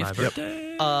 15th. My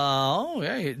birthday.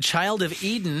 Right. Child of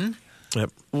Eden, Yep.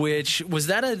 which was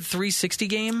that a 360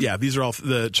 game? Yeah, these are all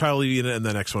the Child of Eden and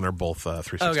the next one are both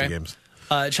 360 games.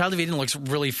 Child of Eden looks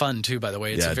really fun too. By the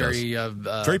way, it's Yeah, it very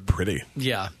Very pretty.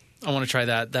 yeah. I want to try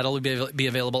that. That'll be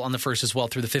available on the 1st as well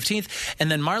through the 15th,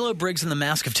 and then Marlo Briggs and the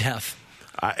Mask of Death.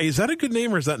 Is that a good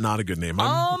name or is that not a good name?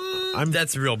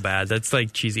 That's real bad. That's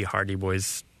like cheesy Hardy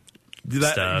Boys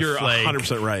stuff. You're like,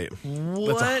 100% right.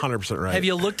 What? That's 100% right. Have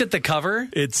you looked at the cover?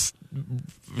 It's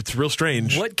real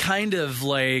strange. What kind of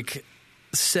like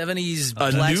 70s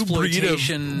A new breed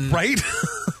blaxploitation? of right?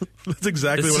 That's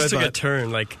exactly This what I just took thought. a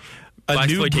turn. Like A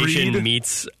new blaxploitation breed?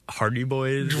 meets Hardy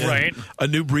Boys. Right. A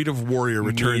new breed of warrior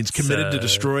returns, Meets, committed to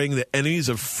destroying the enemies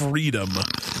of freedom.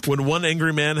 When one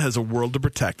angry man has a world to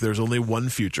protect, there's only one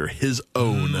future, his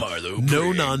own.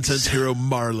 No nonsense hero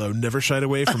Marlowe never shied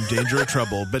away from danger or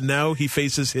trouble, but now he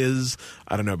faces his.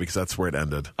 I don't know because that's where it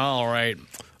ended. All right.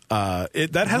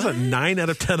 That has a 9 out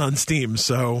of 10 on Steam.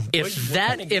 So If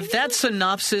that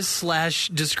synopsis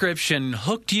 / description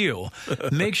hooked you,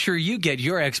 make sure you get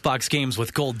your Xbox Games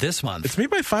with Gold this month. it's made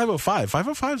by 505.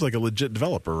 505 is like a legit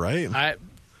developer, right?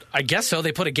 I guess so.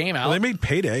 They put a game out. Well, they made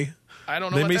Payday. I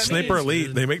don't know. They what made that Sniper means.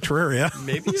 Elite. They make Terraria.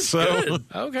 Maybe it's so good.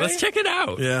 Okay. Let's check it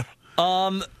out. yeah.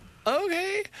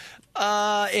 Okay.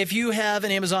 If you have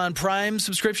an Amazon Prime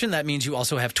subscription, that means you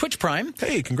also have Twitch Prime.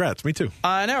 Hey, congrats. Me too.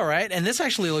 I know, right? And this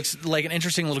actually looks like an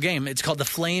interesting little game. It's called The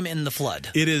Flame in the Flood.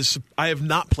 It is. I have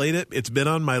not played it. It's been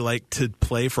on my to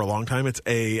play for a long time. It's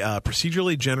a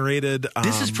procedurally generated.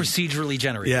 This is procedurally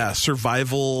generated. Yeah,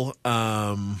 survival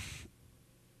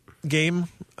game.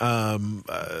 I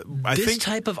This think.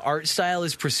 type of art style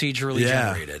is procedurally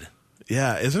Yeah. generated.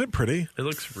 Yeah, isn't it pretty? It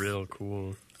looks real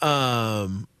cool.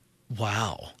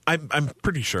 Wow. I'm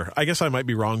pretty sure. I guess I might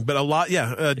be wrong, but a lot.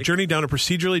 Yeah, journey down a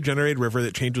procedurally generated river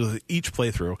that changes with each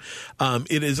playthrough.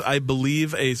 It is, I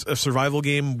believe, a survival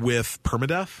game with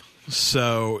permadeath.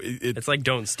 So it's like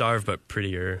Don't Starve, but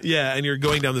prettier. Yeah, and you're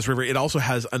going down this river. It also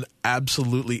has an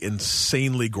absolutely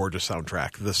insanely gorgeous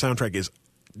soundtrack. The soundtrack is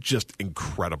just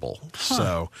incredible.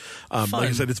 So, like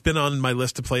I said, it's been on my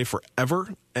list to play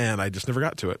forever, and I just never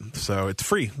got to it. So it's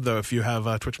free, though, if you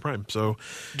have Twitch Prime. So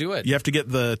do it. You have to get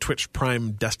the Twitch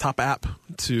Prime desktop app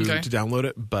to download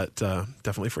it, but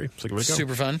definitely free. So give it a go.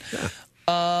 Super fun. Yeah.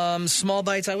 Small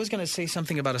bites. I was going to say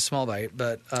something about a small bite,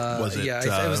 but was it?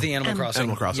 It was the Animal Crossing.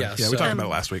 Animal Crossing. Yeah, we talked about it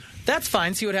last week. That's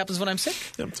fine. See what happens when I'm sick.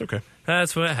 Yeah, it's okay.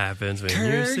 That's what happens when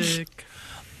you're sick.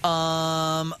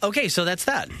 Okay, so that's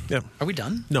that. Yeah. Are we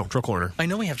done? No, Troll Corner. I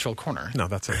know we have Troll Corner. No,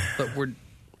 that's it. But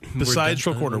Besides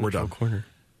Troll Corner, we're done.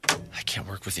 I can't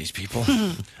work with these people.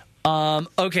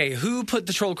 Okay, who put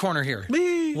the Troll Corner here?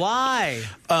 Me. Why?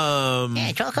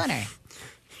 Yeah, Troll Corner.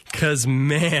 Because,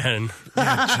 man.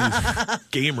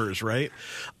 Gamers, right?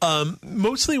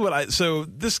 Mostly so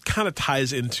this kind of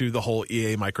ties into the whole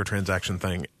EA microtransaction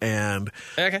thing, and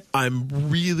I'm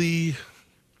really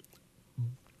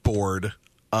bored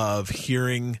of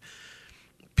hearing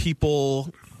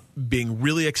people being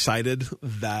really excited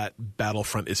that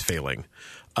Battlefront is failing.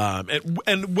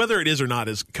 And whether it is or not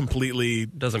is completely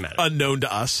doesn't matter, unknown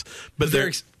to us. But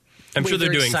I'm sure they're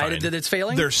doing excited fine. that it's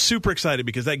failing? They're super excited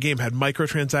because that game had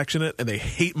microtransactions in it, and they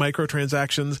hate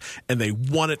microtransactions, and they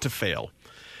want it to fail.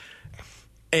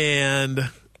 And,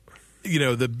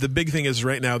 the big thing is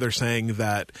right now they're saying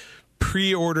that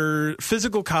pre-order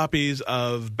physical copies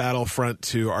of Battlefront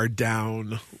 2 are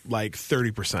down like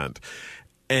 30%.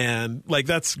 And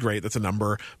that's great. That's a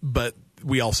number. But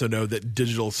we also know that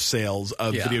digital sales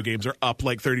of video games are up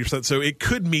like 30%. So it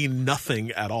could mean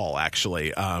nothing at all,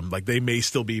 actually. They may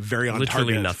still be very on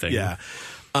literally target. Nothing. Yeah.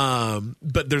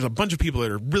 But there's a bunch of people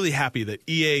that are really happy that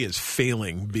EA is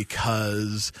failing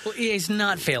because EA's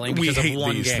not failing because we hate of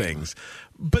one these game. things.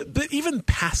 But even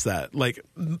past that,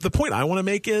 the point I want to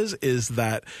make is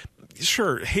that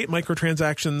sure, hate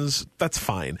microtransactions, that's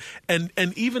fine. And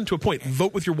even to a point,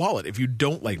 vote with your wallet if you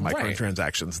don't like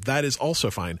microtransactions. Right. That is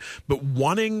also fine. But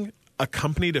wanting a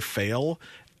company to fail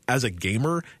as a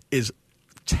gamer is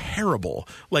terrible.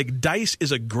 DICE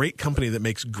is a great company that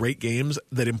makes great games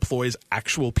that employs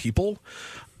actual people.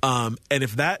 And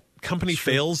if that company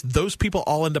fails, those people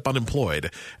all end up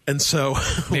unemployed. And so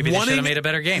maybe they should have made a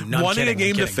better game. No, wanting a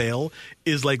game to fail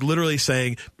is literally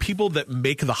saying people that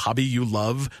make the hobby you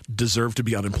love deserve to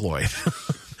be unemployed.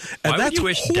 And why that's would you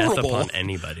wish horrible, death upon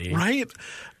anybody? Right?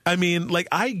 I mean,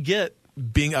 I get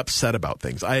being upset about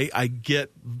things. I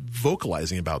get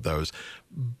vocalizing about those.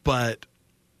 But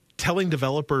telling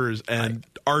developers and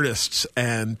artists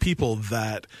and people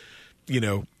that,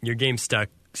 your game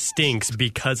stinks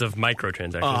because of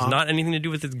microtransactions, not anything to do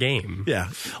with the game. Yeah.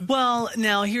 Well,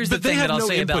 now here's the thing that I'll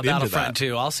say about Battlefront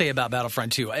 2. I'll say about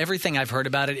Battlefront 2. Everything I've heard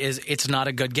about it is it's not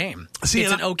a good game. See,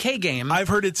 it's an okay game. I've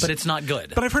heard but it's not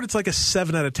good. But I've heard it's like a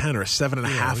 7 out of 10 or a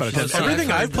 7.5 out of 10.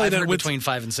 Everything I've played in between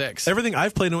 5 and 6. Everything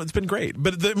I've played in it's been great.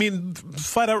 But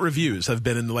flat out reviews have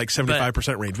been in the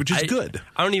 75% range, which is good.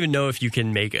 I don't even know if you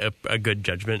can make a good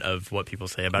judgment of what people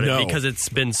say about it because it's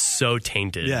been so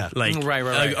tainted. Yeah.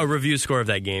 Right. A review score of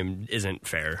that game isn't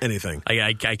fair. Anything.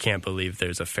 I can't believe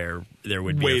there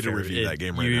would be way a to review that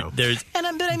game right now.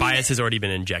 Bias has already been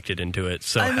injected into it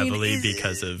so heavily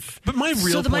because of. But my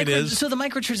real point is, so the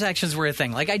microtransactions were a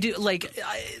thing. I get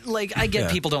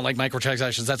people don't like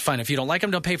microtransactions. That's fine. If you don't like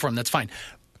them, don't pay for them. That's fine.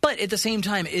 But at the same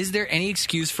time, is there any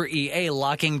excuse for EA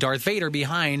locking Darth Vader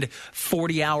behind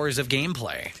 40 hours of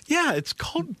gameplay? Yeah, it's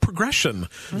called progression.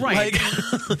 Right.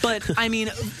 But,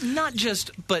 not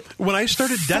just, but when I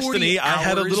started Destiny, I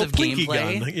had a little blinky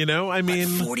gun,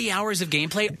 40 hours of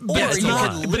gameplay?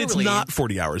 But it's not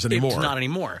 40 hours anymore. It's not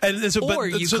anymore. And so,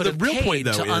 the real point,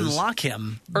 though, to unlock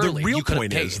him early. The real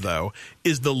point is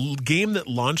the game that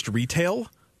launched retail,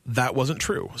 that wasn't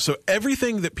true. So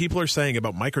everything that people are saying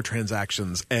about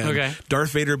microtransactions and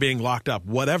Darth Vader being locked up,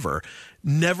 whatever,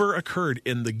 never occurred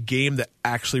in the game that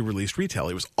actually released retail.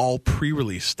 It was all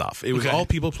pre-release stuff. It was all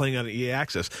people playing on EA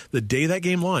Access. The day that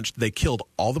game launched, they killed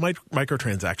all the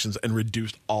microtransactions and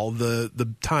reduced all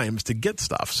the times to get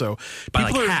stuff. So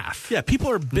by half. Yeah,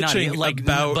 people are bitching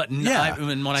about... But when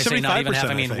I say not even half,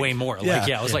 I mean way more. It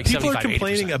was like 75-80%. People are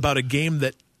complaining about a game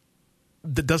that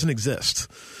doesn't exist.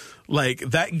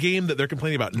 That game that they're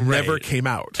complaining about never came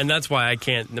out. And that's why I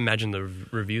can't imagine the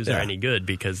reviews are any good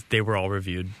because they were all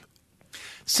reviewed.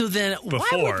 So then,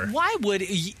 why would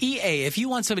EA, if you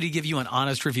want somebody to give you an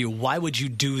honest review, why would you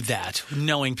do that,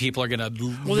 knowing people are going to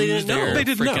lose their They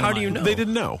didn't know. freaking How do you mind? know? They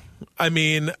didn't know. I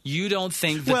mean, you don't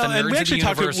think that the and we nerds of the actually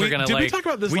universe are going to Did we talk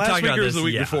about this last week or was the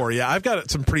week before? Yeah, I've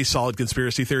got some pretty solid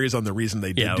conspiracy theories on the reason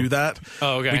they did do that.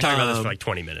 Oh, okay. We talked about this for like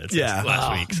 20 minutes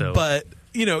last week. So, but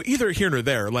either here nor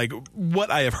there, like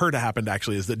what I have heard happened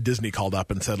actually is that Disney called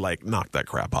up and said, like, knock that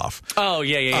crap off. Oh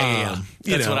yeah.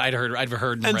 That's what I'd heard. I'd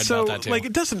heard and read so, about that too. Like,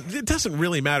 it doesn't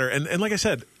really matter. And like I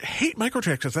said, hate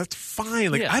microtransactions. That's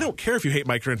fine. Like, I don't care if you hate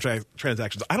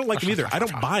microtransactions. I don't like them either. I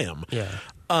don't buy them. Yeah.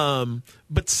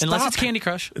 But stop. Unless it's Candy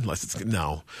Crush.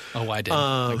 No. Oh, I did.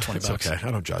 Like $20. It's okay.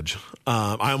 I don't judge.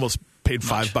 I almost paid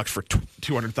 $5 for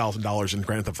 $200,000 in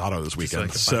Grand Theft Auto this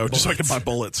weekend, just so I could buy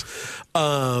bullets.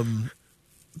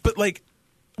 But like,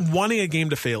 wanting a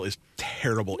game to fail is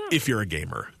terrible if you're a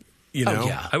gamer. You know? Oh,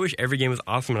 yeah. I wish every game was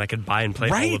awesome and I could buy and play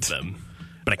all of them,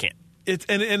 but I can't.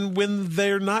 And when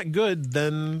they're not good,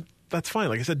 then that's fine.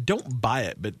 Like I said, don't buy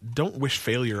it, but don't wish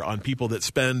failure on people that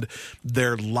spend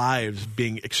their lives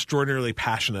being extraordinarily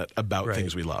passionate about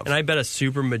things we love. And I bet a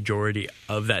super majority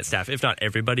of that staff, if not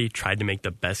everybody, tried to make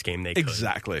the best game they could.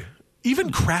 Exactly.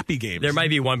 Even crappy games. There might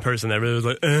be one person that really was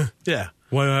like, yeah.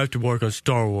 Why do I have to work on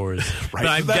Star Wars?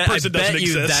 Right. But I bet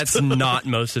you exist. that's not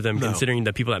most of them, considering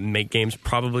the people that make games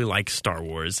probably like Star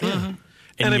Wars. Mm-hmm.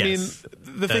 And yes, I mean,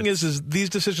 the thing is these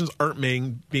decisions aren't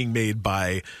being made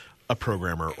by a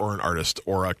programmer or an artist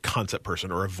or a concept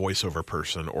person or a voiceover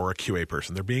person or a QA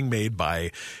person. They're being made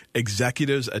by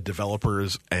executives at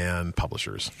developers and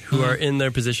publishers. Who are in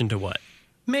their position to what?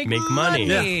 Make money.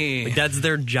 Yeah. Like, that's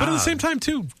their job. But at the same time,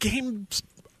 too, games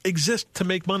exist to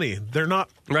make money. They're not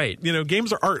right.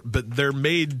 Games are art, but they're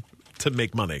made to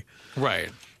make money. Right.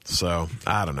 So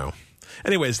I don't know.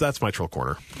 Anyways, that's my troll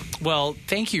corner. Well,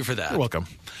 thank you for that. You're welcome.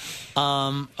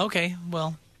 Okay.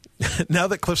 Well, now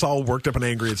that Cliff's all worked up and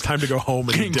angry, it's time to go home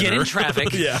and eat dinner. Get in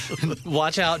traffic. Yeah.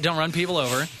 Watch out. Don't run people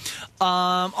over.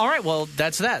 All right. Well,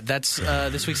 that's that. That's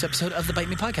this week's episode of the Bite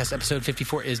Me Podcast. Episode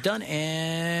 54 is done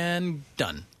and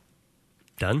done.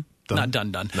 Done? Not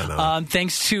done. No.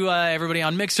 Thanks to everybody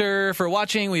on Mixer for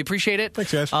watching. We appreciate it.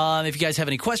 Thanks, guys. If you guys have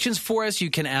any questions for us, you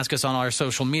can ask us on our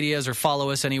social medias or follow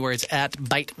us anywhere. It's at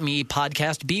Bite Me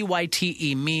Podcast,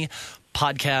 BYTE Me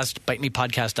Podcast,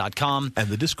 bitemepodcast.com. And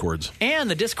the Discords.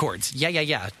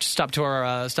 Yeah. Just stop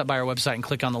by our website and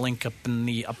click on the link up in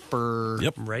the upper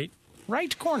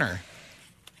right corner.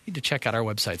 Need to check out our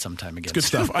website sometime again. It's good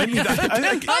stuff. I think I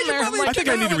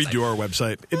need to redo our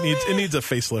website. It needs a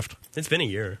facelift. It's been a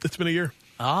year.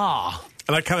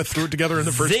 And I kind of threw it together in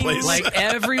the first place. Like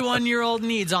every 1-year-old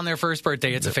needs on their first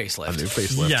birthday, it's a facelift. A new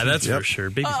facelift. Yeah, that's for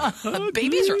sure.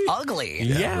 Babies are ugly.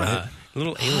 Yeah. Right.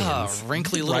 Little aliens.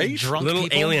 Wrinkly little drunk little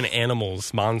people. alien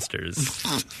animals, monsters,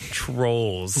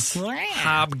 trolls,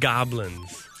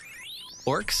 hobgoblins,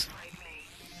 orcs.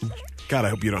 God, I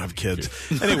hope you don't have kids.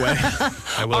 Anyway.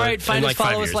 All right, find us,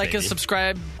 follow us, like us,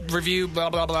 subscribe, review, blah,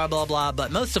 blah, blah, blah, blah.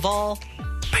 But most of all,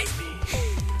 bite me.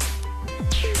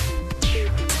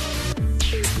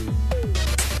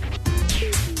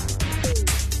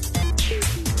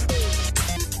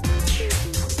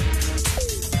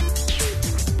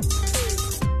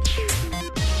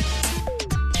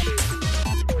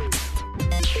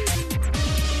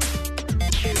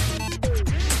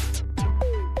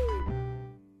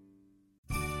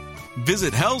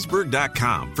 Visit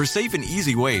Helzberg.com for safe and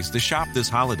easy ways to shop this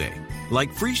holiday,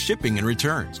 like free shipping and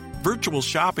returns, virtual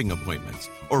shopping appointments,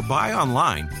 or buy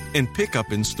online and pick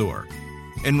up in store.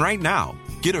 And right now,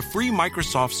 get a free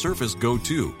Microsoft Surface Go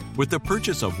 2 with the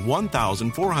purchase of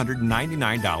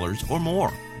 $1,499 or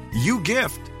more. You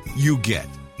gift, you get.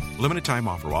 Limited time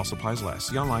offer while supplies last.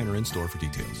 See online or in store for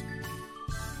details.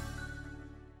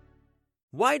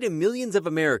 Why do millions of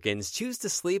Americans choose to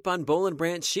sleep on Boll &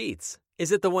 Branch sheets?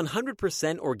 Is it the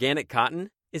 100% organic cotton?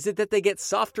 Is it that they get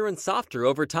softer and softer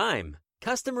over time?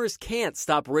 Customers can't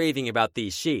stop raving about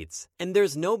these sheets, and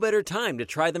there's no better time to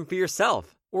try them for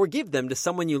yourself or give them to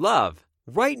someone you love.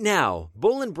 Right now,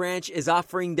 Boll & Branch is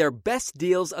offering their best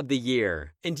deals of the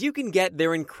year, and you can get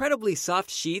their incredibly soft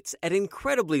sheets at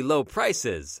incredibly low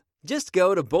prices. Just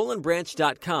go to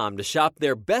bollandbranch.com to shop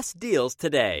their best deals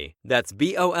today. That's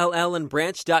BOLL and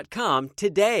branch.com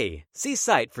today. See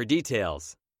site for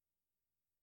details.